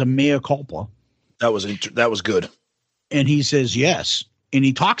does a mea culpa. That was good. And he says yes. And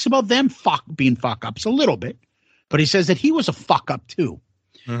he talks about them being fuck ups a little bit, but he says that he was a fuck up too.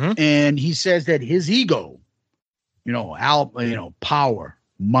 Mm-hmm. And he says that his ego, power,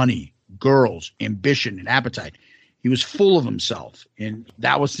 money, girls, ambition, and appetite, he was full of himself. And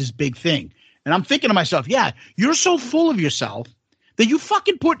that was his big thing. And I'm thinking to myself, yeah, you're so full of yourself that you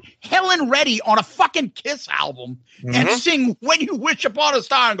fucking put Helen Reddy on a fucking Kiss album and sing When You Wish Upon a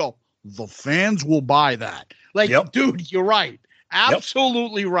Star and go, the fans will buy that. Like, dude, you're right.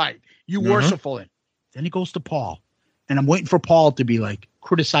 Absolutely right. You worshipful it. Then he goes to Paul. And I'm waiting for Paul to be like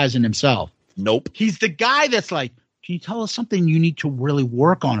criticizing himself. Nope. He's the guy that's like, can you tell us something you need to really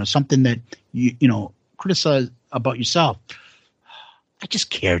work on or something that you criticize about yourself? I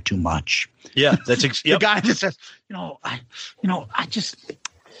just care too much. Yeah, that's the guy that says,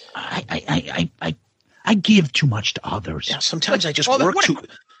 I give too much to others. Yeah, sometimes I just work too.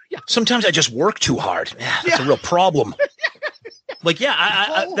 Sometimes I just work too hard. Yeah, that's a real problem. Like,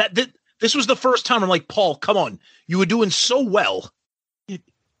 this was the first time I'm like, Paul, come on, you were doing so well.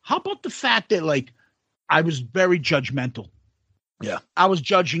 How about the fact that, like, I was very judgmental? Yeah, I was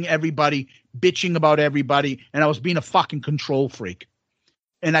judging everybody, bitching about everybody, and I was being a fucking control freak.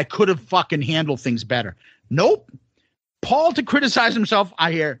 And I could have fucking handled things better. Nope. Paul to criticize himself,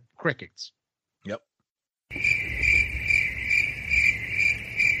 I hear crickets. Yep.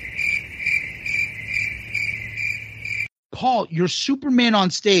 Paul, you're Superman on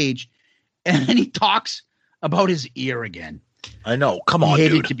stage, and then he talks about his ear again. I know. Come on, dude. He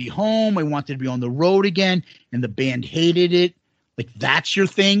hated dude. to be home. I wanted to be on the road again, and the band hated it. Like, that's your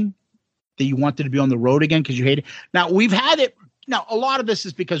thing? That you wanted to be on the road again because you hate it? Now, we've had it. Now, a lot of this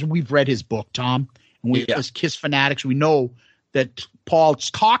is because we've read his book, Tom, and we, as Kiss fanatics, we know that Paul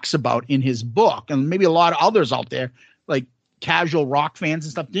talks about in his book, and maybe a lot of others out there, like casual rock fans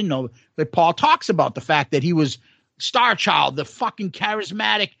and stuff, didn't know that Paul talks about the fact that he was Star Child, the fucking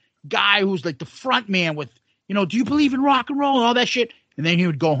charismatic guy who's like the front man with, do you believe in rock and roll and all that shit? And then he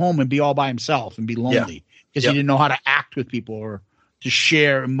would go home and be all by himself and be lonely because he didn't know how to act with people or to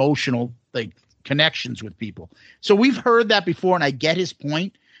share emotional, like, connections with people. So we've heard that before, and I get his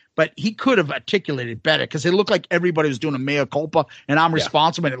point, but he could have articulated better because it looked like everybody was doing a mea culpa, and I'm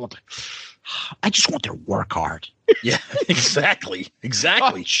responsible. And it looked like, I just want to work hard. Yeah, exactly.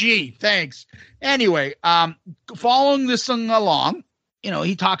 Oh, gee, thanks. Anyway, following this thing along,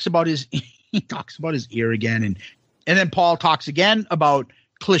 he talks about his ear again, and then Paul talks again about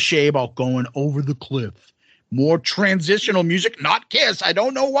cliche about going over the cliff, more transitional music, not Kiss. I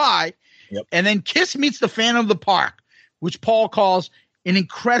don't know why. Yep. And then Kiss meets the Phantom of the Park, which Paul calls an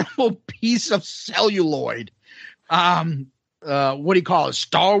incredible piece of celluloid. What do you call it?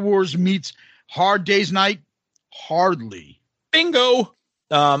 Star Wars meets Hard Day's Night? Hardly. Bingo.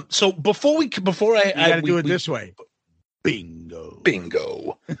 So before I gotta do it this way. Bingo.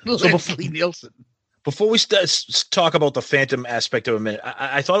 Leslie Nielsen. Before we talk about the Phantom aspect of a minute,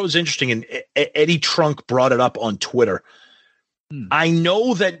 I thought it was interesting, and Eddie Trunk brought it up on Twitter. I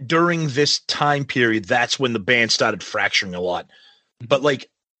know that during this time period, that's when the band started fracturing a lot. But like,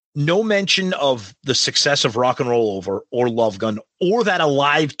 no mention of the success of Rock and Roll Over or Love Gun or that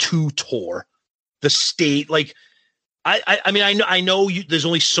Alive 2 tour. The state, like, I mean, I know there's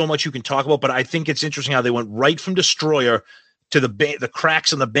only so much you can talk about, but I think it's interesting how they went right from Destroyer to the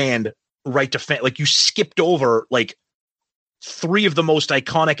cracks in the band, right to like you skipped over like 3 of the most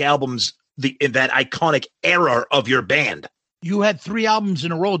iconic albums in that iconic era of your band. You had 3 albums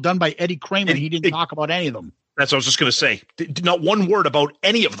in a row done by Eddie Kramer, and he didn't talk about any of them. That's what I was just going to say. Not one word about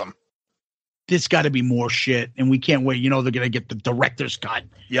any of them. There's got to be more shit, and we can't wait. You know, they're going to get the director's cut.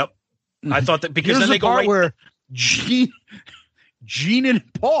 Yep. I thought that because Here's then they go right where Gene and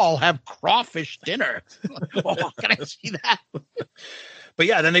Paul have crawfish dinner. Oh, can I see that? But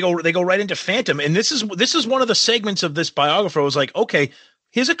yeah, then they go right into Phantom, and this is one of the segments of this biographer. I was like, okay,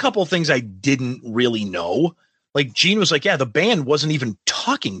 here's a couple of things I didn't really know. Like Gene was like, yeah, the band wasn't even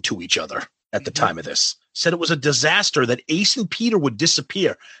talking to each other at the time of this. Said it was a disaster that Ace and Peter would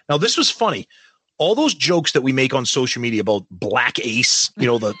disappear. Now this was funny. All those jokes that we make on social media about Black Ace, you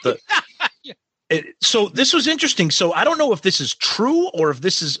know, the so this was interesting. So I don't know if this is true or if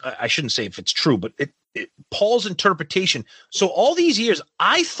this is, I shouldn't say if it's true, but Paul's interpretation. So all these years,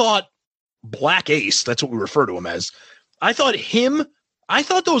 I thought Black Ace, that's what we refer to him as. I thought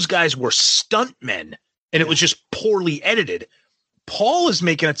those guys were stuntmen, and it was just poorly edited. Paul is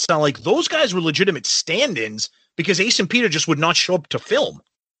making it sound like those guys were legitimate stand-ins because Ace and Peter just would not show up to film.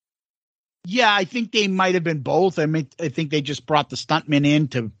 Yeah, I think they might have been both. I mean, I think they just brought the stuntmen in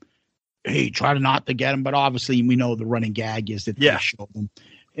to, hey, try to not to get them. But obviously, we know the running gag is that they show them.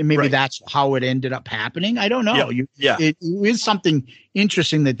 And maybe that's how it ended up happening. I don't know. It is something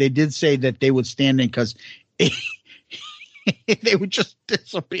interesting that they did say that they would stand in because they would just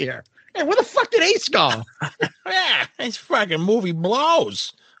disappear. Hey, where the fuck did Ace go? Yeah, this fucking movie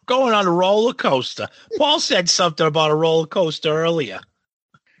blows. Going on a roller coaster. Paul said something about a roller coaster earlier.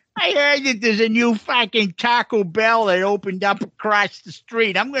 I heard that there's a new fucking Taco Bell that opened up across the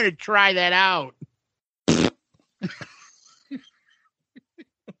street. I'm going to try that out.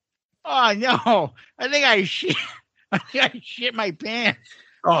 Oh, no. I think I shit my pants.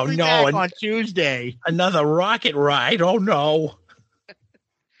 Oh, no. On Tuesday. Another rocket ride. Oh, no.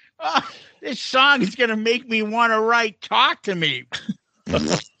 Oh, this song is going to make me want to write Talk to Me.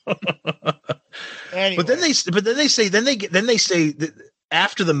 Anyway. But then they say that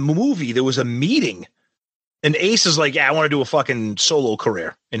after the movie, there was a meeting and Ace is like, yeah, I want to do a fucking solo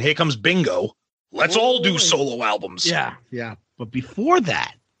career. And here comes Bingo. Let's all do solo albums. Yeah. Yeah. But before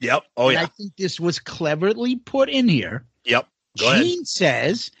that. Yep. Oh, yeah. I think this was cleverly put in here. Yep. Go ahead. Gene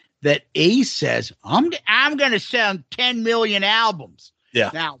says that Ace says, I'm going to sell 10 million albums. Yeah.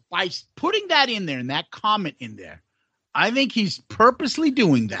 Now, by putting that in there and that comment in there, I think he's purposely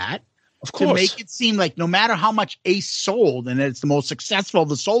doing that to make it seem like no matter how much Ace sold, and it's the most successful of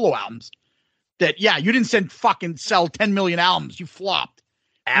the solo albums, that, yeah, you didn't sell 10 million albums. You flopped.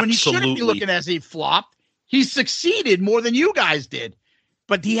 Absolutely. When he shouldn't be looking as he flopped, he succeeded more than you guys did.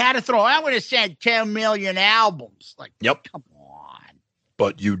 But he had to throw, I'm going to send 10 million albums. Like, yep. Come on.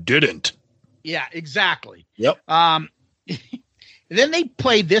 But you didn't. Yeah, exactly. Yep. Then they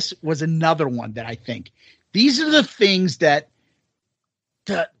played, this was another one that I think, these are the things that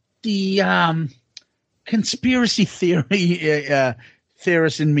the conspiracy theory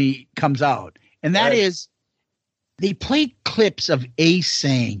theorist in me comes out. And that is, they played clips of Ace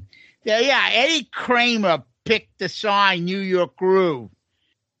saying, yeah, Eddie Kramer picked the song New York Groove.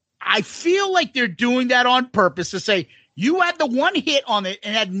 I feel like they're doing that on purpose to say, you had the one hit on it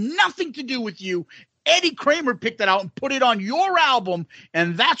and had nothing to do with you. Eddie Kramer picked it out and put it on your album,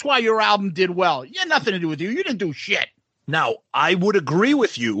 and that's why your album did well. It had nothing to do with you. You didn't do shit. Now, I would agree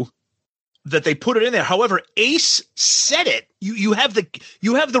with you that they put it in there. However, Ace said it. You have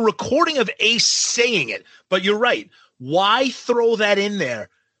the recording of Ace saying it, but you're right. Why throw that in there?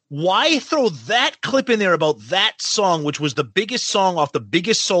 Why throw that clip in there about that song, which was the biggest song off the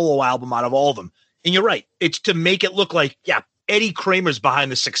biggest solo album out of all of them? And you're right. It's to make it look like, yeah, Eddie Kramer's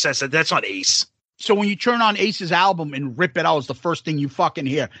behind the success. That's not Ace. So when you turn on Ace's album and Rip It Out is the first thing you fucking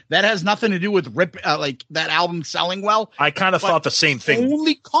hear, that has nothing to do with like that album selling well. I kind of thought the same thing.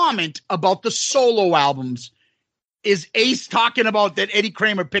 Only comment about the solo albums is Ace talking about that Eddie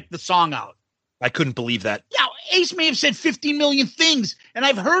Kramer picked the song out. I couldn't believe that. Yeah, Ace may have said 50 million things, and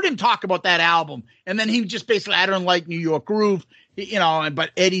I've heard him talk about that album. And then he just basically, I don't like New York Groove,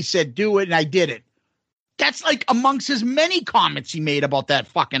 but Eddie said do it, and I did it. That's like amongst his many comments he made about that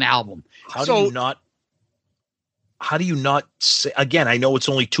fucking album. How do you not say, again, I know it's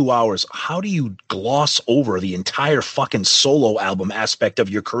only 2 hours. How do you gloss over the entire fucking solo album aspect of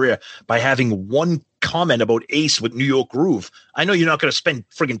your career by having one comment about Ace with New York Groove? I know you're not going to spend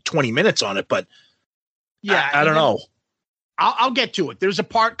friggin' 20 minutes on it, but yeah, I don't know. I'll get to it. There's a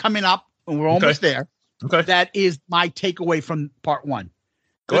part coming up, and we're almost there. Okay. That is my takeaway from part one.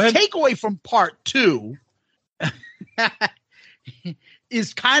 Go ahead. Takeaway from part two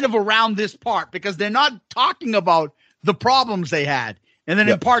is kind of around this part because they're not talking about the problems they had. And then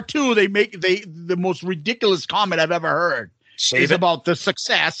in part two, they make the most ridiculous comment I've ever heard is about the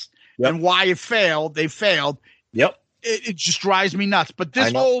success and why it failed. They failed. Yep. It just drives me nuts. But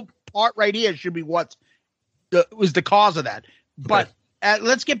this whole part right here should be what was the cause of that. But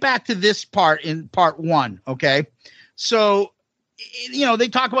let's get back to this part in part one. Okay. So, they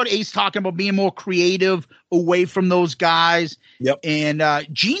talk about Ace talking about being more creative away from those guys. Yep. And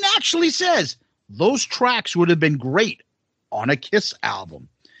Gene actually says those tracks would have been great on a Kiss album.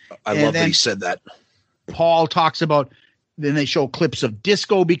 I love that he said that. Paul talks about, then they show clips of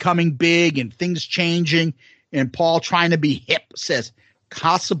disco becoming big and things changing. And Paul, trying to be hip, says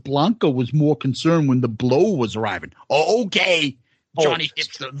Casablanca was more concerned when the blow was arriving. Oh, okay. Johnny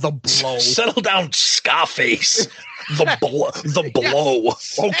hits the blow. Settle down, Scarface. The blow. Okay.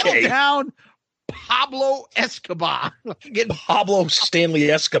 Settle down, Pablo Escobar. Pablo Stanley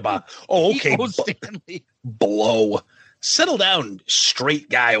Escobar. Oh, okay. Stanley. Blow. Settle down, straight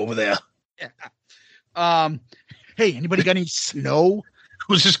guy over there. Yeah. Hey, anybody got any snow? I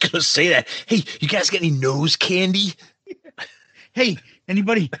was just gonna say that. Hey, you guys got any nose candy? Hey,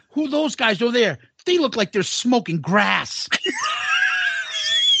 anybody? Who are those guys over there? They look like they're smoking grass.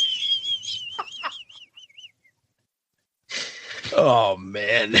 Oh,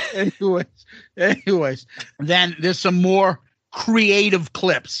 man. Anyways, then there's some more creative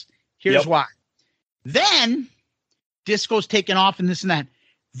clips. Here's why. Then disco's taken off and this and that.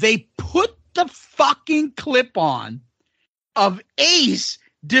 They put the fucking clip on of Ace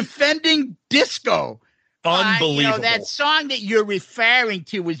defending disco. Unbelievable. That song that you're referring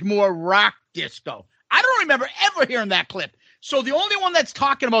to is more rock disco. I don't remember ever hearing that clip. So the only one that's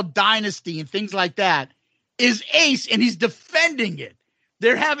talking about Dynasty and things like that is Ace, and he's defending it.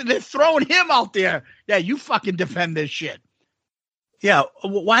 They're throwing him out there. Yeah, you fucking defend this shit. Yeah,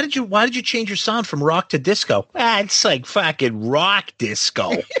 why did you change your sound from rock to disco? It's like fucking rock disco.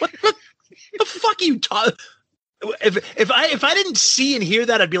 what the fuck are you talking? If I didn't see and hear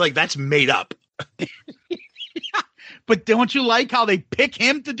that, I'd be like, that's made up. But don't you like how they pick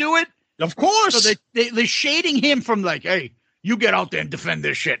him to do it? Of course. So they're shading him from like, hey, you get out there and defend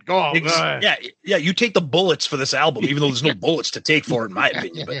this shit. Go on. Yeah. You take the bullets for this album, even though there's no bullets to take for it, in my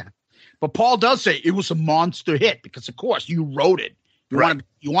opinion. But Paul does say it was a monster hit because, of course, you wrote it.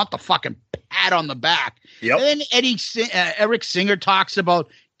 You want the fucking pat on the back. Yep. And then Eric Singer talks about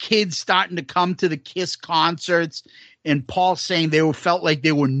kids starting to come to the Kiss concerts, and Paul saying they felt like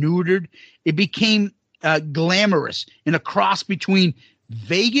they were neutered. It became glamorous in a cross between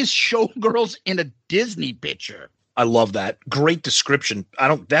Vegas showgirls and a Disney picture. I love that. Great description.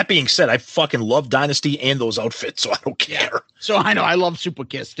 That being said, I fucking love Dynasty and those outfits, so I don't care. Yeah. So I know I love Super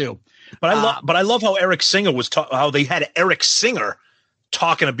Kiss too. But I love how Eric Singer how they had Eric Singer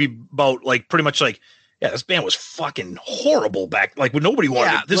talking about like pretty much like, yeah, this band was fucking horrible back. Like when nobody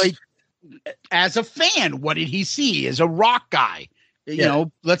wanted this. Like, as a fan, what did he see? As a rock guy, you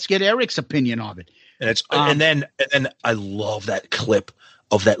know, let's get Eric's opinion of it. And it's and then I love that clip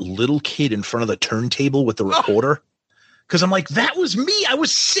of that little kid in front of the turntable with the recorder. Because I'm like, that was me. I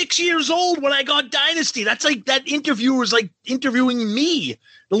was 6 years old when I got Dynasty. That's like that interviewer was like interviewing me.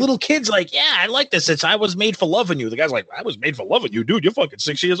 The little kid's like, yeah, I like this. I was made for loving you. The guy's like, I was made for loving you, dude. You're fucking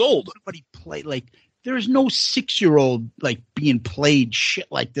 6 years old. Everybody played like there's no 6-year-old like being played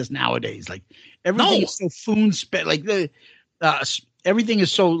shit like this nowadays. Like everything is so like everything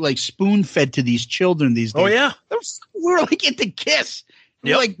is so like spoon fed to these children these days. Oh yeah, we're like into Kiss.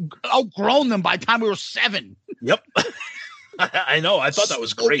 We're like outgrown them by the time we were 7. Yep. I know. I thought that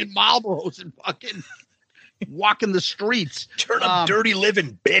was great. Marlboros and fucking walking the streets. Turn up dirty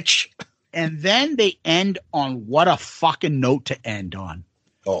living, bitch. And then they end on what a fucking note to end on.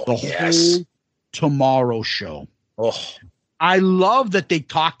 Oh, the whole Tomorrow Show. Oh, I love that they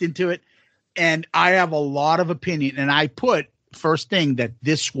talked into it, and I have a lot of opinion. And I put first thing that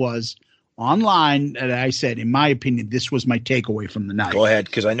this was online, and I said, in my opinion, this was my takeaway from the night. Go ahead,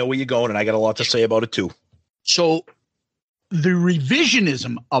 because I know where you're going, and I got a lot to say about it too. So the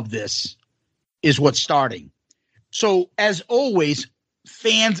revisionism of this is what's starting. So as always,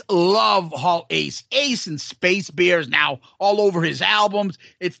 fans love how Ace and Space Bears now all over his albums.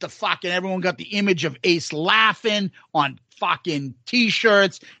 It's the fucking, everyone got the image of Ace laughing on fucking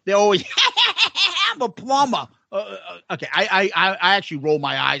t-shirts. They always, I'm a plumber. Okay, I actually roll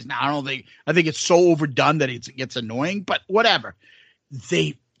my eyes now. I think it's so overdone that it gets annoying, but whatever.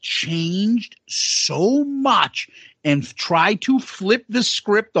 They changed so much and try to flip the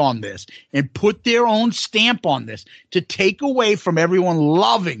script on this and put their own stamp on this to take away from everyone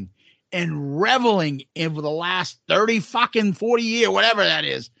loving and reveling in for the last 30 fucking 40 years, whatever that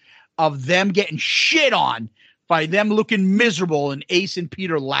is, of them getting shit on by them looking miserable and Ace and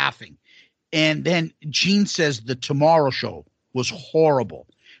Peter laughing. And then Gene says the Tomorrow Show was horrible.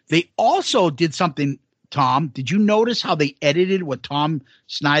 They also did something, Tom. Did you notice how they edited what Tom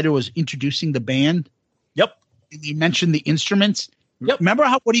Snyder was introducing the band? Yep. He mentioned the instruments. Yep. Remember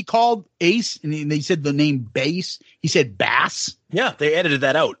what he called Ace? And they said the name bass. He said bass. Yeah, they edited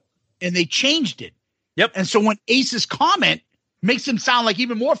that out. And they changed it. Yep. And so when Ace's comment makes him sound like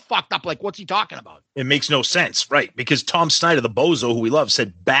even more fucked up, like what's he talking about? It makes no sense, right? Because Tom Snyder, the bozo who we love,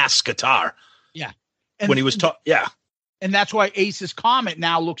 said bass guitar. Yeah. When he was talking, yeah. And that's why Ace's comment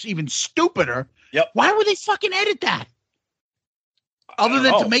now looks even stupider. Yep. Why would they fucking edit that? Other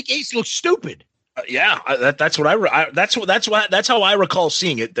than to make Ace look stupid. That's how I recall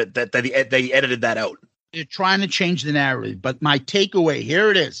seeing it. That they edited that out. They're trying to change the narrative, but my takeaway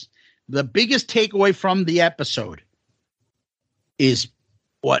here it is. The biggest takeaway from the episode is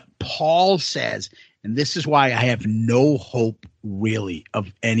what Paul says, and this is why I have no hope really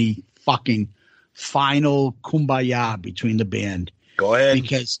of any fucking final kumbaya between the band. Go ahead,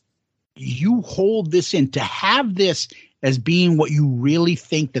 because you hold this in to have this as being what you really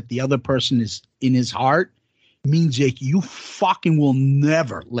think that the other person is in his heart means that you fucking will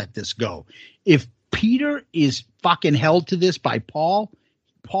never let this go. If Peter is fucking held to this by Paul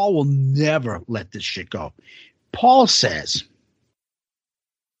will never let this shit go. Paul says,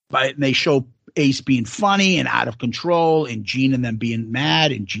 but they show Ace being funny and out of control and Gene and them being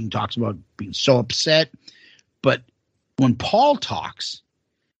mad, and Gene talks about being so upset. But when Paul talks,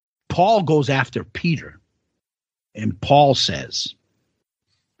 Paul goes after Peter. And Paul says,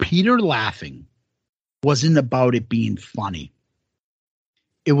 Peter laughing wasn't about it being funny.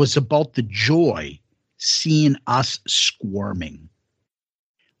 It was about the joy seeing us squirming.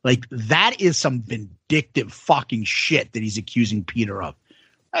 Like, that is some vindictive fucking shit that he's accusing Peter of.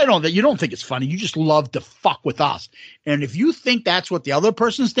 I don't know that you don't think it's funny. You just love to fuck with us. And if you think that's what the other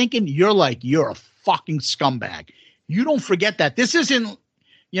person's thinking, you're a fucking scumbag. You don't forget that. This isn't,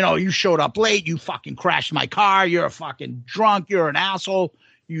 you showed up late, you fucking crashed my car, you're a fucking drunk, you're an asshole,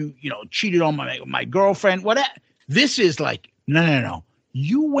 you cheated on my girlfriend, whatever. This is like, no.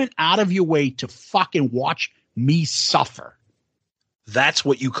 You went out of your way to fucking watch me suffer. That's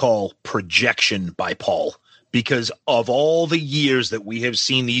what you call projection by Paul. Because of all the years that we have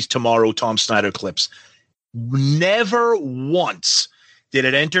seen these Tomorrow Tom Snyder clips, never once did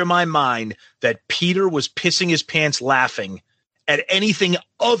it enter my mind that Peter was pissing his pants laughing at anything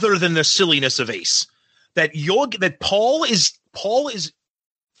other than the silliness of Ace. That Paul is,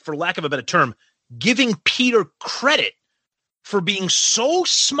 for lack of a better term, giving Peter credit for being so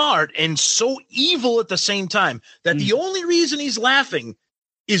smart and so evil at the same time, that the only reason he's laughing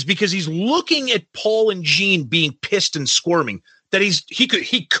is because he's looking at Paul and Gene being pissed and squirming. That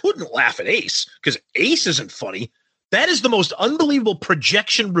he couldn't laugh at Ace because Ace isn't funny. That is the most unbelievable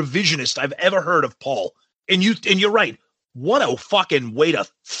projection revisionist I've ever heard of Paul. And you're right. What a fucking way to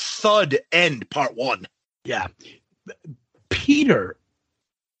thud end part one. Yeah. Peter,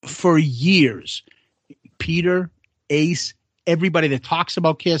 for years, Peter, Ace, everybody that talks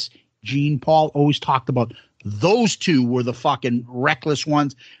about Kiss, Gene, Paul, always talked about those two were the fucking reckless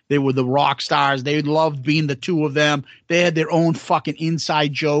ones. They were the rock stars. They loved being the two of them. They had their own fucking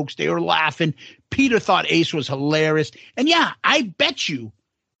inside jokes. They were laughing. Peter thought Ace was hilarious. And yeah, I bet you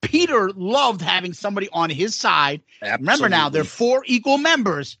Peter loved having somebody on his side. Absolutely. Remember now, they're 4 equal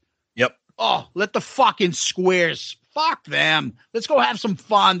members. Yep. Oh, let the fucking squares. Fuck them. Let's go have some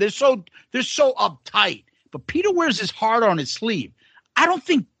fun. They're so uptight. But Peter wears his heart on his sleeve. I don't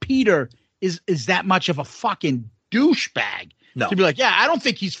think Peter is that much of a fucking douchebag to be like, yeah, I don't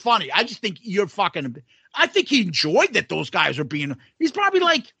think he's funny. I just think you're fucking. I think he enjoyed that those guys are being. He's probably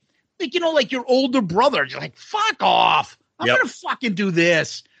like your older brother. You're like, fuck off. I'm gonna fucking do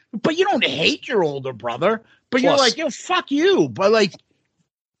this. But you don't hate your older brother. But you're like, yo, fuck you. But like,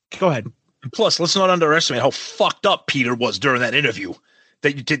 go ahead. Plus, let's not underestimate how fucked up Peter was during that interview.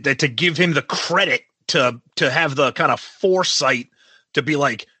 That to give him the credit to have the kind of foresight to be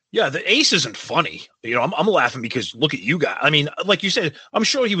like, yeah, the Ace isn't funny. You know, I'm laughing because look at you guys. I mean, like you said, I'm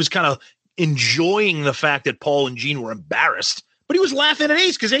sure he was kind of enjoying the fact that Paul and Gene were embarrassed, but he was laughing at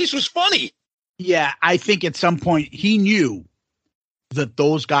Ace because Ace was funny. Yeah, I think at some point he knew that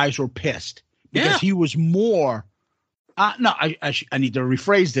those guys were pissed because he was more. I need to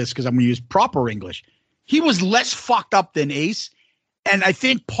rephrase this because I'm going to use proper English. He was less fucked up than Ace. And I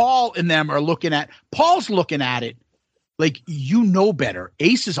think Paul and them are Paul's looking at it like, you know better.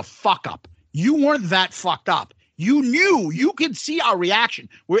 Ace is a fuck up. You weren't that fucked up. You knew, you could see our reaction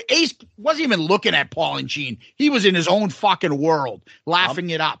where Ace wasn't even looking at Paul and Gene. He was in his own fucking world,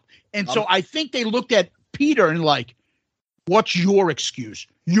 laughing it up. And so I think they looked at Peter and like, what's your excuse?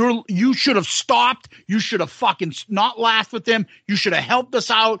 You should have stopped. You should have fucking not laughed with him. You should have helped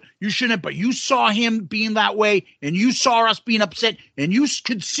us out. You shouldn't, but you saw him being that way and you saw us being upset and you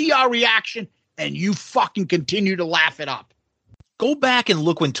could see our reaction and you fucking continue to laugh it up. Go back and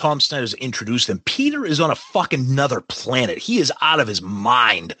look when Tom Snyder's introduced them. Peter is on a fucking another planet. He is out of his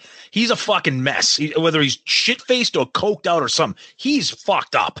mind. He's a fucking mess. Whether he's shit-faced or coked out or something, he's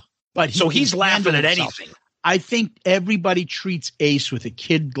fucked up. But so he's laughing at anything. I think everybody treats Ace with the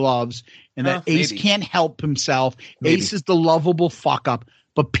kid gloves and that Ace can't help himself. Maybe. Ace is the lovable fuck up,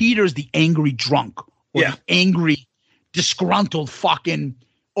 but Peter's the angry drunk or the angry, disgruntled fucking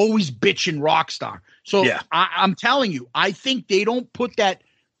always bitching rock star. So I'm telling you, I think they don't put that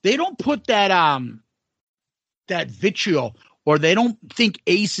vitriol, or they don't think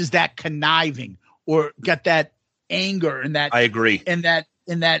Ace is that conniving or got that anger and that. I agree. And that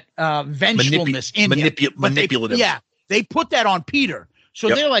vengefulness manipulative. They put that on Peter. So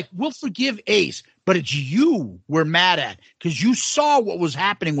they're like, we'll forgive Ace, but it's you we're mad at because you saw what was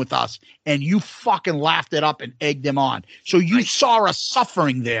happening with us and you fucking laughed it up and egged him on. So you saw us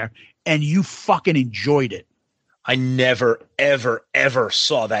suffering there and you fucking enjoyed it. I never, ever, ever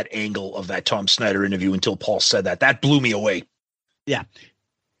saw that angle of that Tom Snyder interview until Paul said that. That blew me away. Yeah.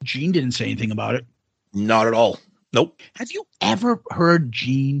 Gene didn't say anything about it. Not at all. Nope. Have you ever heard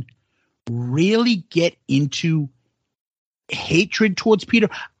Gene really get into hatred towards Peter?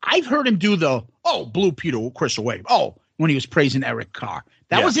 I've heard him do blew Peter Chris away. When he was praising Eric Carr.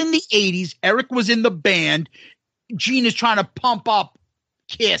 That was in the 80s. Eric was in the band. Gene is trying to pump up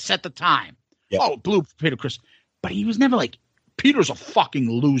Kiss at the time. Yep. Blew Peter Chris. But he was never like, Peter's a fucking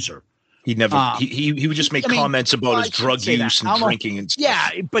loser. He never. He would just make comments about his drug use and drinking and stuff.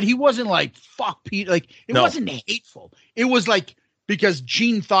 Yeah, but he wasn't like fuck Pete. Like it wasn't hateful. It was like because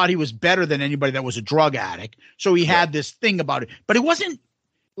Gene thought he was better than anybody that was a drug addict, so he had this thing about it. But it wasn't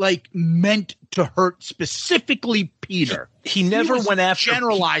like meant to hurt specifically Peter. He never went after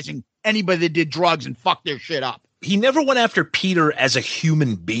generalizing anybody that did drugs and fucked their shit up. He never went after Peter as a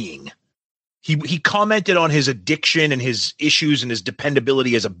human being. He commented on his addiction and his issues and his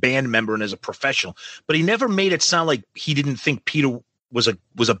dependability as a band member and as a professional, but he never made it sound like he didn't think Peter was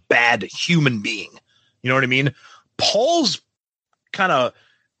a bad human being. You know what I mean? Paul's kind of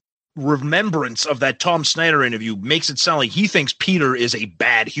remembrance of that Tom Snyder interview makes it sound like he thinks Peter is a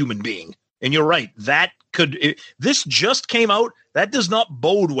bad human being. And you're right. This just came out. That does not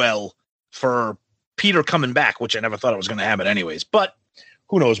bode well for Peter coming back, which I never thought it was going to happen anyways, but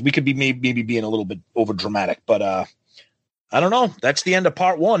who knows? We could be maybe being a little bit over dramatic, but I don't know. That's the end of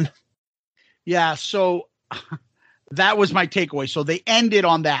part 1. Yeah. So that was my takeaway. So they ended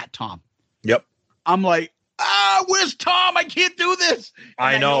on that, Tom. Yep. I'm like, where's Tom? I can't do this.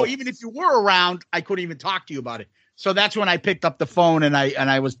 I know. Even if you were around, I couldn't even talk to you about it. So that's when I picked up the phone and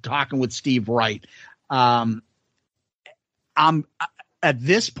I was talking with Steve Wright. I'm at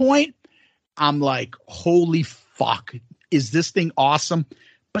this point, I'm like, holy fuck. Is this thing awesome?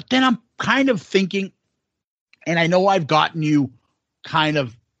 But then I'm kind of thinking, and I know I've gotten you kind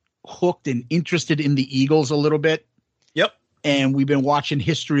of hooked and interested in the Eagles a little bit. Yep. And we've been watching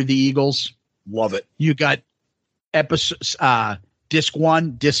History of the Eagles. Love it. You got episodes, disc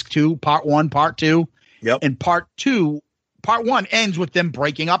 1, disc 2, part 1, part 2. Yep. And part 1 ends with them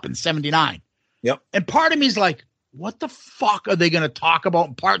breaking up in 79. Yep. And part of me is like, what the fuck are they going to talk about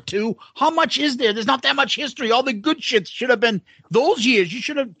in part 2? How much is there? There's not that much history. All the good shit should have been those years. You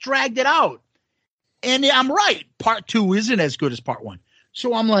should have dragged it out. And I'm right. Part 2 isn't as good as part 1.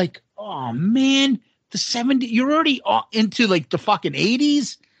 So I'm like, oh man, the 70s, you're already into like the fucking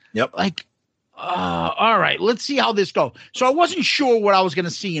 80s. Yep. Like, all right, let's see how this goes. So I wasn't sure what I was going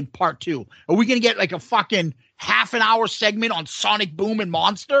to see in part 2. Are we going to get like a fucking half an hour segment on Sonic Boom and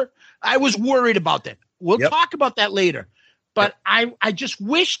Monster? I was worried about that. We'll talk about that later. But I just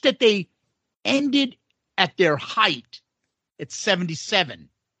wish that they ended at their height at 77.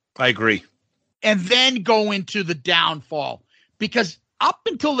 I agree. And then go into the downfall, because up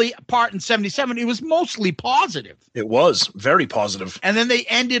until the part in 77, it was mostly positive. It was very positive. And then they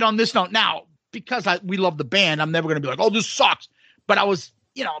ended on this note. Now, because we love the band, I'm never going to be like, oh, this sucks. But I was,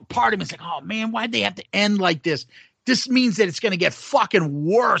 part of me is like, oh, man, why'd they have to end like this? This means that it's going to get fucking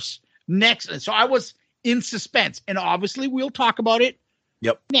worse next. So I was in suspense. And obviously, we'll talk about it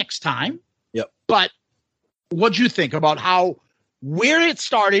next time. Yep. But what'd you think about where it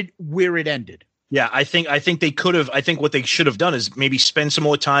started, where it ended? Yeah, I think they could have. I think what they should have done is maybe spend some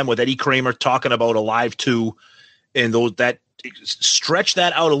more time with Eddie Kramer talking about Alive 2, and that stretch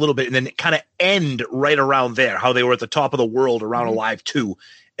that out a little bit, and then kind of end right around there, how they were at the top of the world around Alive 2,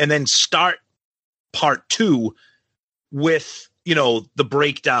 and then start part 2 with the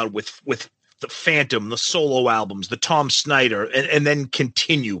breakdown with the Phantom, the solo albums, the Tom Snyder, and then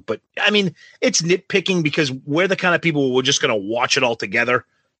continue. But I mean, it's nitpicking because we're the kind of people who are just going to watch it all together.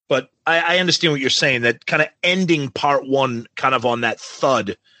 But I understand what you're saying, that kind of ending part 1 kind of on that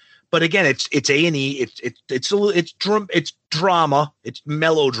thud. But again, it's A&E, it's drama, it's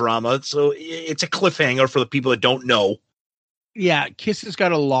melodrama, so it's a cliffhanger for the people that don't know. Yeah, Kiss has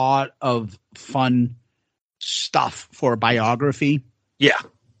got a lot of fun stuff for a biography. Yeah.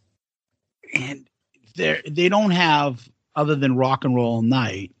 And they don't have, other than Rock and Roll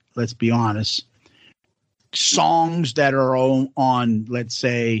Night, let's be honest, songs that are on, let's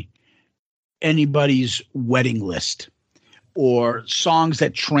say, anybody's wedding list, or songs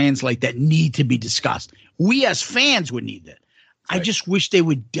that translate that need to be discussed. We as fans would need that. Right. I just wish they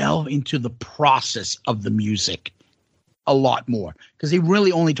would delve into the process of the music a lot more, because they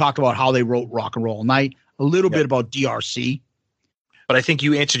really only talked about how they wrote Rock and Roll Night, a little bit about DRC. But I think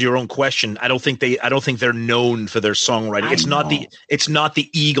you answered your own question. I don't think they're known for their songwriting. It's not the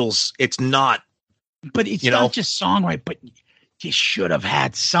Eagles. It's not. But it's not just songwriting, but you should have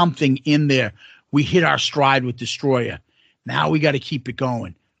had something in there. We hit our stride with Destroyer. Now we got to keep it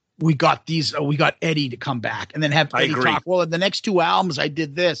going. We got Eddie to come back, and then have Eddie talk. Well, in the next 2 albums, I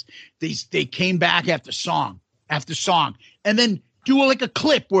did this. They came back after song after song, and then do like a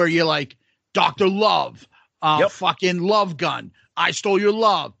clip where you're like, Dr. Love, fucking Love Gun, I Stole Your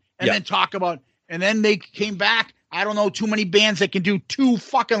Love, and then talk about, and then they came back. I don't know too many bands that can do 2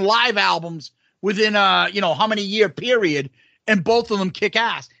 fucking live albums within how many year period, and both of them kick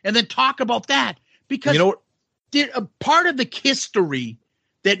ass, and then talk about that, because a part of the history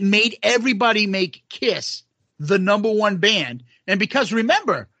that made everybody make Kiss the number 1 band. And because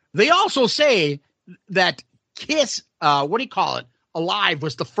remember, they also say that Kiss, Alive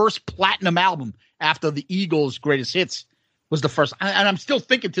was the first platinum album after the Eagles' Greatest Hits was the first. And I'm still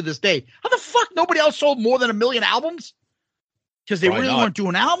thinking to this day, how the fuck nobody else sold more than 1 million albums? Because they weren't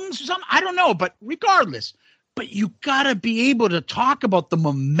doing albums or something? I don't know, but regardless. But you got to be able to talk about the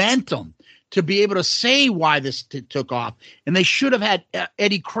momentum, to be able to say why this took off. And they should have had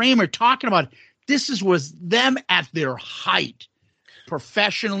Eddie Kramer talking about it. Was them at their height,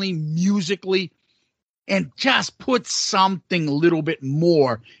 professionally, musically, and just put something a little bit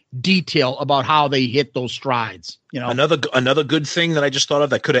more detail about how they hit those strides. Another good thing that I just thought of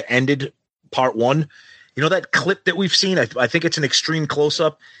that could have ended part 1. That clip that we've seen, I think it's an extreme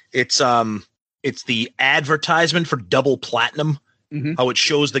close-up. It's the advertisement for Double Platinum, how it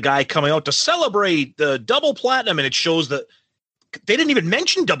shows the guy coming out to celebrate the Double Platinum, and it shows that they didn't even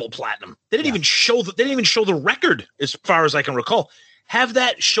mention Double Platinum. They didn't even show the record, as far as I can recall.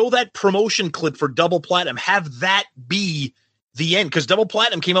 Show that promotion clip for Double Platinum. Have that be the end, because Double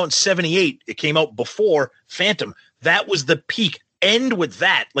Platinum came out in 78. It came out before Phantom. That was the peak. End with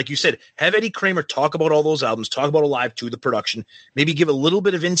that. Like you said, have Eddie Kramer talk about all those albums, talk about Alive 2, the production, maybe give a little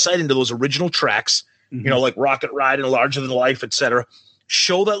bit of insight into those original tracks, like Rocket Ride and Larger Than Life, etc.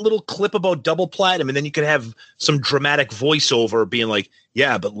 Show that little clip about Double Platinum, and then you could have some dramatic voiceover being like,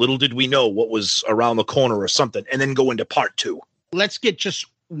 yeah, but little did we know what was around the corner or something, and then go into part 2. Let's get just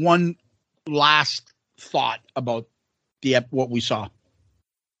one last thought about what we saw.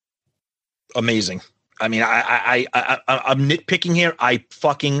 Amazing. I mean, I'm nitpicking here. I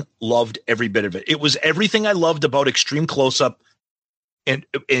fucking loved every bit of it. It was everything I loved about Extreme Close-Up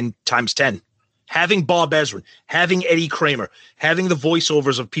in times 10. Having Bob Ezrin, having Eddie Kramer, having the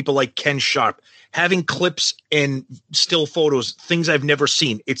voiceovers of people like Ken Sharp, having clips and still photos, things I've never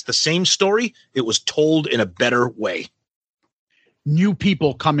seen. It's the same story. It was told in a better way. New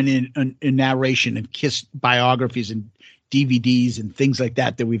people coming in narration and Kiss biographies and DVDs and things like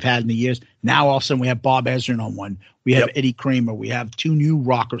that we've had in the years. Now all of a sudden we have Bob Ezrin on one. We have Eddie Kramer. We have two new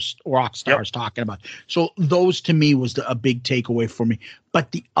rock stars talking about. So those to me was a big takeaway for me.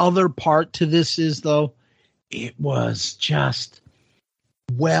 But the other part to this is, though, it was just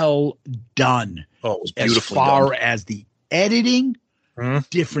well done. Oh, it was beautifully as far done. as the editing,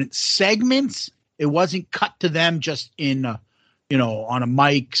 different segments. It wasn't cut to them just in, on a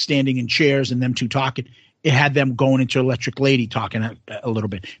mic, standing in chairs, and them two talking. It had them going into Electric Lady talking a little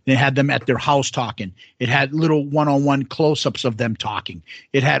bit. It had them at their house talking. It had little one-on-one close-ups of them talking.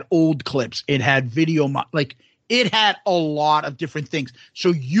 It had old clips. It had video. It had a lot of different things. So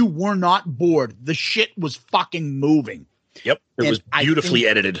you were not bored. The shit was fucking moving. Yep. It was beautifully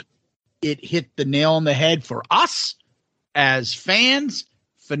edited. It hit the nail on the head for us as fans,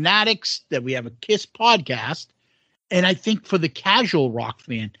 fanatics, that we have a KISS podcast. And I think for the casual rock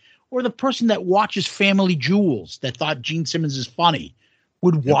fan, or the person that watches Family Jewels that thought Gene Simmons is funny,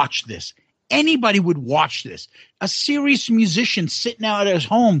 would watch this. Anybody would watch this. A serious musician sitting out at his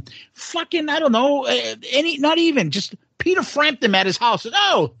home, fucking, I don't know, not even, just Peter Frampton at his house. And,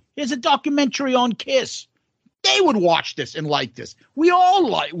 here's a documentary on KISS. They would watch this and like this. We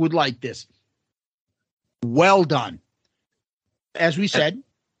all would like this. Well done. As we said,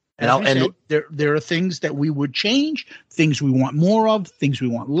 there are things that we would change, things we want more of, things we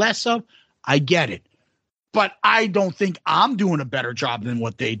want less of. I get it. But I don't think I'm doing a better job than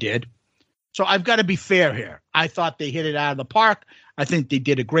what they did. So I've got to be fair here. I thought they hit it out of the park. I think they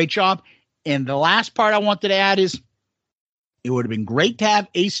did a great job. And the last part I wanted to add is it would have been great to have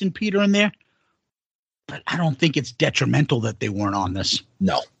Ace and Peter in there, but I don't think it's detrimental that they weren't on this.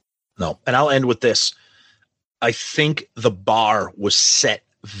 No. And I'll end with this. I think the bar was set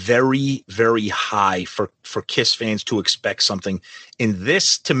very, very high for KISS fans to expect something. In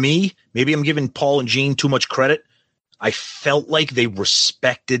this, to me, maybe I'm giving Paul and Gene too much credit. I felt like they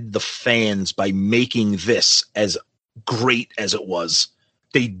respected the fans by making this as great as it was.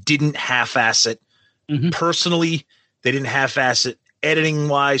 They didn't half-ass it. Personally, they didn't half-ass it.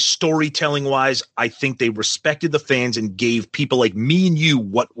 Editing-wise, storytelling-wise, I think they respected the fans and gave people like me and you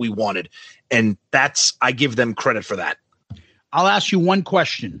what we wanted. And I give them credit for that. I'll ask you one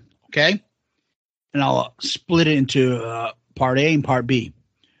question, okay? And I'll split it into part A and part B.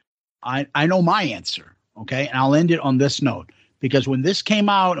 I know my answer, okay? And I'll end it on this note. Because when this came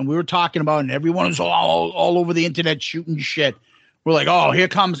out and we were talking about it and everyone was all over the internet shooting shit, we're like, oh, here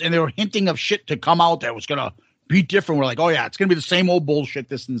comes. And they were hinting of shit to come out that was going to be different. We're like, oh, yeah, it's going to be the same old bullshit,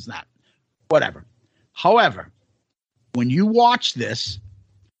 this and that. Whatever. However, when you watch this,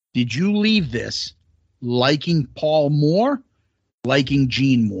 did you leave this liking Paul more, liking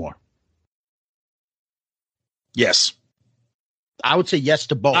Gene more? Yes. I would say yes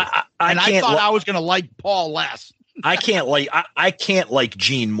to both. I thought I was going to like Paul less. I can't like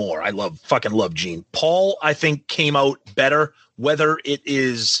Gene more. I fucking love Gene. Paul, I think, came out better, whether it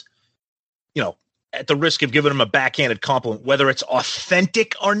is, at the risk of giving him a backhanded compliment, whether it's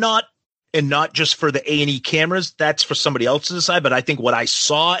authentic or not, and not just for the A&E cameras, that's for somebody else to decide. But I think what I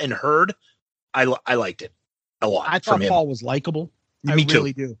saw and heard, I liked it a lot. I thought Paul was likable. Me too.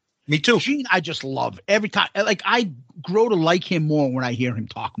 Really do. Me too. Gene, I just love every time. Like, I grow to like him more when I hear him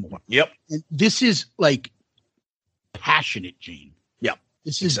talk more. Yep. And this is like passionate Gene. Yep.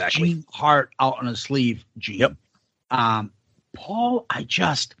 This is Gene heart out on his sleeve, Gene. Yep. Paul, I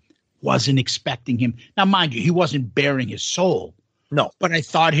just wasn't expecting him. Now, mind you, he wasn't bearing his soul. No. But I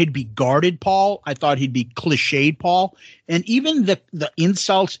thought he'd be guarded Paul. I thought he'd be cliched Paul. And even the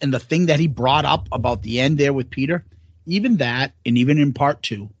insults and the thing that he brought up about the end there with Peter, even that, and even in part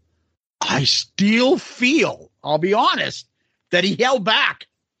 2, I still feel, I'll be honest, that he held back.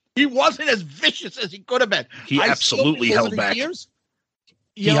 He wasn't as vicious as he could have been. He absolutely held back.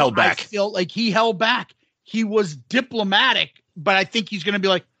 He held back. I feel like he held back. He was diplomatic, but I think he's going to be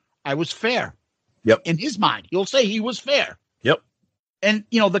like, I was fair. Yep. In his mind, he'll say he was fair. Yep. And,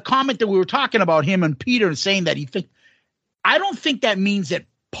 the comment that we were talking about him and Peter and saying that I don't think that means that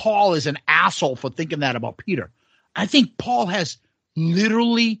Paul is an asshole for thinking that about Peter. I think Paul has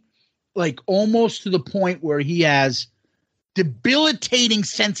literally, like, almost to the point where he has debilitating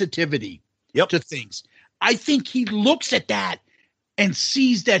sensitivity to things. I think he looks at that and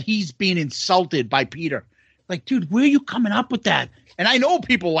sees that he's being insulted by Peter. Like, dude, where are you coming up with that? And I know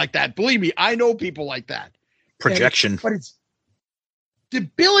people like that. Believe me, I know people like that. Projection. But it's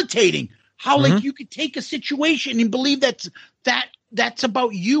debilitating how like you could take a situation and believe that's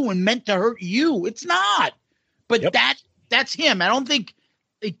about you and meant to hurt you. It's not. But that's him. I don't think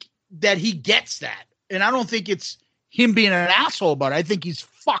that he gets that. And I don't think it's him being an asshole, but I think he's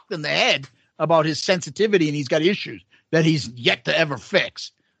fucked in the head about his sensitivity and he's got issues. that he's yet to ever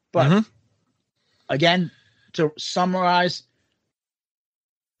fix. But again, to summarize,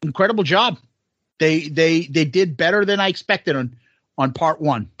 incredible job. They did better than I expected on part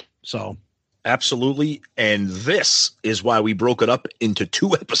 1. So absolutely. And this is why we broke it up into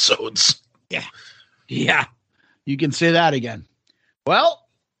 2 episodes. Yeah. You can say that again. Well,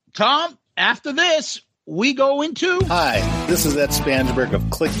 Tom, after this, we go into... Hi, this is Ed Spansberg of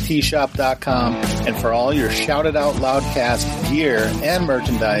ClickTshop.com, and for all your Shout It Out Loudcast gear and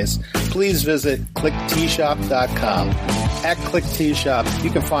merchandise, please visit ClickTshop.com. At ClickTshop, you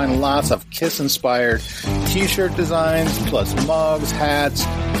can find lots of KISS-inspired t-shirt designs, plus mugs, hats,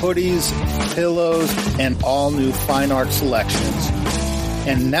 hoodies, pillows, and all new fine art selections.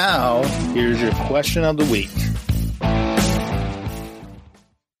 And now, here's your question of the week.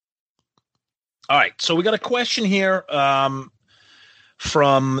 All right, so we got a question here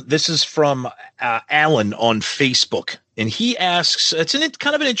from Alan on Facebook, and he asks, it's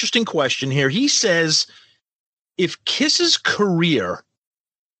kind of an interesting question here. He says, if KISS's career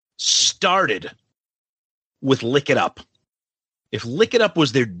started with Lick It Up, if Lick It Up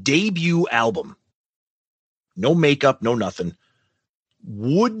was their debut album, no makeup, no nothing,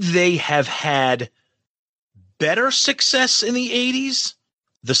 would they have had better success in the 80s?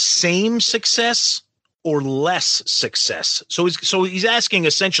 The same success or less success? So he's asking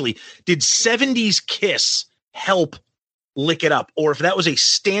essentially, did 70s KISS help Lick It Up? Or if that was a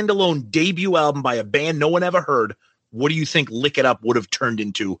standalone debut album by a band no one ever heard, what do you think Lick It Up would have turned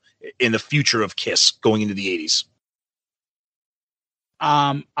into in the future of KISS going into the 80s?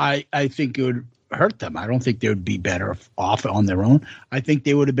 I think it would hurt them. I don't think they would be better off on their own. I think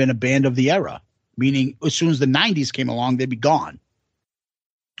they would have been a band of the era, meaning as soon as the 90s came along, they'd be gone.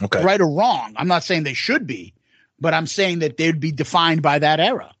 Okay. Right or wrong. I'm not saying they should be, but I'm saying that they'd be defined by that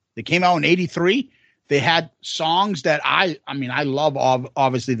era. They came out in 83. They had songs that I love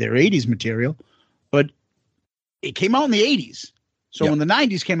obviously their 80s material, but it came out in the 80s. So when the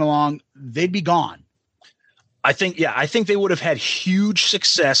 90s came along, they'd be gone. I think they would have had huge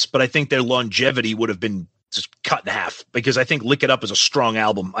success, but I think their longevity would have been just cut in half, because I think Lick It Up is a strong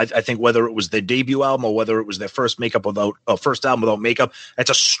album. I think whether it was their debut album or whether it was their first album without makeup, that's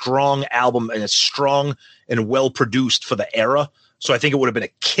a strong album, and it's strong and well produced for the era. So I think it would have been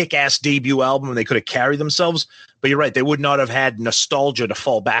a kick-ass debut album and they could have carried themselves. But you're right, they would not have had nostalgia to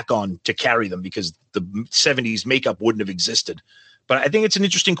fall back on to carry them, because the 70s makeup wouldn't have existed. But I think it's an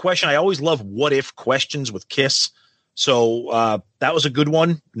interesting question. I always love what-if questions with KISS. So that was a good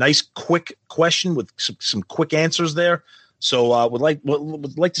one. Nice, quick question with some quick answers there. So would like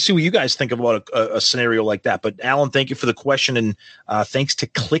to see what you guys think about a scenario like that. But Alan, thank you for the question, and thanks to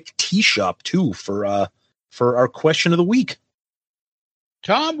Click T-Shop too for our question of the week.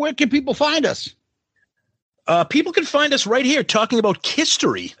 Tom, where can people find us? People can find us right here talking about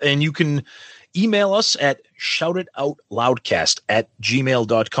Kisstory, and you can email us at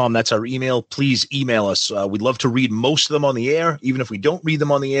shoutitoutloudcast@gmail.com. That's our email. Please email us. We'd love to read most of them on the air. Even if we don't read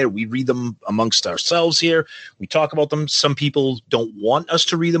them on the air, we read them amongst ourselves here. We talk about them. Some people don't want us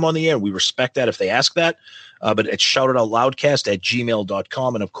to read them on the air. We respect that if they ask that. But it's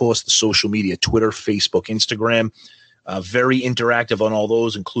shoutitoutloudcast@gmail.com. And, of course, the social media, Twitter, Facebook, Instagram. Very interactive on all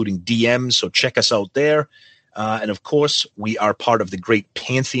those, including DMs. So check us out there. And, of course, we are part of the great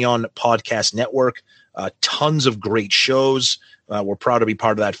Pantheon Podcast Network. Tons of great shows. We're proud to be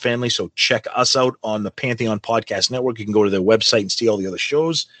part of that family. So check us out on the Pantheon Podcast Network. You can go to their website and see all the other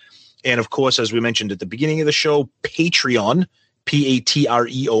shows. And, of course, as we mentioned at the beginning of the show, Patreon,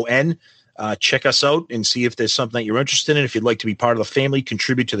 Patreon. Check us out and see if there's something that you're interested in. If you'd like to be part of the family,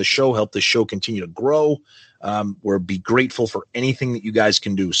 contribute to the show, help the show continue to grow. We'll be grateful for anything that you guys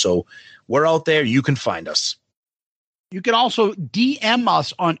can do. So we're out there. You can find us. You can also DM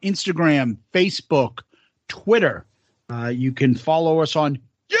us on Instagram, Facebook, Twitter. You can follow us on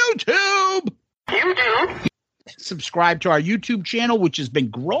YouTube. Subscribe to our YouTube channel, which has been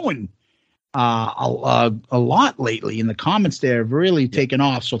growing a lot lately. In the comments there have really taken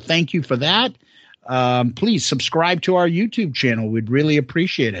off. So thank you for that. Please subscribe to our YouTube channel. We'd really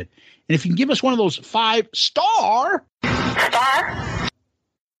appreciate it. And if you can give us one of those 5-star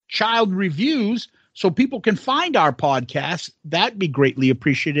child reviews so people can find our podcast, that'd be greatly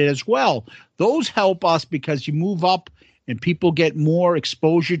appreciated as well. Those help us because you move up and people get more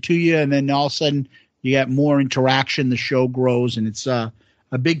exposure to you, and then all of a sudden you get more interaction. The show grows, and it's a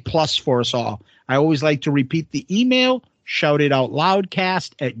big plus for us all. I always like to repeat the email,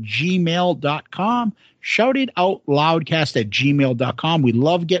 shoutitoutloudcast@gmail.com. Shoutitoutloudcast@gmail.com. We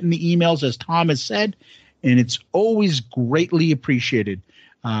love getting the emails, as Tom has said, and it's always greatly appreciated.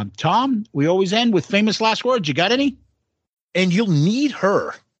 Tom, we always end with famous last words. You got any? And you'll need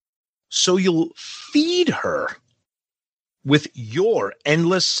her. So you'll feed her with your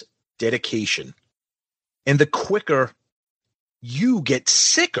endless dedication. And the quicker you get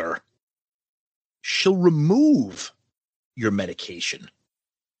sicker, she'll remove your medication.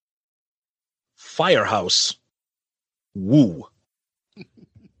 Firehouse Woo.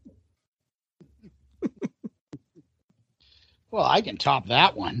 Well, I can top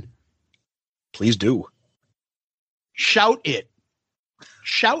that one. Please do. Shout it.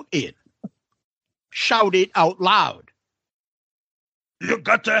 Shout it. Shout it out loud. You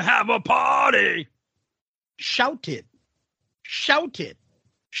got to have a party. Shout it. Shout it.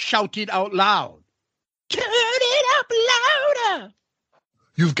 Shout it out loud. Turn it up louder.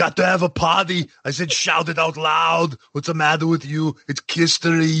 You've got to have a party. I said shout it out loud. What's the matter with you? It's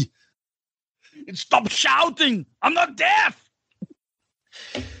history. And stop shouting. I'm not deaf.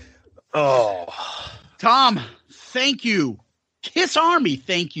 Oh. Tom, thank you. Kiss Army,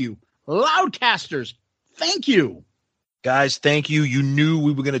 thank you. Loudcasters, thank you. Guys, thank you. You knew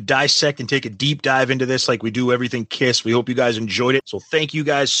we were going to dissect and take a deep dive into this like we do everything Kiss. We hope you guys enjoyed it. So thank you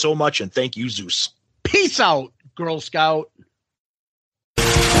guys so much, and thank you, Zeus. Peace out, Girl Scout.